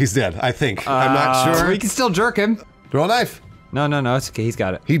 He's dead. I think. I'm not sure. We can still jerk him. Throw a knife. No, it's okay. He's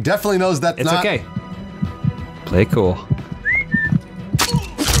got it. He definitely knows that's It's not. okay. Play cool.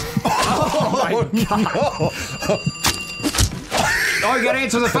 Oh my God. Oh, you gotta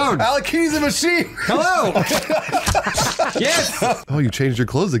answer the phone. Alekhine's a machine. Hello. Yes. Oh, you changed your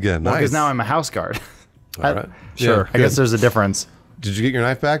clothes again. well, Nice. because now I'm a house guard. All right. Sure. I guess there's a difference. Did you get your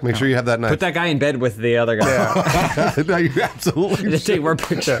knife back? Make sure you have that knife. Put that guy in bed with the other guy. No, you absolutely Just take more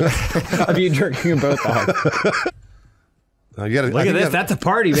picture of you jerking them both off. You gotta, Look at this. That's a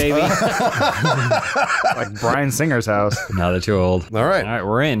party, baby. Like Bryan Singer's house. No, they're too old. All right. All right,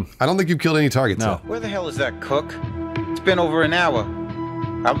 we're in. I don't think you've killed any targets. No. Where the hell is that cook? It's been over an hour.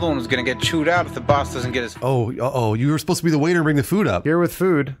 I'm the one who's gonna get chewed out if the boss doesn't get his. Oh, you were supposed to be the waiter and bring the food up. Here with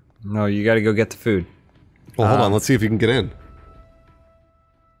food. No, you gotta go get the food. Well, hold on. Let's see if you can get in.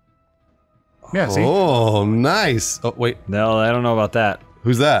 Yeah, see? Oh, nice. Oh, wait. No, I don't know about that.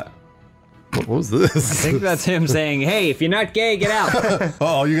 Who's that? What was this? I think that's him saying, "Hey, if you're not gay, get out."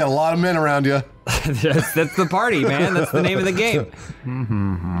 Oh, you got a lot of men around you. that's the party, man. That's the name of the game.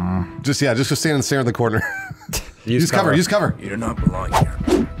 Just go stand and stare in the corner. Use cover. Use cover. You do not belong here.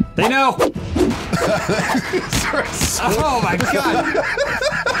 They know. Oh my God.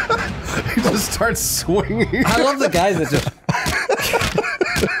 He just starts swinging. I love the guys that just.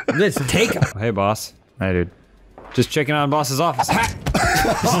 Let's take him. Hey, boss. Hey, dude. Just checking on boss's office. Ha!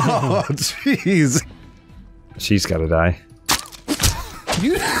 Oh, jeez. She's gotta die.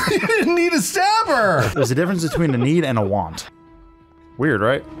 You didn't need to stab her. There's a difference between a need and a want. Weird,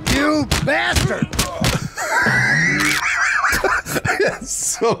 right? You bastard. It's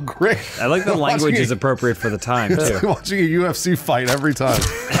so great. I like the language is appropriate for the time, too. Watching a UFC fight every time.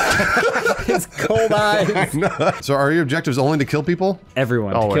 His cold eyes. So are your objectives only to kill people?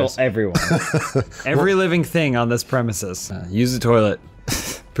 Everyone. Always. To kill everyone. Every living thing on this premises. Use the toilet.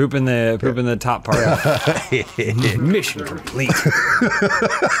 Poop in the top part. Mission complete.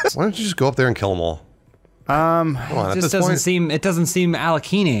 Why don't you just go up there and kill them all? It just doesn't seem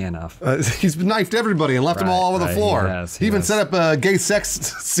Alekhine enough. He's knifed everybody and left them all over the floor. He even set up a gay sex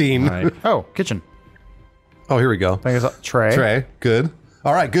scene. Right. Oh, kitchen. Oh, here we go. I think it's a tray. Tray, good.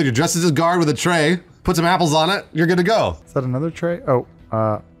 All right, good. You're dressed as a guard with a tray. Put some apples on it. You're good to go. Is that another tray? Oh,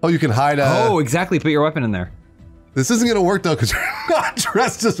 you can hide a... Oh, exactly. Put your weapon in there. This isn't gonna work though, because you're not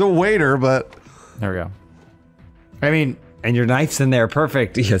dressed as a waiter, but... there we go. I mean... And your knife's in there.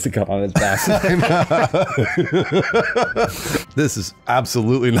 Perfect. He has a gun on his back. This is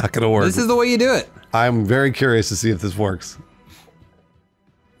absolutely not gonna work. This is the way you do it. I'm very curious to see if this works.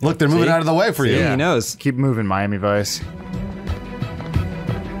 Look, they're moving out of the way for you. Yeah, he knows. Keep moving, Miami Vice.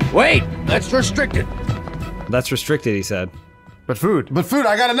 Wait, that's restricted. That's restricted, he said. But food. But food,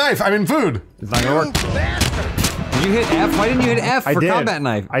 I got a knife. I mean food. It's not gonna work. Did you hit F? Why didn't you hit F for combat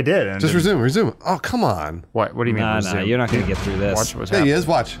knife? I did. And Just resume. Oh, come on. What do you mean? Nah, resume? you're not gonna get through this. Watch what's Yeah, happening. he is.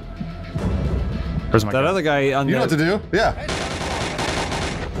 Watch. Where's my That gun? other guy on You know what to do? Yeah.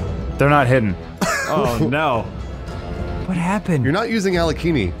 They're not hidden. Oh no. What happened? You're not using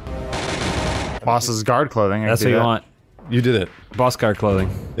Alekhine. Boss's guard clothing. That's what you want. You did it. Boss guard clothing.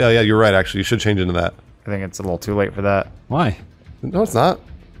 Yeah, you're right, actually. You should change into that. I think it's a little too late for that. Why? No, it's not.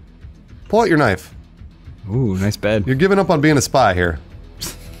 Pull out your knife. Ooh, nice bed. You're giving up on being a spy here.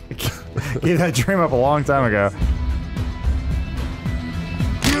 Gave that dream up a long time ago.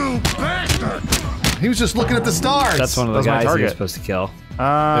 You bastard! He was just looking at the stars. That's one of the guys you're supposed to kill.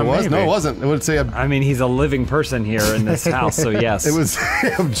 It was? Maybe. No, it wasn't. It would say... I mean, he's a living person here in this house, so yes. It was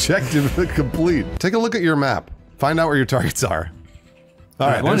objective complete. Take a look at your map. Find out where your targets are. All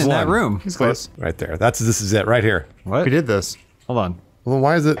right, one there's in one. that room. He's close. Right there. This is it, right here. What? We did this. Hold on. Well, then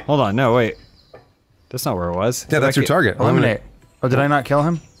why is it... Hold on, no, wait. That's not where it was. Yeah, that's your target. Eliminate. Oh, did I not kill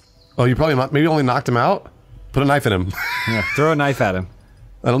him? Oh, you probably maybe only knocked him out? Put a knife in him. Yeah, throw a knife at him.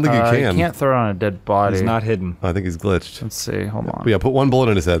 I don't think you can. You can't throw it on a dead body. He's not hidden. Oh, I think he's glitched. Let's see. Hold on. But yeah, put one bullet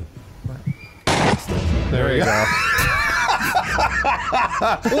in his head. There you go.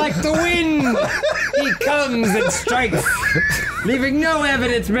 Like the wind, he comes and strikes, leaving no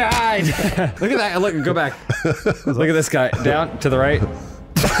evidence behind. Look at that. Look, go back. Look at this guy. Down to the right.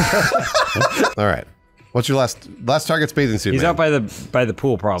 All right. What's your last target's bathing suit? He's man. out by the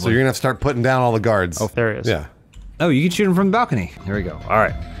pool, probably. So you're gonna have to start putting down all the guards. Oh, there he is. Yeah. Oh, you can shoot him from the balcony. Here we go. All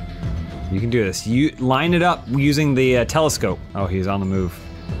right. You can do this. You line it up using the telescope. Oh, he's on the move.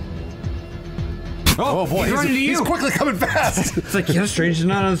 Oh boy, he's running to you. He's quickly coming fast. It's like, yeah, strange is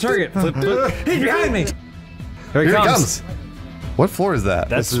not on the target. Flip, flip. He's behind me. Here he comes. What floor is that?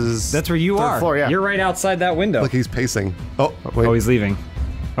 That's where you are. Floor, yeah. You're right outside that window. Look, he's pacing. Oh, wait. Oh, he's leaving.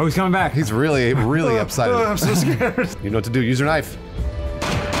 Oh, he's coming back. He's really upset. I'm so scared. You know what to do. Use your knife.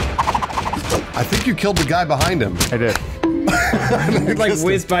 I think you killed the guy behind him. I did. He like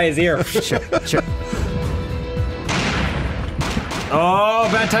whizzed by his ear. Oh,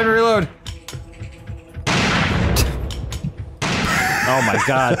 bad time to reload. Oh my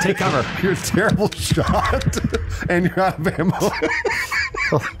god, take cover. You're a terrible shot. And you're out of ammo.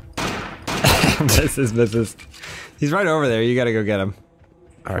 Misses. He's right over there. You gotta go get him.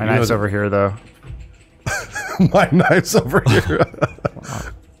 All right, My knife's over here, though. My knife's over here.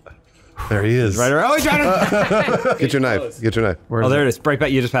 There he is. Right around. Oh, he's trying to. Get your knife. Get your knife. Oh, there it is. Right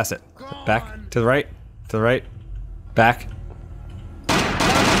back. You just passed it. Back. To the right. To the right. Back.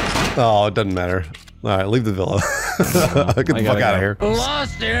 Oh, it doesn't matter. All right, leave the villa. Get the fuck out of here.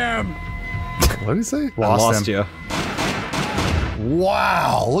 Lost him! What did he say? Lost you.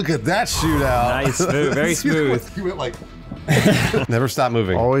 Wow, look at that shootout. Nice, smooth, very smooth. You went like... Never stop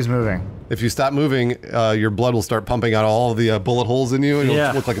moving. Always moving. If you stop moving, your blood will start pumping out all of the bullet holes in you, and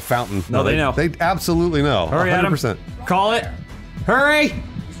you'll look like a fountain. No, they know. They absolutely know. Hurry, 100%. Adam. Call it. Hurry!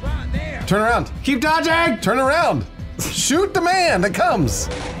 Turn around. Keep dodging! Turn around. Shoot the man that comes.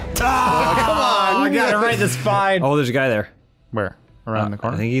 Oh, come on! I got it right in the spine. Oh, there's a guy there. Where? Around the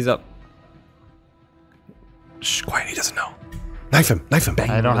corner? I think he's up. Shh, quiet. He doesn't know. Knife him. Knife him.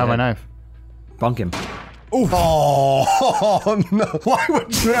 I don't have my knife. Bunk him. Oof. Oh, no. Why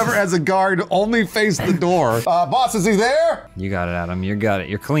would you ever, as a guard, only face the door? Boss, is he there? You got it, Adam. You got it.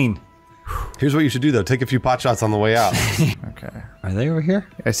 You're clean. Here's what you should do, though. Take a few pot shots on the way out. Okay. Are they over here?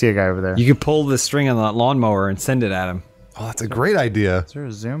 I see a guy over there. You could pull the string on that lawnmower and send it at him. Oh, that's a great idea. Is there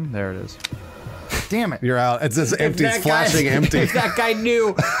a zoom? There it is. Damn it. You're out. It's just empty. It's flashing empty. If that guy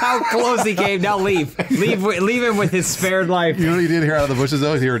knew how close he came, now leave. Leave him with his spared life. You know what he did here out of the bushes,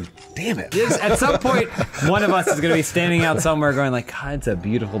 though? He heard, damn it. At some point, one of us is going to be standing out somewhere going like, God, it's a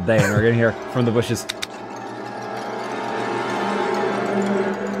beautiful day. And we're going to hear from the bushes.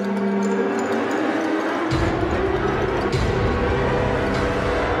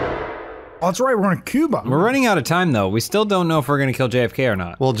 Oh, that's right, we're in Cuba. We're running out of time, though. We still don't know if we're going to kill JFK or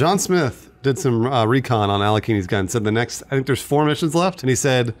not. Well, John Smith did some recon on Alekhine's gun. Said I think there's 4 missions left, and he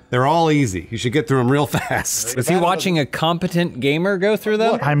said they're all easy. You should get through them real fast. Is he watching a competent gamer go through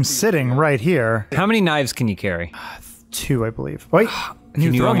them? I'm sitting right here. How many knives can you carry? 2, I believe. Wait, can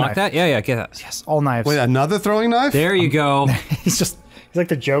you unlock knife. that? Yeah, get that. Yes, all knives. Wait, another throwing knife? There you go. He's like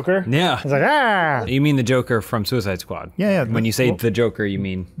the Joker. Yeah. He's like, ah! You mean the Joker from Suicide Squad? Yeah. When you say the Joker, you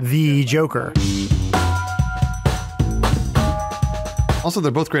mean? The Joker. Also,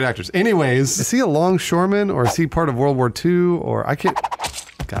 they're both great actors. Anyways, is he a longshoreman, or is he part of World War II, or I can't...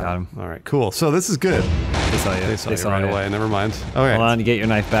 Got him. All right, cool. So this is good. They saw you. They saw you right away. Never mind. Okay. Hold on, you get your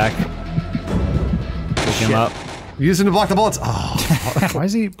knife back. Pick him up. Using to block the bullets. Oh. Why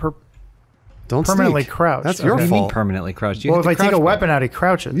is he Don't permanently sneak. crouched? That's your What do you fault. mean permanently crouched? Well, if I take a weapon out, he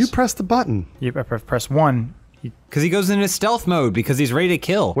crouches. You press the button. You press 1. Because he goes into stealth mode because he's ready to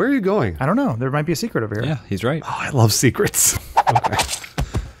kill. Where are you going? I don't know. There might be a secret over here. Yeah, he's right. Oh, I love secrets.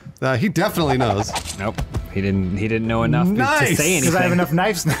 Okay. He definitely knows. Nope. He didn't know enough to say anything. Because I have enough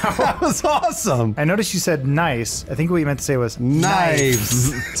knives now. That was awesome. I noticed you said nice. I think what you meant to say was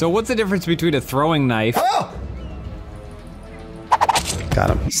Knives. So what's the difference between a throwing knife? Oh! Got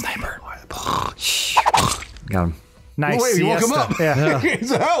him. Sniper. Got him. Nice. Wait, you woke him up. Yeah.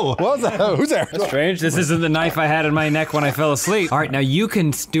 What was that? Who's there? Strange. This isn't the knife I had in my neck when I fell asleep. All right, now you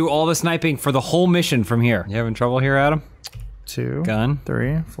can do all the sniping for the whole mission from here. You having trouble here, Adam? 2, Gun.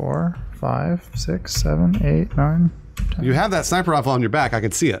 3, 4, 5, 6, 7, 8, 9. 10. You have that sniper rifle on your back. I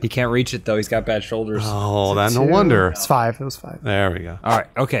can see it. He can't reach it though. He's got bad shoulders. Oh, that no wonder. It's 5. It was 5. There we go. All right.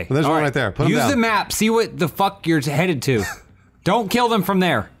 Okay. Well, there's all one right there. Put him Use down. the map. See what the fuck you're headed to. Don't kill them from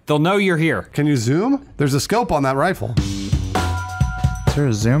there. They'll know you're here. Can you zoom? There's a scope on that rifle. Is there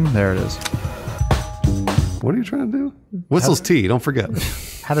a zoom? There it is. What are you trying to do? Whistle's T. Don't forget.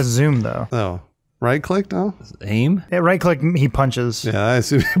 How to zoom though? Oh, right click now. Aim. Yeah, right click. He punches. Yeah, I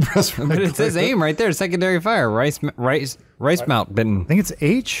assume you press right. But it says click. aim right there. Secondary fire. Rice mount button. I think it's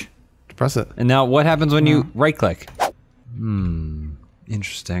H. Press it. And now what happens when you right click?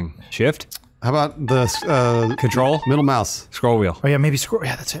 Interesting. Shift. How about the Control. middle mouse? Scroll wheel. Oh yeah, maybe scroll.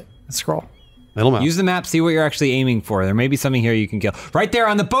 Yeah, that's it. Let's scroll. Middle mouse. Use the map. See what you're actually aiming for. There may be something here you can kill. Right there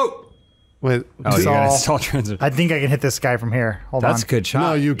on the boat. Wait. Oh, you're gonna install transit. I think I can hit this guy from here. Hold on. That's a good shot.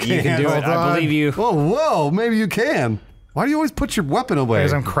 No, you can't. You can do it. Hold on. I believe you. Whoa, maybe you can. Why do you always put your weapon away?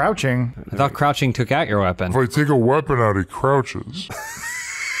 Because I'm crouching. I thought crouching took out your weapon. If I take a weapon out, he crouches.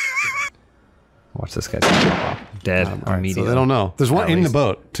 Watch this guy. Dead immediately. So they don't know. There's one in the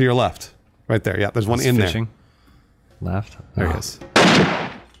boat to your left. Right there. Yeah, there's one in fishing. there. Left. There he is.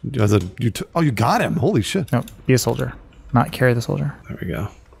 You got him. Holy shit. No, be a soldier. Not carry the soldier. There we go.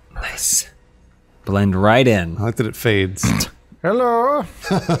 Nice. Blend right in. I like that it fades. Hello.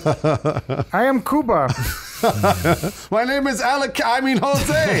 I am Cuba. My name is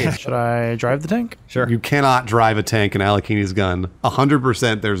Jose. Should I drive the tank? Sure. You cannot drive a tank in Alekhine's gun.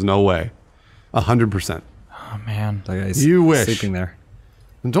 100%. There's no way. 100%. Oh man. That guy's You wish. sleeping there.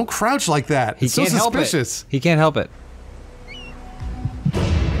 And don't crouch like that. He It's can't so help suspicious. it. He can't help it.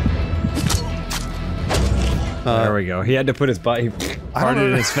 There we go. He had to put his butt. He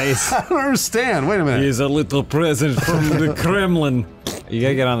farted in his face. I don't understand. Wait a minute. He's a little present from the Kremlin. You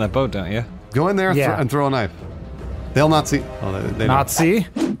gotta get on that boat, don't you? Go in there and throw a knife. They'll not see. Oh, they Not see.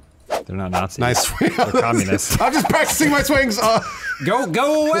 They're not Nazis. Nice swing. They're communists. I'm just practicing my swings.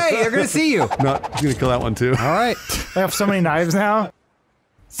 Go away. They're gonna see you. No, I'm gonna kill that one too. All right. I have so many knives now.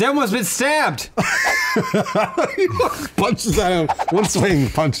 Someone's been stabbed. Punches at him. One swing,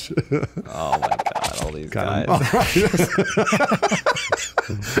 punch. Oh my god, all these Got guys.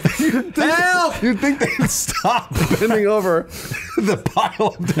 Help! You'd think they'd stop bending over the pile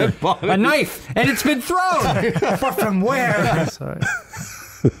of dead bodies. A knife, and it's been thrown. But from where? Sorry.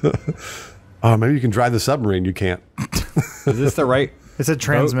 Oh, maybe you can drive the submarine. You can't. Is this the right? It's a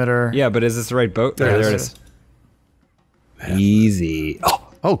transmitter. Boat? Yeah, but is this the right boat? There it is. Easy.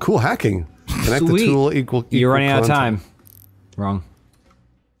 Oh, cool hacking. Connect the tool equal. You're running out of content. time. Wrong.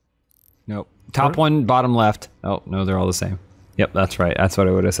 Nope. Top one, bottom left. Oh no, they're all the same. Yep, that's right. That's what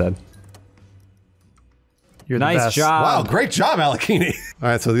I would have said. You're the nice best. job. Wow, great job, Alekhine. All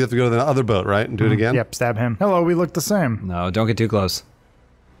right, so you have to go to the other boat, right, and do it again. Yep, stab him. Hello, we look the same. No, don't get too close.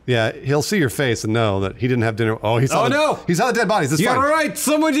 Yeah, he'll see your face and know that he didn't have dinner. Oh, he saw. no! He saw the dead bodies. It's You're fine. right.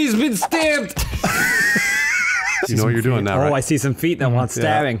 Somebody's been stabbed. You know what you're doing now, right? Oh, I see some feet that want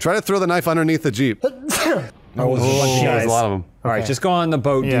stabbing. Try to throw the knife underneath the jeep. There's There's a lot of them. All right, just go on the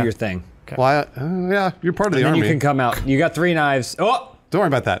boat, Yeah. do your thing. Why? Yeah, you're part of the And then army. you can come out. You got 3 knives. Oh! Don't worry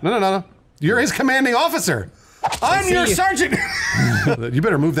about that. No. You're his commanding officer. I'm your sergeant. You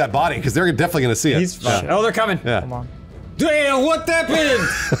better move that body because they're definitely going to see it. Oh, they're coming. Yeah. Come on. Damn, what happened?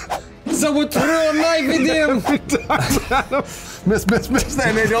 Someone threw a knife at him. Miss,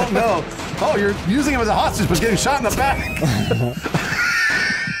 and they don't know. Oh, you're using him as a hostage, but getting shot in the back.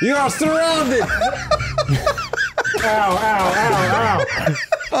 You are surrounded. Ow.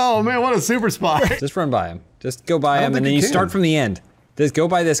 Oh man, what a super spy. Just run by him. Just go by him, think and then you you can. start from the end. Just go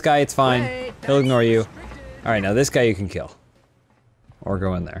by this guy. It's fine. He'll ignore you. All right, now this guy you can kill, or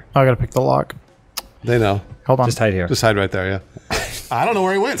go in there. I gotta pick the lock. They know. Hold on. Just hide here. Just hide right there, yeah. I don't know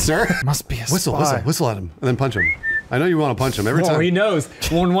where he went, sir. Must be a Whistle at him, and then punch him. I know you want to punch him every Oh, time. he knows.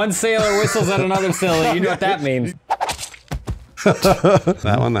 When one sailor whistles at another sailor, you know what that means.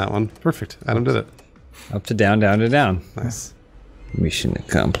 That one. Perfect. Adam did it. Up to down, down to down. Nice. Mission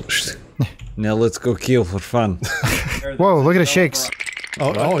accomplished. Now let's go kill for fun. Whoa, look at his shakes.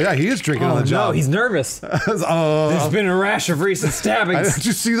 Oh yeah, he is drinking on the job. No, he's nervous. There's been a rash of recent stabbings. Did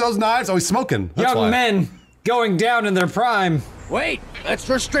you see those knives? Oh, he's smoking. That's Young why. men going down in their prime. Wait, that's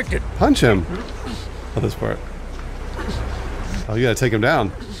restricted. Punch him. Oh, this part. Oh, you gotta take him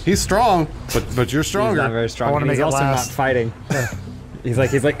down. He's strong, but you're stronger. He's not very strong. I want to make He's it also last. not fighting. He's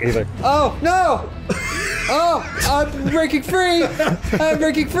like, oh no! Oh, I'm breaking free! I'm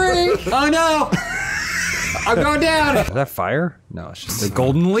breaking free! Oh no! I'm going down! Is that fire? No, it's just a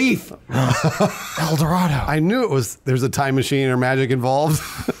golden leaf. El Dorado. I knew it was. There's a time machine or magic involved.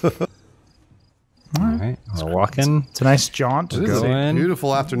 All right, we're walking. It's a nice jaunt. It is a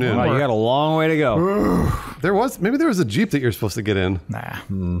beautiful afternoon. Wow, you got a long way to go. Maybe there was a Jeep that you're supposed to get in. Nah.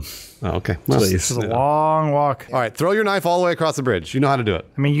 Oh, okay. Please. This is a long walk. All right, throw your knife all the way across the bridge. You know how to do it.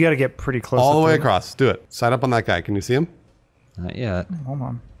 I mean, you got to get pretty close. All the way to it. across. Do it. Side up on that guy. Can you see him? Not yet. Hold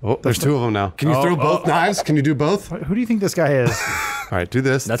on. Oh, there's two of them now. Can you throw both knives? Can you do both? Who do you think this guy is? All right, do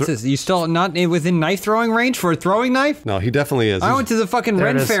this. That's it. You still not within knife throwing range for a throwing knife? No, he definitely is. I went to the fucking There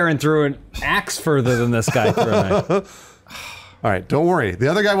it Ren is. Fair and threw an axe further than this guy threw a knife. All right, don't worry. The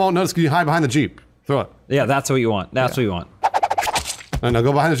other guy won't notice because you hide behind the Jeep. Throw it. Yeah, that's what you want. That's what you want. No,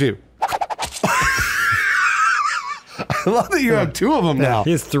 go behind the Jeep. I love that you have two of them now.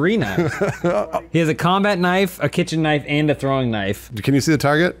 He has 3 knives. He has a combat knife, a kitchen knife, and a throwing knife. Can you see the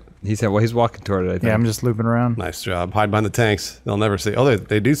target? He's walking toward it, I think. Yeah, I'm just looping around. Nice job. Hide behind the tanks. They'll never see. Oh,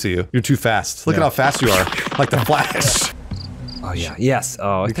 they do see you. You're too fast. Look at how fast you are. Like the Flash. Oh, yeah. Yes.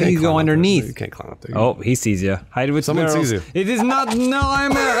 Oh, I You think you can't go climb up there. underneath. You can't climb up there. Oh, he sees you. Hide with Someone barrels. sees you. It is not. No,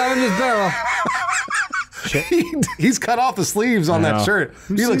 I'm this barrel. He's cut off the sleeves on that shirt.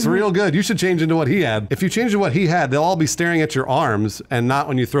 He looks real good. You should change into what he had. If you change to what he had, they'll all be staring at your arms and not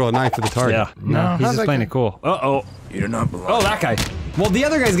when you throw a knife at the target. Yeah. No, he's just playing it cool. Uh-oh. You're not belong. Oh, that guy. Well, the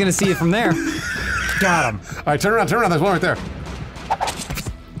other guy's gonna see it from there. Got him. All right, turn around. There's one right there.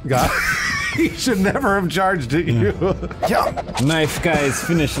 Got it. He should never have charged at you. Yeah. Knife guys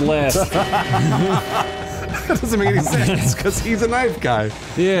finish last. That doesn't make any sense because he's a knife guy.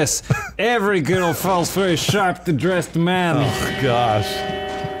 Yes, every girl falls for a sharp dressed man. Oh gosh.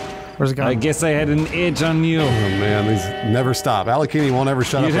 Where's it going? I guess I had an edge on you. Oh man, these never stop. Alekhine won't ever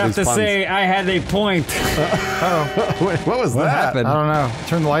shut You'd up. have to say I had a point. Wait, what was What that? happened? I don't know.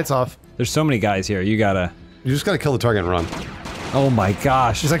 Turn the lights off. There's so many guys here. You just gotta kill the target and run. Oh my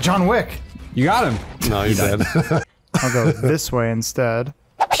gosh. He's like John Wick. You got him. No, he's dead. I'll go this way instead.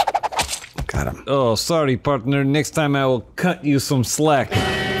 Got him. Oh, sorry, partner. Next time I will cut you some slack.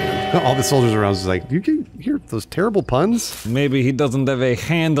 All the soldiers around is like, you can hear those terrible puns? Maybe he doesn't have a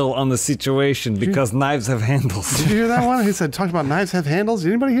handle on the situation because knives have handles. Did you hear that one? He said, talked about knives have handles.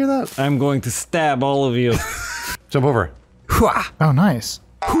 Did anybody hear that? I'm going to stab all of you. Jump over. Oh, nice.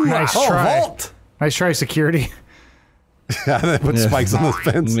 Nice try. Vault! Nice try, security. Yeah, they put spikes on the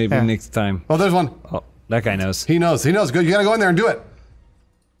fence. Maybe next time. Oh, there's one. Oh, that guy knows. He knows. Good. You gotta go in there and do it.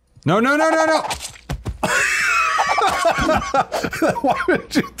 No. Why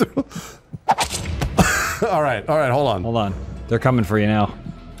would you throw? All right, hold on. Hold on. They're coming for you now.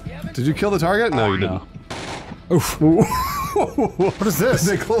 Did you kill the target? No, you didn't. Oof. What is this?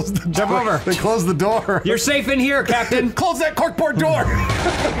 They closed the door. Jump over. They closed the door. You're safe in here, Captain. Close that corkboard door.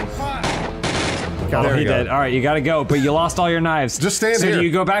 Oh, he did. All right, you gotta go, but you lost all your knives. Just stand here. So do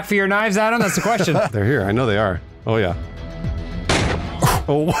you go back for your knives, Adam? That's the question. They're here. I know they are. Oh yeah.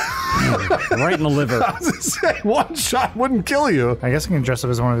 Oh. Right in the liver. I was gonna say, one shot wouldn't kill you. I guess I can dress up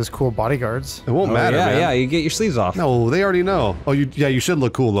as one of his cool bodyguards. It won't matter, man. Yeah, you get your sleeves off. No, they already know. Oh, you should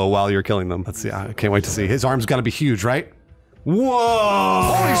look cool though while you're killing them. Let's see. I can't wait to see. His arm's got to be huge, right?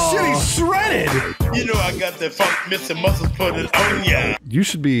 Whoa! Holy shit, he's shredded! You know I got that funk missing muscles put it on ya. You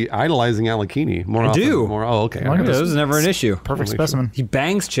should be idolizing Alekhine more often. I do. Oh, okay. Look at this. This is never an issue. Perfect specimen. He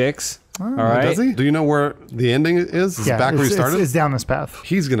bangs chicks. Oh, all right. Does he? Do you know where the ending is? Is it back where he started? It's down this path.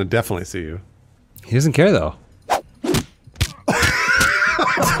 He's gonna definitely see you. He doesn't care though.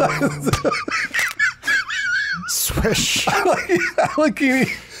 Swish. Alekhine,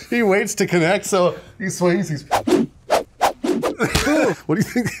 he waits to connect, so he swings. He's. What do you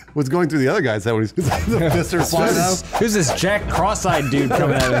think was going through the other guy's head when he's the fists are flying out? Who's this Jack Cross-eyed dude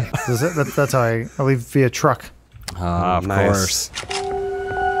coming at me? That's how I leave via truck. Ah, of course. So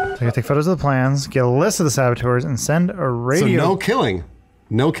I gotta take photos of the plans, get a list of the saboteurs, and send a radio. So no killing.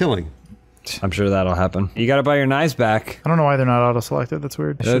 No killing. I'm sure that'll happen. You gotta buy your knives back. I don't know why they're not auto-selected. That's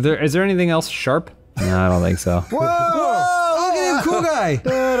weird. Is there anything else sharp? No, I don't think so. Whoa! Look at him, cool guy.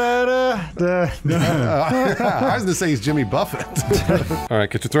 I was gonna say he's Jimmy Buffett. All right,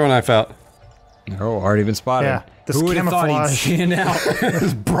 get your throwing knife out. Oh, already been spotted. Yeah, this Who would have thought he'd camouflage. stand out?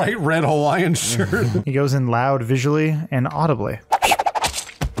 His bright red Hawaiian shirt. He goes in loud visually and audibly.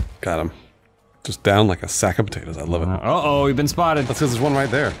 Got him. Just down like a sack of potatoes. I love it. Uh-oh, we've been spotted. That's because there's one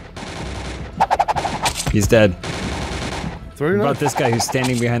right there. He's dead. Throw your What knife. about this guy who's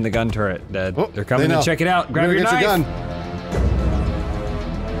standing behind the gun turret? They're coming they to know. check it out. Grab You're your gonna knife. get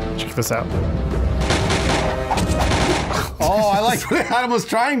gun. Check this out. Oh, I like what Adam was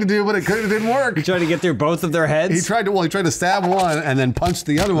trying to do, but it didn't work. He tried to get through both of their heads. He tried to stab one and then punch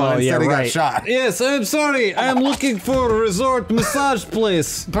the other one. Instead, he got shot. Yes, I'm sorry. I'm looking for a resort massage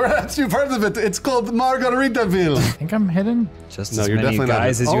place. Perhaps you've heard of it. It's called Margaritaville. I think I'm hidden. Just No, as you're many definitely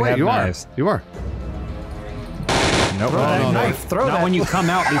guys not. as you wait, have you knives. are. You are. Nope. No. Throw Not that. when you come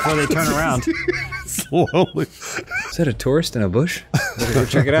out before they turn around. Slowly. Is that a tourist in a bush? Better go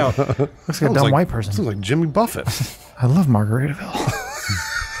check it out. Looks like a dumb white person. Sounds like Jimmy Buffett. I love Margaritaville.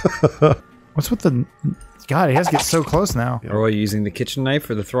 What's with the... God, he has to get so close now. Or are you using the kitchen knife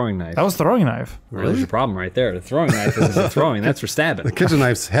or the throwing knife? That was throwing knife. Well, there's your problem right there. The throwing knife isn't for throwing, that's for stabbing. The kitchen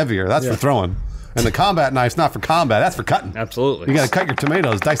knife's heavier. That's for throwing. And the combat knife's not for combat. That's for cutting. Absolutely. You gotta cut your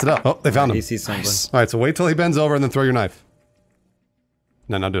tomatoes, dice it up. Oh, they found him. He sees something. All right, so wait till he bends over and then throw your knife.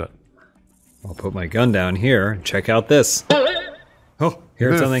 No, do it. I'll put my gun down here and check out this. Oh,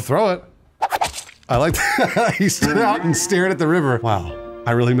 here's something. Throw it. I like that. He stood out and stared at the river. Wow,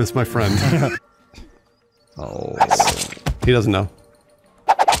 I really miss my friend. Oh. He doesn't know.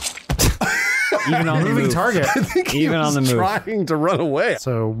 Even on the Moving move. target. I think he Even was on the move. trying to run away.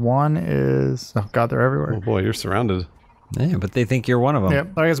 So one is... Oh, God, they're everywhere. Oh, boy, you're surrounded. Yeah, but they think you're one of them.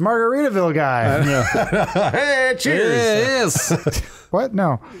 Yep. Like it's Margaritaville guy. Hey, cheers. Yes. What?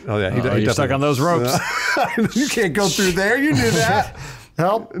 No. Oh, yeah. He You're stuck on those ropes. You can't go through there. You knew that.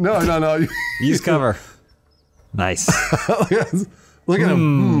 Help. No. Use cover. Nice. Look at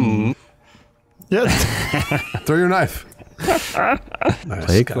him. Yeah. Throw your knife. Nice.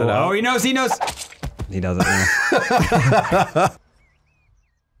 Play Got cool. it out. Oh, he knows. He doesn't know.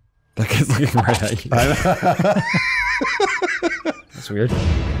 That guy's looking right at you. That's weird.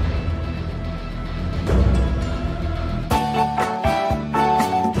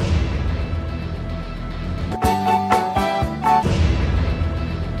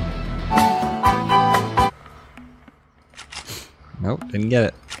 Nope, didn't get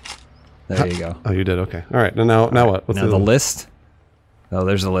it. There you go. Oh, you did. Okay. All right. Now what? What's Now the list. Oh,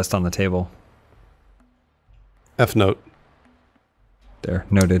 there's a list on the table. F note. There,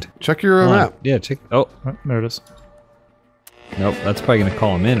 noted. Check your map. Yeah, check. Oh, there it is. nope. That's probably gonna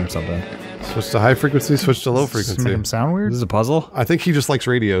call him in or something. Switch to high frequency. Switch to low Does this frequency. make him sound weird? This is a puzzle. I think he just likes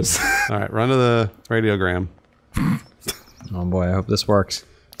radios. All right. Run to the radiogram. Oh boy, I hope this works.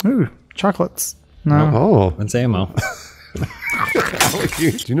 Ooh, chocolates. No. Oh. That's ammo. Do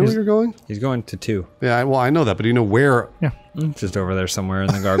you know where you're going? He's going to 2. Yeah. Well, I know that, but do you know where? Yeah. Just over there somewhere in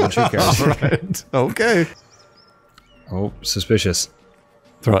the garbage. Who cares? All right. Okay. Oh, suspicious.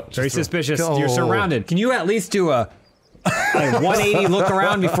 Throw it. Very suspicious. Oh. You're surrounded. Can you at least do a 180 look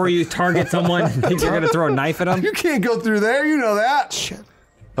around before you target someone and think you're going to throw a knife at them? You can't go through there. You know that. Shit.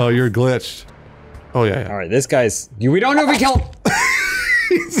 Oh, you're glitched. Oh, yeah. All right, this guy's... We don't know if we killed...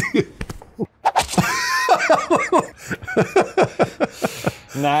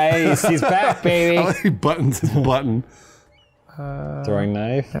 Nice. He's back, baby. He buttons his button. Throwing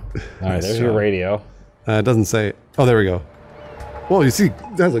knife. All right, there's your radio. It doesn't say. Oh, there we go. Well, you see,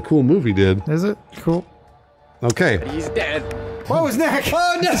 that's a cool move he did. Is it? Cool. Okay. He's dead. Whoa, his neck!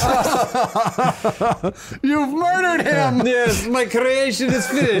 Oh, no! You've murdered him! Yes, my creation is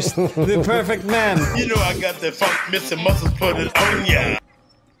finished. The perfect man. You know I got that funk missing muscles put it on ya.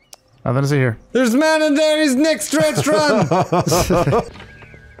 Nothing to see here. There's a man in there, his neck stretched, run!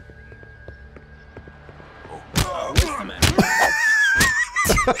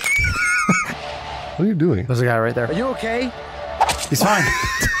 What are you doing? There's a guy right there. Are you okay? He's fine.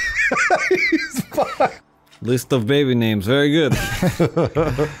 He's fine. List of baby names, very good.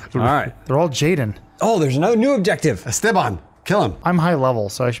 All right. They're all Jaden. Oh, there's no new objective. Esteban, kill him. I'm high level,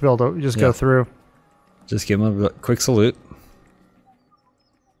 so I should be able to just go through. Just give him a quick salute.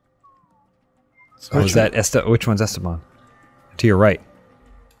 Oh, is that which one's Esteban? To your right.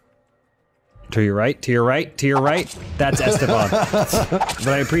 To your right, to your right, to your right. That's Esteban. But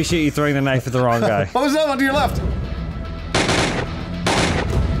I appreciate you throwing the knife at the wrong guy. Oh, there's another one to your left.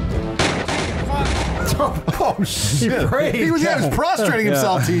 Oh shit! He was prostrating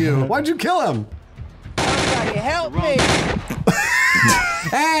himself to you. Why'd you kill him? Somebody help me!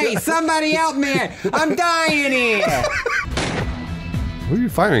 Hey, somebody help me! I'm dying here! Who are you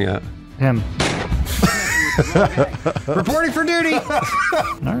firing at? Him. Reporting for duty!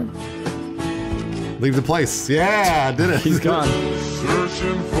 Leave the place. Yeah, did it. He's gone.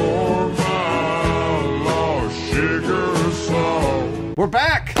 Searching for my lost sugar soul. We're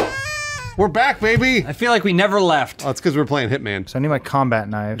back. We're back, baby. I feel like we never left. Oh, it's because we're playing Hitman. So I need my combat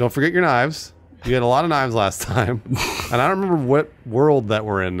knife. Don't forget your knives. You had a lot of knives last time. And I don't remember what world that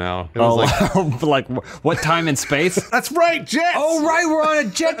we're in now. It was like what time and space? That's right, jets! Oh, right, we're on a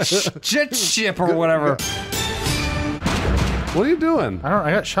jet ship or whatever. What are you doing?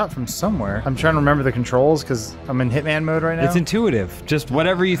 I got shot from somewhere. I'm trying to remember the controls because I'm in Hitman mode right now. It's intuitive. Just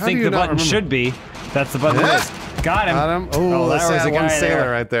whatever you think the button should be, that's the button it is. Got him. Got him. Oh, that was a guy sailor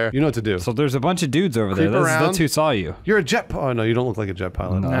right there. You know what to do. So there's a bunch of dudes over there. That's who saw you. You're a jet pilot. Oh, no, you don't look like a jet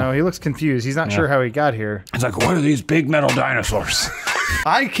pilot. No, he looks confused. He's not sure how he got here. It's like, what are these big metal dinosaurs?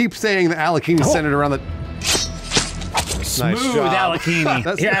 I keep saying that Alekhine is centered around the... Smooth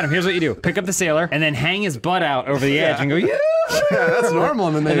Alekhine. Here, Adam, here's what you do. Pick up the sailor and then hang his butt out over the edge and go, yeah. Yeah, that's normal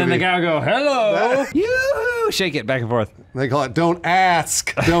in the Navy. And then the guy will go, hello. Yoo-hoo. Shake it back and forth. They call it, don't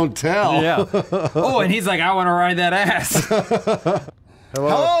ask, don't tell. Yeah. Oh, and he's like, I want to ride that ass.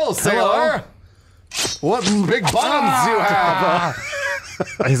 Hello, sailor. What big bottoms you have.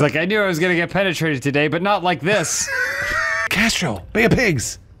 He's like, I knew I was going to get penetrated today, but not like this. Castro, Bay of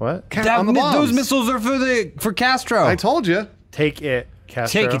Pigs. What? Those missiles are for Castro. I told you. Take it,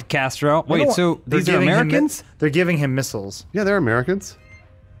 Castro. Take it, Castro. Wait, so these are Americans? They're giving him missiles. Yeah, they're Americans.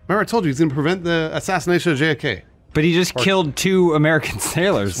 Remember, I told you he's going to prevent the assassination of JFK. But he just killed 2 American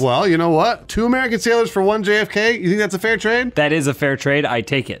sailors. Well, you know what? 2 American sailors for 1 JFK? You think that's a fair trade? That is a fair trade. I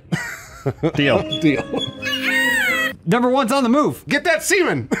take it. Deal. Deal. Number 1's on the move. Get that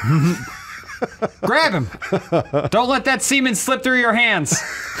seaman. Grab him. Don't let that semen slip through your hands.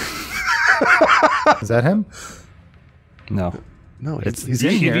 Is that him? No, he's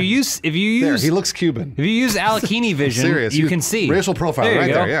in here. If you use there, he looks Cuban. If you use Alekhine vision, you can see racial profile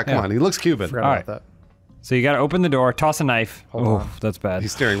right there. Yeah, come on, he looks Cuban. Forgot about that. So you got to open the door, toss a knife. Oh, that's bad.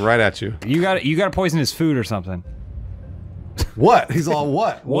 He's staring right at you. You got to poison his food or something. What? He's all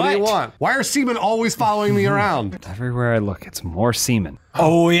what? What do you want? Why are seamen always following me around? Everywhere I look, it's more semen.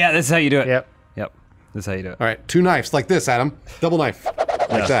 Oh yeah, this is how you do it. Yep. This is how you do it. All right, 2 knives like this, Adam. Double knife,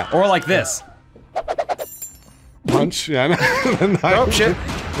 like that. Or like this. Punch. Yeah. Oh shit.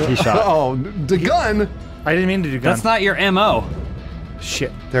 He shot. Oh, the gun. I didn't mean to do gun. That's not your MO.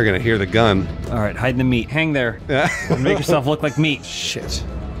 Shit. They're gonna hear the gun. All right, hide in the meat. Hang there. Yeah. And make yourself look like meat. Shit.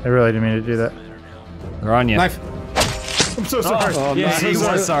 I really didn't mean to do that. They're on you. Knife. I'm so sorry. Oh, yeah, he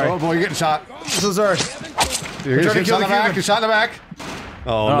was sorry. Oh boy, you're getting shot. I'm so sorry. You're getting shot in the back. You're shot in the back.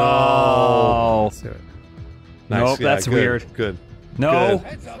 Oh no. Oh. Nice. Nope, Yeah, that's good. weird. Good. No.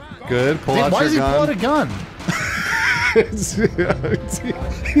 Good. Pull out Why your does he gun. pull out a gun?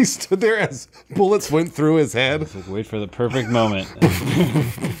 He stood there as bullets went through his head. Wait for the perfect moment.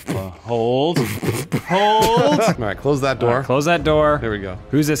 Hold. Hold. All right, close that door. Right, close that door. There we go.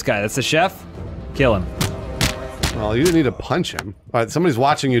 Who's this guy? That's the chef? Kill him. Well, you didn't need to punch him. All right, somebody's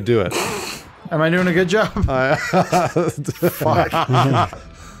watching you do it. Am I doing a good job? Fuck.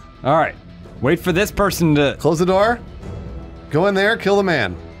 All right. Wait for this person to... Close the door. Go in there, kill the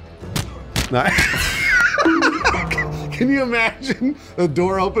man. Nice. Can you imagine? The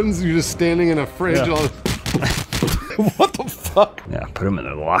door opens, you're just standing in a fridge. Yeah. What the fuck? Yeah, put him in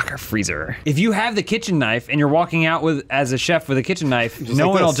the locker freezer. If you have the kitchen knife and you're walking out with as a chef with a kitchen knife, just no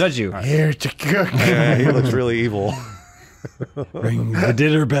one will judge you. Here to cook. Yeah, he looks really evil. Ring the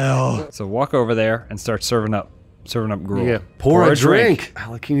dinner bell. So walk over there and start serving up gruel. Yeah. Pour a drink.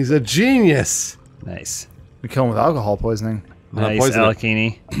 Alekhine's a genius. Nice. We kill him with alcohol poisoning. Nice,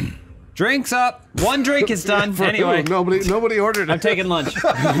 Alekhine. Drinks up. 1 drink is done. Anyway. Nobody ordered it. I'm taking lunch.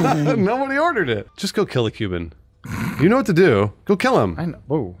 Nobody ordered it. Just go kill a Cuban. You know what to do. Go kill him. I know.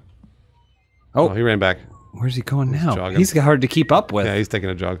 Whoa. Oh, he ran back. Where's he going now? Jogging. He's hard to keep up with. Yeah, he's taking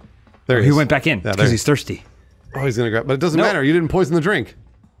a jog. There he went back in because he's thirsty. Oh, he's gonna grab. But it doesn't matter. You didn't poison the drink.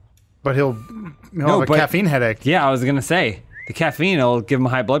 But he'll have a caffeine headache. Yeah, I was gonna say the caffeine will give him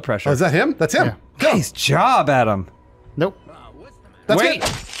high blood pressure. Oh, is that him? That's him. Yeah. Nice job, Adam. Nope. Wait,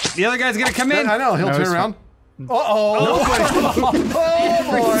 the other guy's gonna come in. I know. He'll turn around.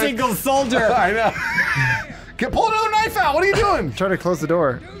 Every single soldier. I know. Pull another knife out. What are you doing? Try to close the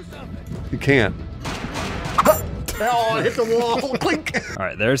door. You can't. Oh, it hit the wall. Clink. All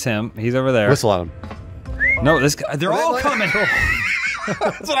right, there's him. He's over there. Whistle at him. No, this guy. They're all coming.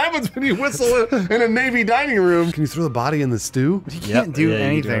 That's what happens when you whistle in a Navy dining room. Can you throw the body in the stew? He can't do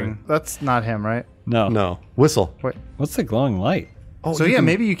anything. That's not him, right? No. No. Whistle. Wait. What's the glowing light? Oh, so yeah,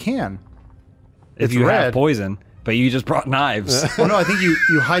 maybe you can. If you have poison, but you just brought knives. Oh no, I think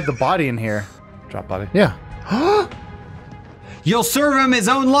you hide the body in here. Drop body. Yeah. You'll serve him his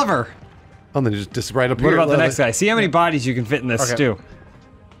own lover. Oh, then just right up here. What about the next guy? See how many bodies you can fit in this stew.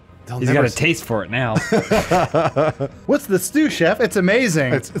 He's got a taste for it now. What's the stew, chef? It's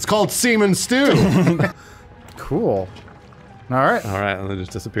amazing. It's called semen stew. Cool. All right. All right, and then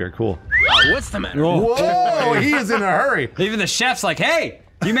just disappear. Cool. what's the matter? Whoa, he is in a hurry. Even the chef's like, hey,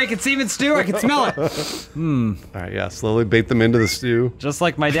 you making semen stew? I can smell it. All right, yeah, slowly bait them into the stew. Just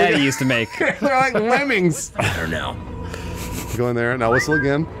like my daddy used to make. They're like lemmings. Better now. Go in there, now whistle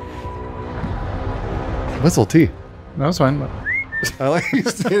again. Whistle, T. No, it's fine. I like you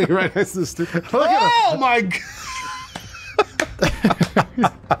standing right next to the stew. Oh my god!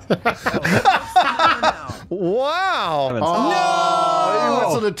 Wow! No! You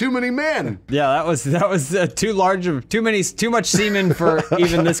whistled at too many men. Yeah, that was too much semen for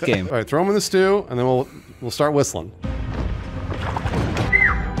even this game. All right, throw them in the stew, and then we'll start whistling.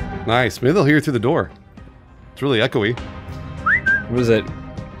 Nice. Maybe they'll hear you through the door. It's really echoey. What is it?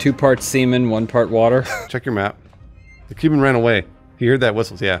 2 parts semen, 1 part water. Check your map. The Cuban ran away. He heard that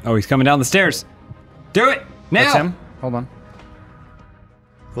whistles. Yeah. Oh, he's coming down the stairs. Do it now. That's him. Hold on.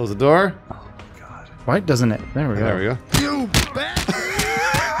 Close the door. Oh god. Why doesn't it? There we go. There we go. You bet.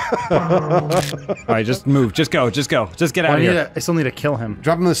 All right, just move. Just go. Just go. Just get out of here. I still need to kill him.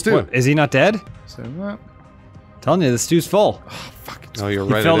 Drop him in the stew. What, is he not dead? So what? Telling you, the stew's full. Oh fuck. Oh, you're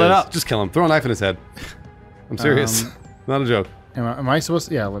He right. filled it up. Just kill him. Throw a knife in his head. I'm serious. Not a joke. Am I supposed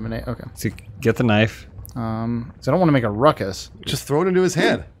to? Yeah, eliminate. Okay. So get the knife. So I don't want to make a ruckus. Just throw it into his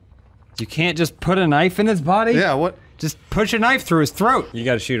head. You can't just put a knife in his body? Yeah, what? Just push a knife through his throat. You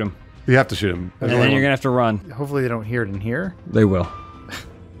gotta shoot him. You have to shoot him. And then you're gonna have to run. Hopefully they don't hear it in here. They will.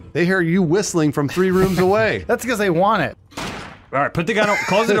 They hear you whistling from 3 rooms away. That's because they want it. All right, put the gun.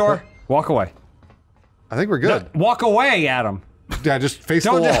 Close the door. Walk away. I think we're good. No, walk away, Adam. Yeah, just face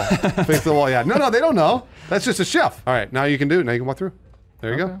the wall. Face the wall. Yeah. No, they don't know. That's just a chef. All right, now you can do it. Now you can walk through.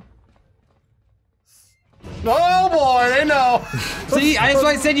 There you go. Oh boy, they know. See, that's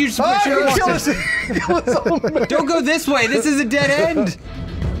why I said you should Don't go this way. This is a dead end.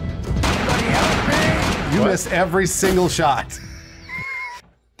 You missed every single shot.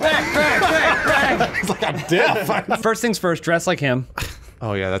 Back. It's like I'm deaf. First things first, dress like him.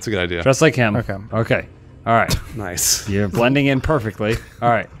 Oh yeah, that's a good idea. Dress like him. Okay. Okay. All right. Nice. You're blending in perfectly. All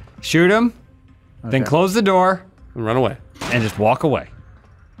right. Shoot him. Then close the door. And run away. And just walk away.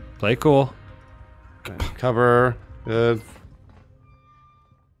 Play cool. Okay. Cover. Good.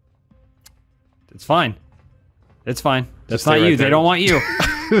 It's fine. It's fine. That's Just stay not right you. there. They don't want you.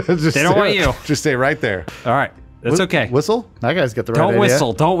 They don't want you. Just stay right there. All right. That's okay. Whistle? That guy's got the right Don't idea.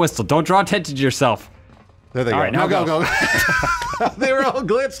 whistle. Don't whistle. Don't draw attention to yourself. There they go. All right, now go. They were all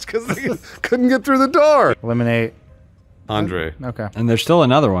glitched because they couldn't get through the door. Eliminate. Andre. Okay. And there's still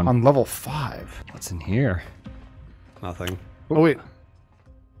another one. On level 5. What's in here? Nothing. Oh wait.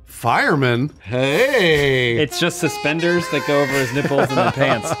 Fireman? Hey! It's just suspenders that go over his nipples and the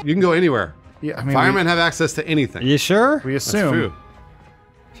pants. You can go anywhere. Yeah, I mean, Firemen have access to anything. You sure? We That's assume. true.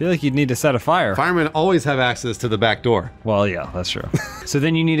 I feel like you'd need to set a fire. Firemen always have access to the back door. Well, yeah, that's true. So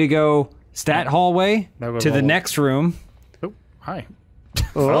then you need to go stat hallway to the next room. Oh, hi.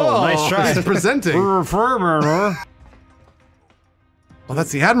 Oh, nice try. He's presenting. Oh,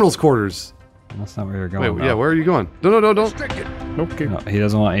 that's the Admiral's quarters. That's not where you're going. Wait, yeah, where are you going? No, don't. Okay. No, he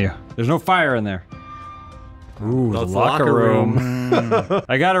doesn't want you. There's no fire in there. Ooh, the That's locker room.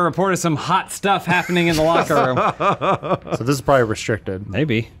 I got a report of some hot stuff happening in the locker room. So this is probably restricted.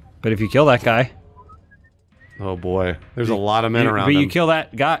 Maybe, but if you kill that guy. Oh boy, there's a lot of men around But him. you kill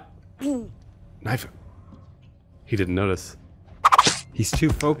that guy. Knife him. He didn't notice. He's too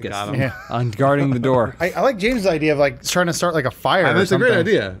focused Yeah. on guarding the door. I like James' idea of like trying to start like a fire. or That's a something. great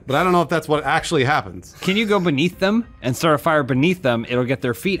idea, but I don't know if that's what actually happens. Can you go beneath them and start a fire beneath them? It'll get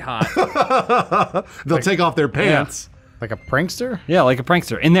their feet hot. They'll take off their pants. Like a prankster? Yeah, like a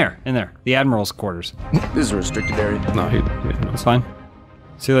prankster. In there. The Admiral's quarters. This is a restricted area. No, It's fine.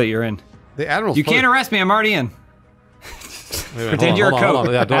 See that you're in. The Admiral's. You can't arrest me. I'm already in. Wait, Pretend you're a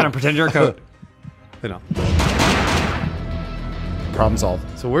coat. Yeah, don't. Adam, pretend you're a coat. They don't. Problem solved.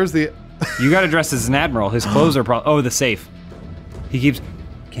 So where's the? You got to dress as an admiral. His clothes are oh, the safe. He keeps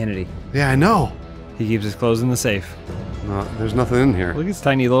Kennedy. Yeah, I know. He keeps his clothes in the safe. No, there's nothing in here. Look at his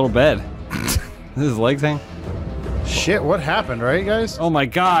tiny little bed. Is his legs hang? Shit, what happened, right, guys? Oh my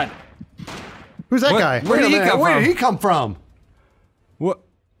God. Who's that guy? Where did he come from? Where did he come from? What?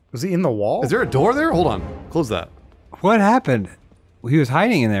 Was he in the wall? Is there a door there? Hold on. Close that. What happened? He was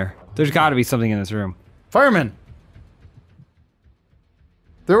hiding in there. There's got to be something in this room. Fireman!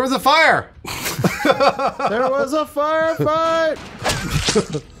 There was a fire. There was a firefight!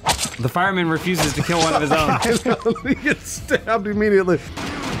 The fireman refuses to kill one of his own. He gets stabbed immediately.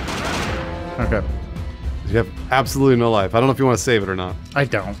 Okay. You have absolutely no life. I don't know if you want to save it or not. I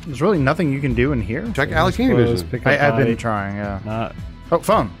don't. There's really nothing you can do in here. Check Alekhine vision. I've been trying, yeah. Oh,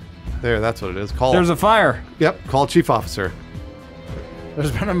 phone. There, that's what it is. Call. There's a fire. Yep. Call chief officer.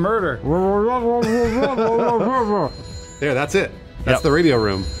 There's been a murder. There, that's it. That's the radio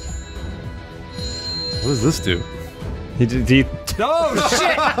room. What does this do? Oh,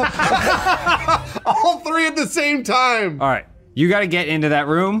 shit! All three at the same time. All right, you got to get into that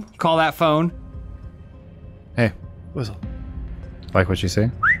room. Call that phone. Hey, whistle. Like what you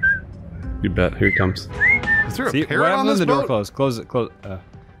say? You bet. Here he comes. Is there a See, parrot on this the boat? door closed. Close it. Close.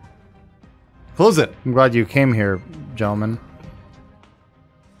 Close it. I'm glad you came here, gentlemen.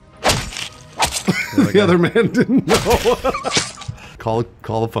 The other man didn't know. Call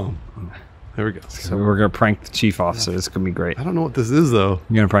the phone. There we go. So we're gonna prank the chief officer. This is gonna be great. I don't know what this is though.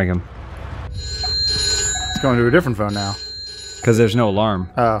 You're gonna prank him. It's going to a different phone now. Because there's no alarm.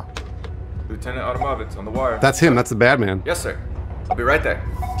 Oh. Lieutenant Automovitz on the wire. That's him. That's the bad man. Yes, sir. I'll be right there.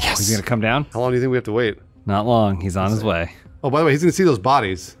 Yes. He's gonna come down? How long do you think we have to wait? Not long. He's on his way. Oh, by the way, he's gonna see those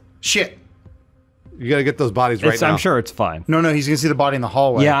bodies. Shit. You gotta get those bodies right now. I'm sure it's fine. No, he's gonna see the body in the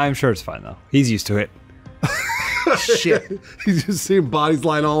hallway. Yeah, I'm sure it's fine though. He's used to it. Shit. He's just seeing bodies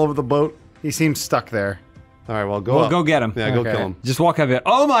lying all over the boat. He seems stuck there. All right, well, go get him. Yeah, go kill him. Just walk up here.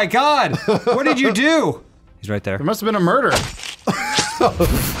 Oh my God! What did you do? He's right there. There must have been a murder.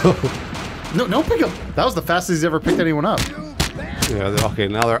 No, pick him. That was the fastest he's ever picked anyone up. Yeah, okay,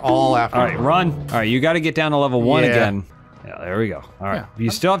 now they're all after All right, him. run. All right, you got to get down to level 1 Yeah. again. Yeah, there we go. All right. You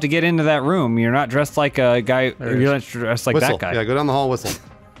still have to get into that room. You're not dressed like a guy. You're not dressed like Whistle. that guy. Yeah, go down the hall, whistle.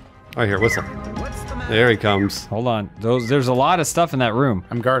 Right here, whistle. There he comes. Hold on. There's a lot of stuff in that room.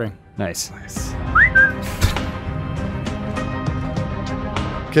 I'm guarding. Nice.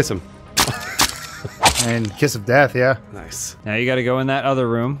 Kiss him. And kiss of death, yeah. Nice. Now you got to go in that other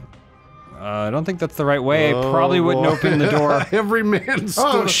room. I don't think that's the right way. I probably wouldn't open the door. Every man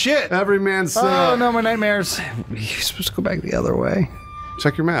Oh, shit. Every man's Oh, no, my nightmares. You're supposed to go back the other way.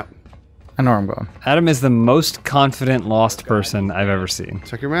 Check your map. I know where I'm going. Adam is the most confident lost person I've ever seen.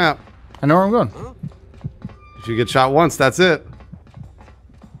 Check your map. I know where I'm going. If you get shot once, that's it.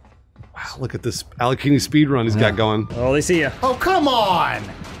 Wow, look at this Alekhine speed run he's got going. Oh, they see you. Oh, come on!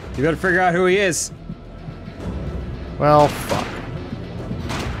 You better figure out who he is. Well, fuck.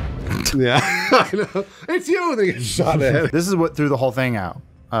 Yeah, I know. It's you that gets shot in the head. This is what threw the whole thing out.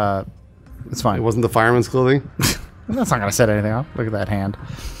 It's fine. It wasn't the fireman's clothing? That's not gonna set anything off. Look at that hand.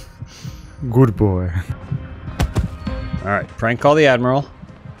 Good boy. All right, prank call the Admiral.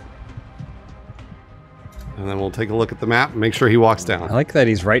 And then we'll take a look at the map and make sure he walks down. I like that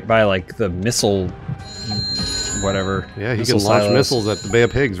he's right by like the missile, whatever. Yeah, he missile can launch silos. missiles at the Bay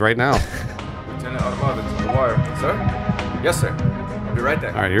of Pigs right now. Lieutenant Automovitz on the wire. Sir? Yes, sir. I'll be right there.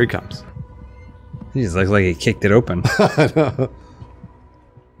 All right, here he comes. He just looks like he kicked it open.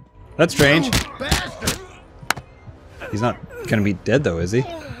 That's strange. He's not gonna be dead though, is he?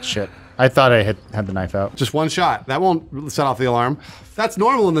 Shit. I thought I had the knife out. Just one shot. That won't set off the alarm. That's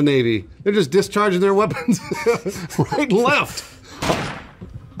normal in the Navy. They're just discharging their weapons right and left.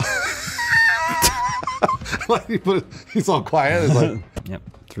 He's all quiet. It's like, yep,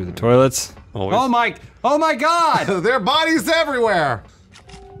 through the toilets. Always. Oh my God! There are bodies everywhere.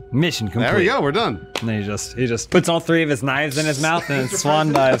 Mission complete. There we go. We're done. And then he just puts all 3 of his knives in his mouth and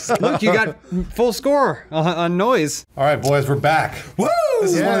swan dives. Look, you got full score on noise. All right, boys, we're back. Woo!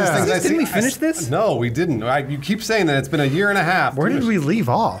 This is one of those things I see. Didn't we finish this? No, we didn't. You keep saying that it's been a year and a half. Where did we leave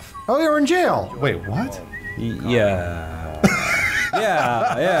off? Oh, you were in jail. Wait, what? Yeah.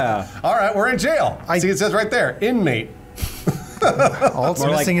 yeah. All right, we're in jail. See, it says right there, inmate. All it's More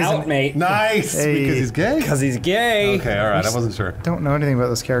like missing is an outmate. Nice. Hey. Because he's gay? Because he's gay. Okay, all right. I wasn't sure. Don't know anything about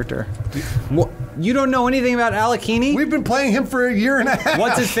this character. What? You don't know anything about Alekhine? We've been playing him for a year and a half.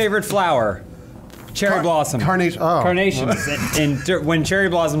 What's his favorite flower? Cherry blossom. Carnation. Oh. Carnations. when cherry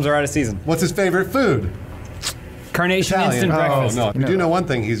blossoms are out of season. What's his favorite food? Carnation Italian. instant breakfast. Oh, no. You do know one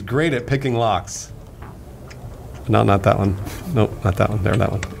thing. He's great at picking locks. No, not that one. Nope, not that one. There,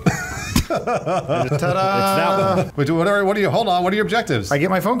 that one. Ta-da! It's that one. Wait, what are you, hold on, what are your objectives? I get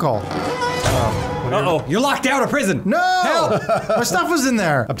my phone call. Uh-oh, you're locked out of prison. No! Help! My stuff was in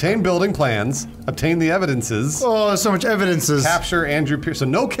there. Obtain building plans, obtain the evidences, Oh, there's so much evidences. capture Andrew Pierce. So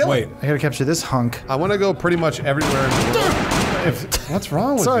no killing. I gotta capture this hunk. I want to go pretty much everywhere. What's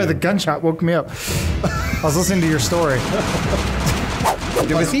wrong with Sorry, you? the gunshot woke me up. I was listening to your story.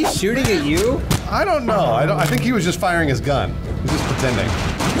 Was he shooting at you? I don't know. I think he was just firing his gun. He's just pretending.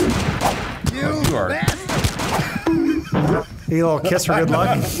 You are. A little kiss for good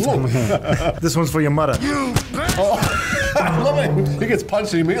luck. This one's for your mother. I love it. He gets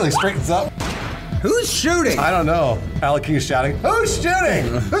punched and he immediately straightens up. Who's shooting? I don't know. Alekhine is shouting, "Who's shooting?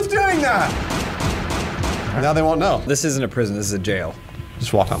 Who's doing that?" Now they won't know. This isn't a prison, this is a jail.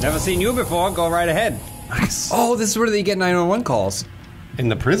 Just walk on. Never seen you before, go right ahead. Nice. Oh, this is where they get 911 calls. In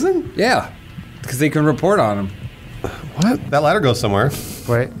the prison? Yeah, because they can report on him. What? That ladder goes somewhere.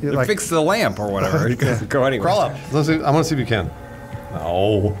 Wait, like, fix the lamp or whatever. You can go anywhere. Crawl up. Let's see, I want to see if you can.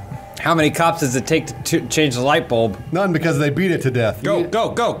 No. How many cops does it take to change the light bulb? None, because they beat it to death. Go.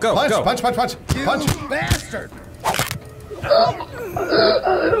 Punch, go. punch. Bastard!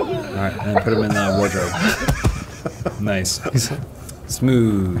 Alright, and put him in the wardrobe. Nice.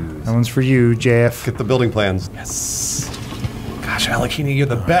 Smooth. That one's for you, JF. Get the building plans. Yes. Gosh, Alekhine, you're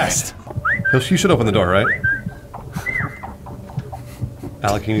the best. Right. You should open the door, right?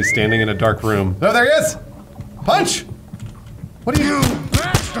 Alekhine's standing in a dark room. Oh, there he is! Punch! What are you?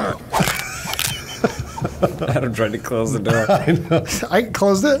 Bastard! Adam tried to close the door. I know. I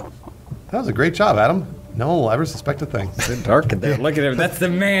closed it. That was a great job, Adam. No one will ever suspect a thing. It's a bit dark in there. Look at him. That's the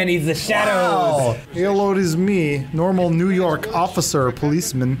man. He's the shadows. Wow. Hello, it is me, normal New York officer,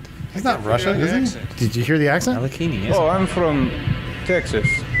 policeman. He's not Russian, is he? Did you hear the accent? Alekhine, yes. Oh, I'm from Texas.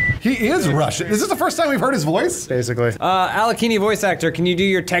 He is Russian. Is this the first time we've heard his voice? Basically. Alekhine voice actor, can you do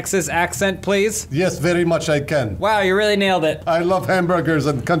your Texas accent, please? Yes, very much I can. Wow, you really nailed it. I love hamburgers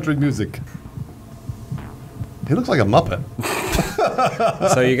and country music. He looks like a Muppet.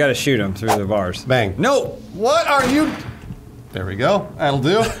 So you gotta shoot him through the bars. Bang. No! What are you? There we go. That'll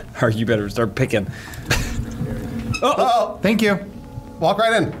do. Or you better start picking. Uh-oh. Thank you. Walk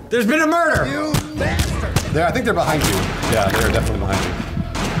right in. There's been a murder! You bastard! There, I think they're behind you. Yeah, they're definitely behind you.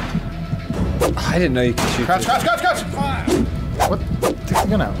 I didn't know you could shoot. Crouch. What? Take the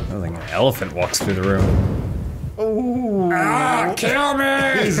gun out. I think an elephant walks through the room. Ooh. Ah, kill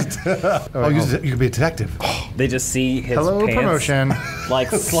me! You could be a detective. They just see his Hello, pants promotion. like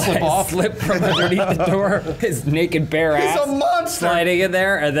slip from underneath the door. His naked bare ass. He's a monster. Sliding in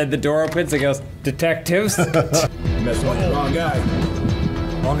there, and then the door opens and goes, detectives. Messing with the wrong guy.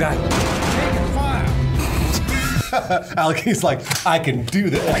 Wrong guy. Alekhine's like, I can do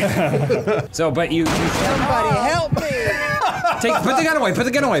this. So, but you Somebody help me! put the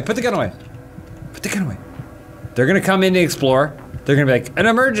gun away. They're gonna come in to explore. They're gonna be like, an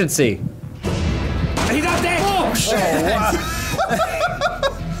emergency. He's out there! Oh, shit!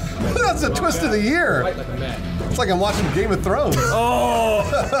 That's a twist of the year. It's like I'm watching Game of Thrones. Oh!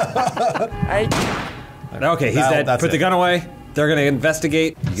 Okay, he's dead. Put the gun away. They're gonna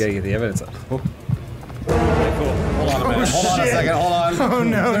investigate. You gotta get the evidence up. Oh. Hold on a second, hold on. Oh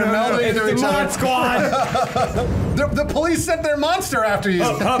no, They're melding into each other. Squad! the police sent their monster after you.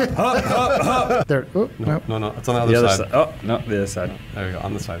 Up. There. Oh, No, it's on the other side. Oh, no, the other side. There you go,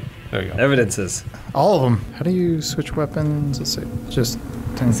 on the side. There you go. Evidences. all of them. How do you switch weapons? Let's see. Just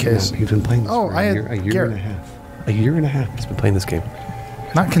in case. You've been playing this for I had a year and a half. A year and a half he's been playing this game.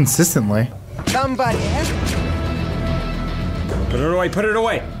 Not consistently. Somebody Put it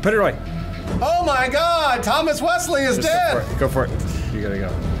away. Oh my God! Thomas Wesley is dead. Go for it. You gotta go.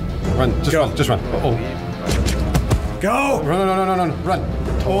 Run! Just run! Oh! Go! Run! Run!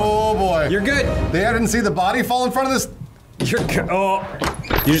 Oh boy! You're good. They didn't see the body fall in front of this. You're good. Oh!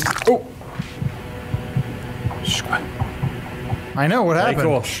 You just. Oh! Shh, run. I know what happened.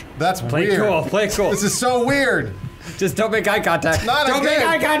 Cool. That's Play weird. cool. Play cool. This is so weird. Just don't make eye contact. Don't make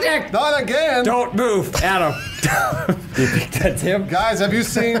eye contact. Not again. Don't move, Adam. Do you think that's him? Guys, have you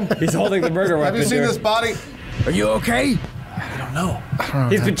seen? He's holding the murder weapon. Have you seen this body? Are you okay? I don't know.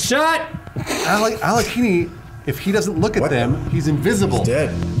 He's been shot. Alekhine, if he doesn't look at them, he's invisible. He's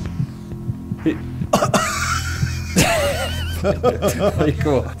dead. Pretty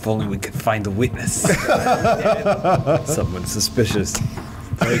cool. If only we could find a witness. Someone suspicious.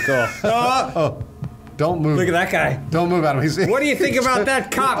 Very cool. Oh. Don't move. Look at that guy. Don't move, Adam. What do you think about that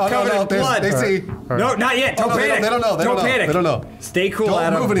cop covered in blood? They see. No, not yet. Don't panic. They don't know. Don't panic. They don't know. Stay cool, don't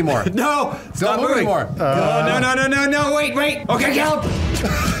Adam. Don't move anymore. No. Don't move anymore. No. Wait. Okay, help.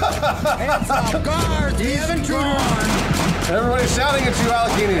 Hands off guard. The intruder on. Everybody's shouting at you,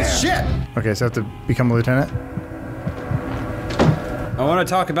 Alekhine. Shit. Okay, so I have to become a lieutenant? I want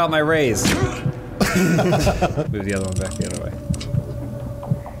to talk about my raise. Move the other one back the other way.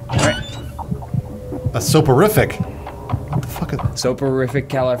 All right. A soporific. What the fuck is that? Soporific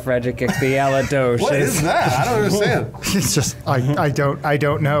califragilisticexpialidocious. What is that? I don't understand. It's just I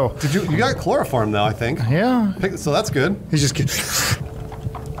don't know. Did you got chloroform though? I think. Yeah. So that's good. He's just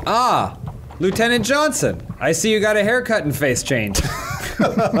Lieutenant Johnson. I see you got a haircut and face change.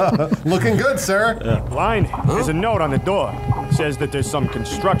 Looking good, sir. Line, there's a note on the door. It says that there's some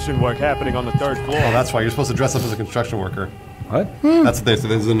construction work happening on the 3rd floor. Oh, that's why you're supposed to dress up as a construction worker. What? That's what they said.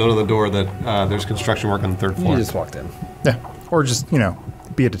 There's a note on the door that there's construction work on the 3rd floor. You just walked in. Yeah. Or just,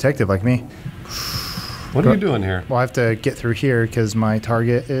 be a detective like me. What are you doing here? Well, I have to get through here because my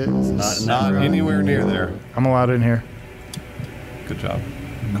target is not anywhere near there. I'm allowed in here. Good job.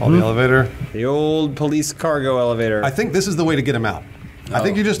 Call the elevator. The old police cargo elevator. I think this is the way to get him out. I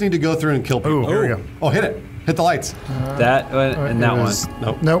think you just need to go through and kill people. Oh, here we go. Oh, hit it. Hit the lights. That one and that one.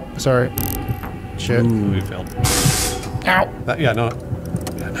 Nope. Nope. Sorry. Shit. Ooh, we failed. Ow. Yeah, no.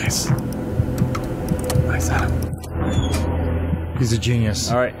 Yeah, nice. Nice, Adam. He's a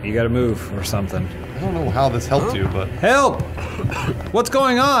genius. All right, you gotta move or something. I don't know how this helped you, but... Help! What's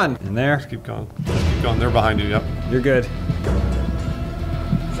going on? In there? Just keep going. Just keep going. They're behind you, yep. You're good.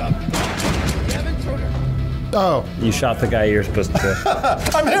 Oh. You shot the guy you're supposed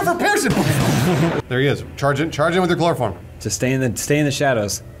to. I'm here for Pearson! There he is. Charge in with your chloroform. Just stay in the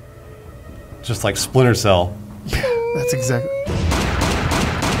shadows. Just like Splinter Cell. That's exactly...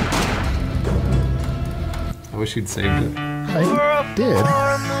 I wish you'd saved it. I did.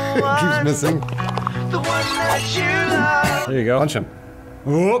 It keeps missing. There you go. Punch him.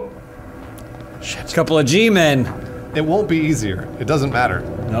 Whoop. Shit. Couple of G-men. It won't be easier. It doesn't matter.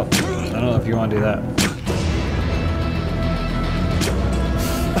 Nope. I don't know if you want to do that.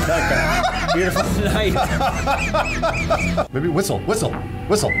 That guy. Beautiful night. Maybe whistle. Whistle.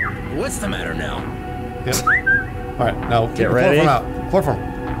 What's the matter now? Yep. All right, now Get ready. Chloroform out. Chloroform.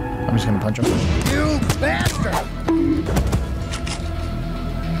 I'm just gonna punch him. You bastard!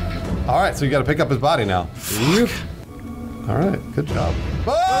 All right, so you got to pick up his body now. All right, good job.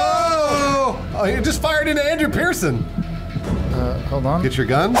 Oh! Oh, he just fired into Andrew Pearson. Hold on. Get your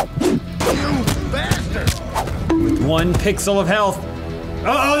gun. You bastard! With 1 pixel of health.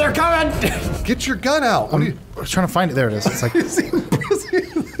 Uh oh, they're coming! Get your gun out. What are you? I was trying to find it. There it is. It's like...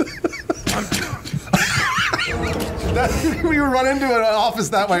 When you run into an office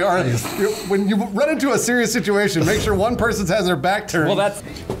that way, or when you run into a serious situation, make sure one person has their back turned. Well, that's...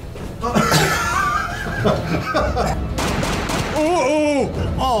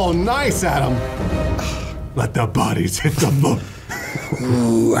 Oh, nice, Adam. Let the bodies hit the floor.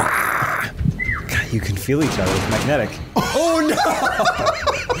 Ooh, ah. God, you can feel each other. It's magnetic. Oh,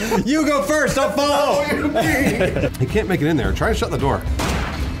 no! You go first. I'll follow. He can't make it in there. Try and shut the door.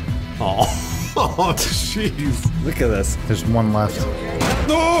 Oh. Oh, jeez. Look at this. There's one left.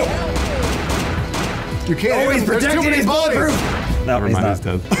 No! You can't. Oh, he's There's too many bodies. No, Never mind, he's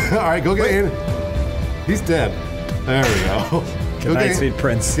dead. All right, go get Andrew. He's dead. There we go. Good night, sweet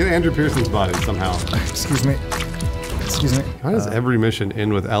prince. Get Andrew Pearson's body somehow. Excuse me. Excuse me. Why does every mission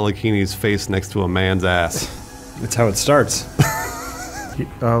end with Alekhine's face next to a man's ass? That's how it starts.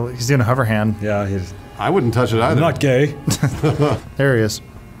 He's doing a hover hand. Yeah, he's... I wouldn't touch it either. I'm not gay. There he is.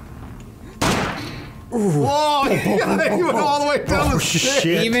 Whoa! He went all the way down the stairs.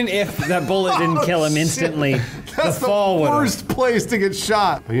 Shit. Even if that bullet didn't kill him instantly, That's the fall would. worst place to get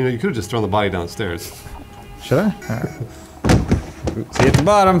shot. You know, you could have just thrown the body downstairs. Should I? See at the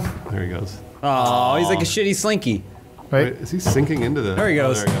bottom. There he goes. Oh, he's like a shitty slinky. Wait, is he sinking into the... There he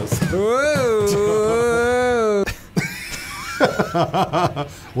goes. Oh, there he goes. Whoa!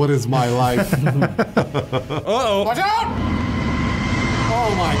 What is my life? Uh-oh. Watch out!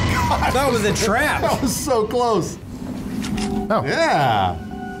 Oh my god! That was a trap. That was so close. Oh. Yeah.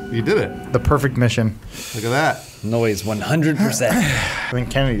 You did it. The perfect mission. Look at that. Noise 100%. I think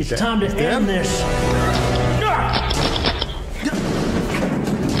Kennedy's dead. It's time to end this.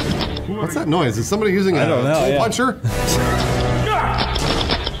 What's that noise? Is somebody using a don't know, hole yeah. puncher?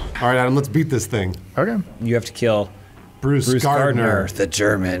 All right, Adam, let's beat this thing. Okay. You have to kill Bruce Gardner. the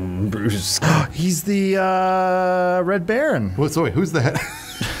German Bruce. He's the Red Baron. Wait, so wait, who's the head?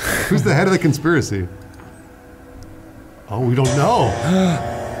 Who's the head of the conspiracy? Oh, we don't know.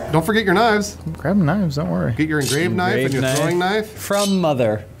 Don't forget your knives. I'm grabbing knives, don't worry. Get your engraved knife and your throwing knife. From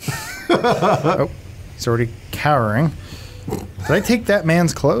Mother. Oh, he's already cowering. Did I take that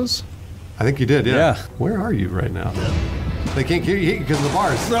man's clothes? I think you did, yeah. Yeah. Where are you right now? They can't kill you because of the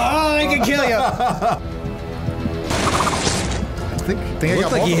bars. Oh, they can kill you. I think I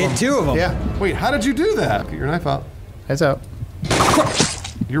Looked like you hit 2 of them. Yeah. Wait, how did you do that? Get your knife out. Heads out.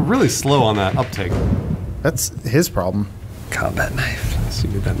 You're really slow on that uptake. That's his problem. Combat knife. Yes, you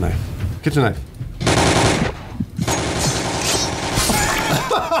need that knife. Kitchen knife.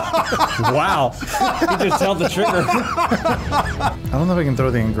 Wow. He just held the trigger. I don't know if I can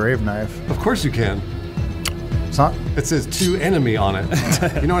throw the engraved knife. Of course you can. It's not. It says "to enemy" on it.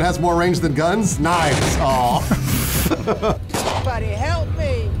 You know what has more range than guns? Knives. Oh. Somebody help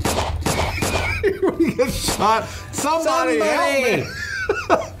me! You get shot. Somebody help me!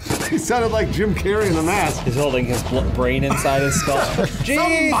 He sounded like Jim Carrey in The Mask. He's holding his brain inside his skull. Jeez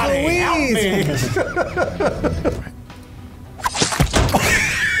Somebody help me!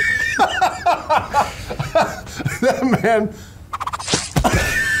 That man.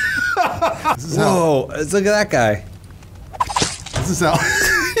 Whoa, look at that guy. This this out.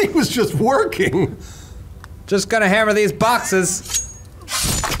 He was just working. Just gonna hammer these boxes.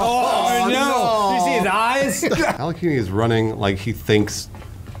 Oh, no. You see his eyes? Alekhine is running like he thinks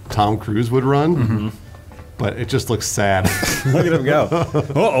Tom Cruise would run, but it just looks sad. Look at him go.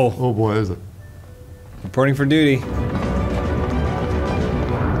 Uh-oh. Oh boy, is it? Reporting for duty.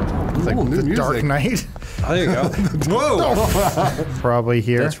 It's like the Dark Knight. Oh, there you go. Whoa! Probably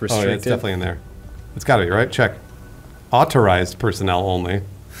here. That's restricted. Oh, yeah, it's definitely in there. It's gotta be, right? Check. Authorized personnel only.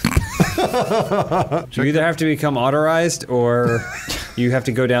 You either have to become authorized or you have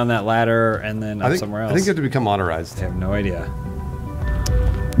to go down that ladder and then up somewhere else. I think you have to become authorized. I have no idea.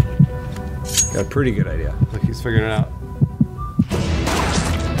 Got a pretty good idea. Look, he's figuring it out.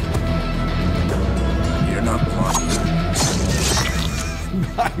 You're not lying.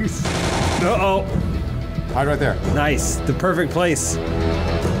 Nice. Uh-oh. Hide right there. Nice. The perfect place.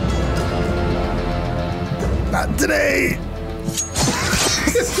 Not today.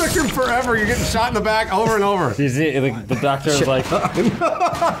 It took him forever. You're getting shot in the back over and over. You see, the doctor's like,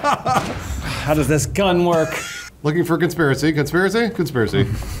 how does this gun work? Looking for conspiracy. Conspiracy? Conspiracy.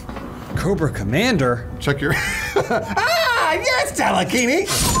 Cobra Commander? Check your... Ah, yes, Alekhine!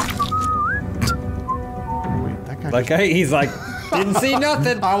 Wait, that guy... Like, he's like, didn't see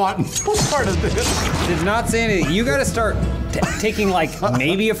nothing. I want no part of this. Did not see anything. You gotta start taking like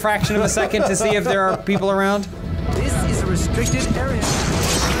maybe a fraction of a second to see if there are people around. This is a restricted area.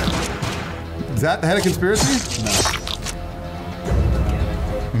 Is that the head of conspiracy? No.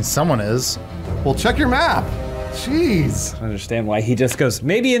 I mean, someone is. Well, check your map. Jeez. I don't understand why he just goes,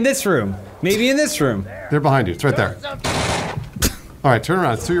 maybe in this room. Maybe in this room. They're behind you. It's right there. All right, turn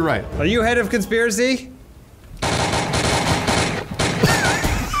around. It's to your right. Are you head of conspiracy?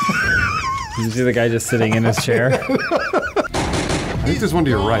 You see the guy just sitting in his chair? I think there's one to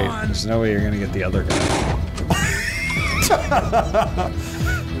your right. There's no way you're gonna get the other guy.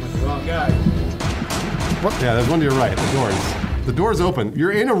 Wrong guy. What? Yeah, there's one to your right. The doors. The door's open.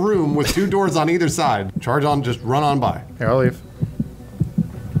 You're in a room with two doors on either side. Charge on, just run on by. Here, I'll leave.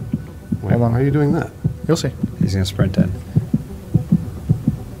 Wait, hold on. How are you doing that? You'll see. He's gonna sprint in.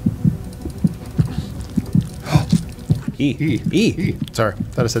 E. Sorry,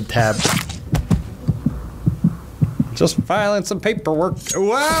 thought I said tab. Just filing some paperwork.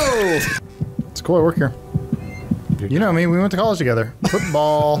 Whoa! It's cool, I work here. You know me, we went to college together.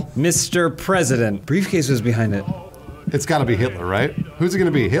 Football. Mr. President. Briefcase was behind it. It's gotta be Hitler, right? Who's it gonna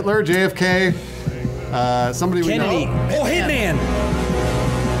be? Hitler, JFK, somebody Kennedy. we know? Oh, Hitman!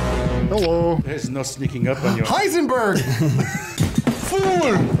 Hello. There's no sneaking up on you. Heisenberg!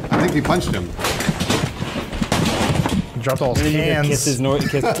 Fool! I think he punched him. Dropped all his hands. Kiss his sound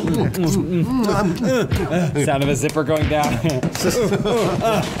of a zipper going down.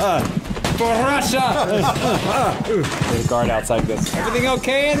 For Russia! There's a guard outside this. Everything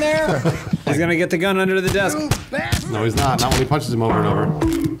okay in there? He's gonna get the gun under the desk. No, he's not. Not when he punches him over and over.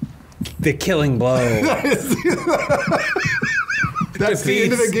 The killing blow. That's the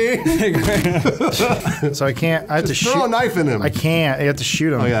end of the game. So I can't. I have to shoot. Throw a knife in him. I can't. I have to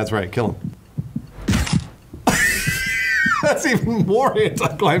shoot him. Oh yeah, that's right. Kill him. That's even more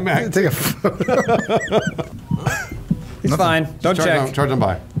anticlimactic. Take a photo. He's fine. Don't check. Charge him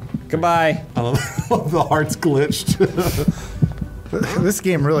by. Goodbye. I love the heart's glitched. This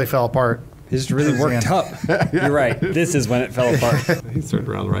game really fell apart. It's just really worked up. You're right. This is when it fell apart. He's turned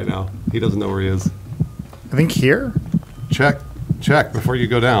around right now. He doesn't know where he is. I think here. Check before you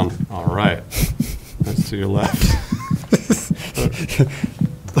go down. All right. That's to your left.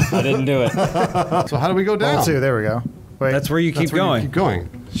 I didn't do it. So how do we go down? Level 2, there we go. Wait. That's where you keep going. Keep going.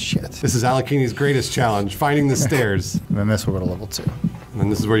 Shit. This is Alekhine's greatest challenge, finding the stairs. And then this will go to level 2. And then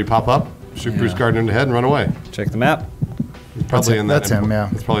this is where you pop up, shoot Bruce Gardner in the head, and run away. Check the map. He's probably in that. That's him,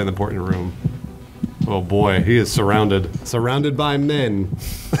 yeah. It's probably an important room. Oh boy, he is surrounded. Surrounded by men.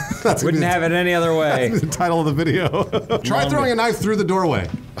 Wouldn't have it any other way. That's the title of the video. Try throwing a knife through the doorway.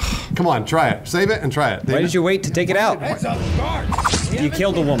 Come on, try it. Save it and try it. Why did you wait to take it out? You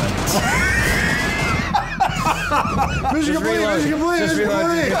killed a woman. Mission complete, mission complete, Just mission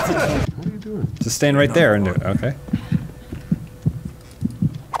reload. complete. What are you doing? Just stand right there and do it. Okay.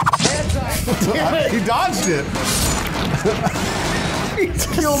 He dodged it. He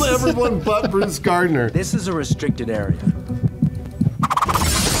killed everyone but Bruce Gardner. This is a restricted area.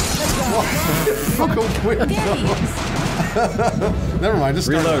 Broke a window. Never mind, just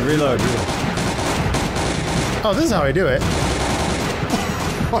start. Reload. Oh, this is how I do it.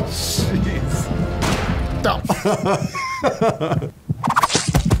 Oh, jeez.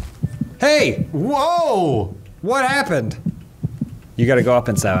 Hey! Whoa! What happened? You gotta go up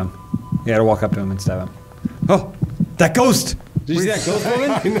and stab him. You gotta walk up to him and stab him. Oh! That ghost! Did you see that ghost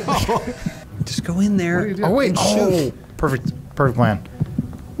woman? I know. Just go in there. Oh wait! Oh, perfect plan.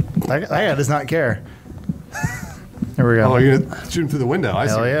 That guy does not care. There we go. Oh, you're gonna shoot him through the window. I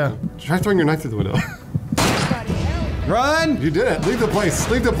see. Hell yeah! Try throwing your knife through the window. Run! You did it. Leave the place.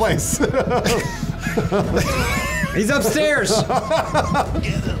 Leave the place. He's upstairs.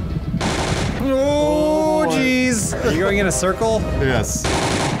 Oh, jeez. Are you going in a circle? Yes.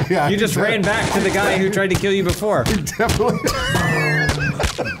 Yeah. You just ran back to the guy who tried to kill you before. Definitely.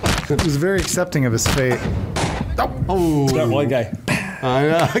 He was very accepting of his fate. Oh. That one guy.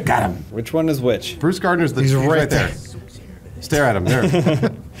 I got him. Which one is which? Bruce Gardner's the. He's right there. Stare at him. There.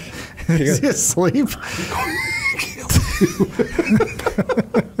 Is he asleep?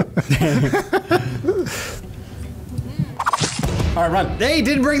 All right, run. Hey, he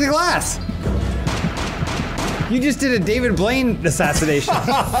didn't break the glass. You just did a David Blaine assassination.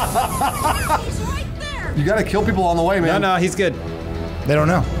 You gotta kill people on the way, man. No, he's good. They don't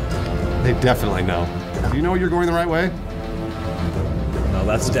know. They definitely know. Do you know you're going the right way? No,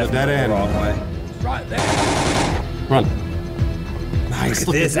 that's definitely dead end. the wrong way. Right there. Run. Nice.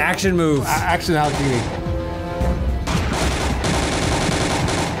 Look at this action move. Action Alekhine.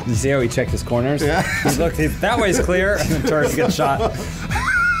 You see how he checked his corners? Yeah. That way's clear, and then turns, gets shot.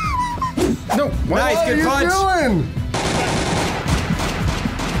 No. Nice, good punch. What are you doing?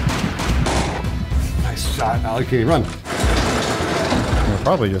 Nice shot, Alekhine. Run. We're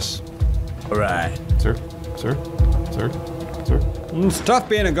probably just. All right. Sir. It's tough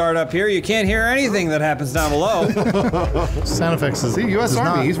being a guard up here. You can't hear anything that happens down below. Sound effects is. See, U.S. Army.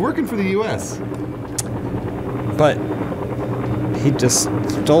 Not. He's working for the U.S. But he just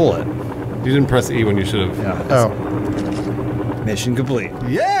stole it. You didn't press E when you should have. Yeah. Oh. Mission complete.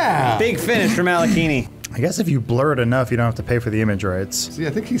 Yeah. Big finish from Alekhine. I guess if you blur it enough, you don't have to pay for the image rights. See, I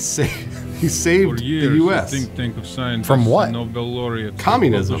think he saved the U.S. Think tank of scientists From what? and Nobel laureates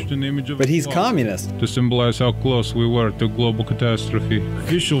Communism. published an image of But he's a clock communist. to symbolize how close we were to global catastrophe.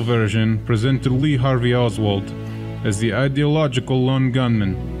 Official version presented Lee Harvey Oswald as the ideological lone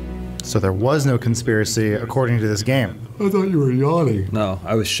gunman. So there was no conspiracy according to this game. I thought you were yawning. No,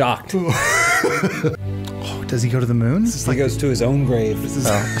 I was shocked. Oh, does he go to the moon? He goes to his own grave. This is,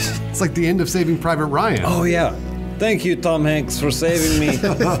 it's like the end of Saving Private Ryan. Oh, yeah. Thank you, Tom Hanks, for saving me.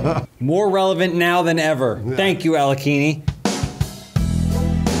 More relevant now than ever. Yeah. Thank you, Alekhine.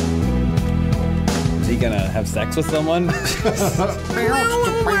 Is he gonna have sex with someone?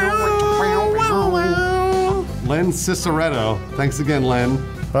 Len Ciceretto. Thanks again, Len.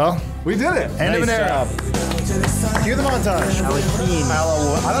 Well, we did it. End of an era. Cue the montage. I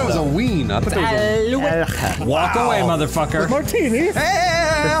thought it was a ween. I thought it was a... Walk away, motherfucker. Martini.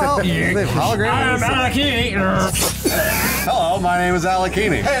 Hell! I'm Alekhine. Hello, my name is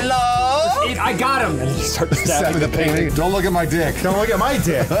Alekhine. Hello. I got him. And he starts stabbing the painting. Don't look at my dick. Don't look at my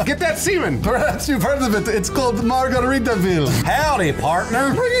dick. Get that semen. Perhaps you've heard of it. It's called Margaritaville. Howdy,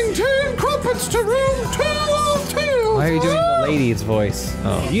 partner. Bringing 10 crumpets to room 202. Why are you doing the lady's voice?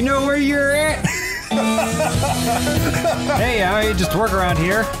 Oh. You know where you're at? Hey, you just work around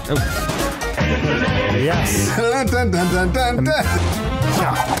here. Oh. Yes. Dun, dun, dun, dun, dun, dun.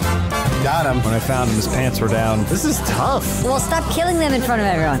 Got him. When I found him, his pants were down. This is tough. Well, stop killing them in front of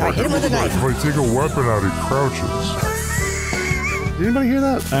everyone. Or hit him with a knife. If I take a weapon out, he crouches. Did anybody hear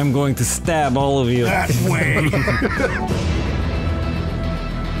that? I'm going to stab all of you. That way.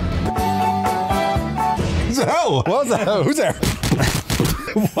 So, what's that? Who's there?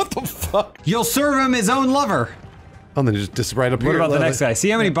 What the fuck? You'll serve him his own lover. Oh, then just right up here. What about the next guy? See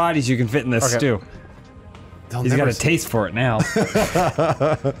how many bodies you can fit in this stew. He's got a taste for it now.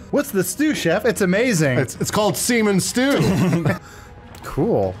 What's the stew, chef? It's amazing. It's called semen stew.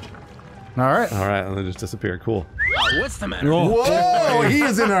 Cool. All right. All right, and then just disappear. Cool. What's the matter? Whoa, he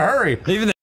is in a hurry. Even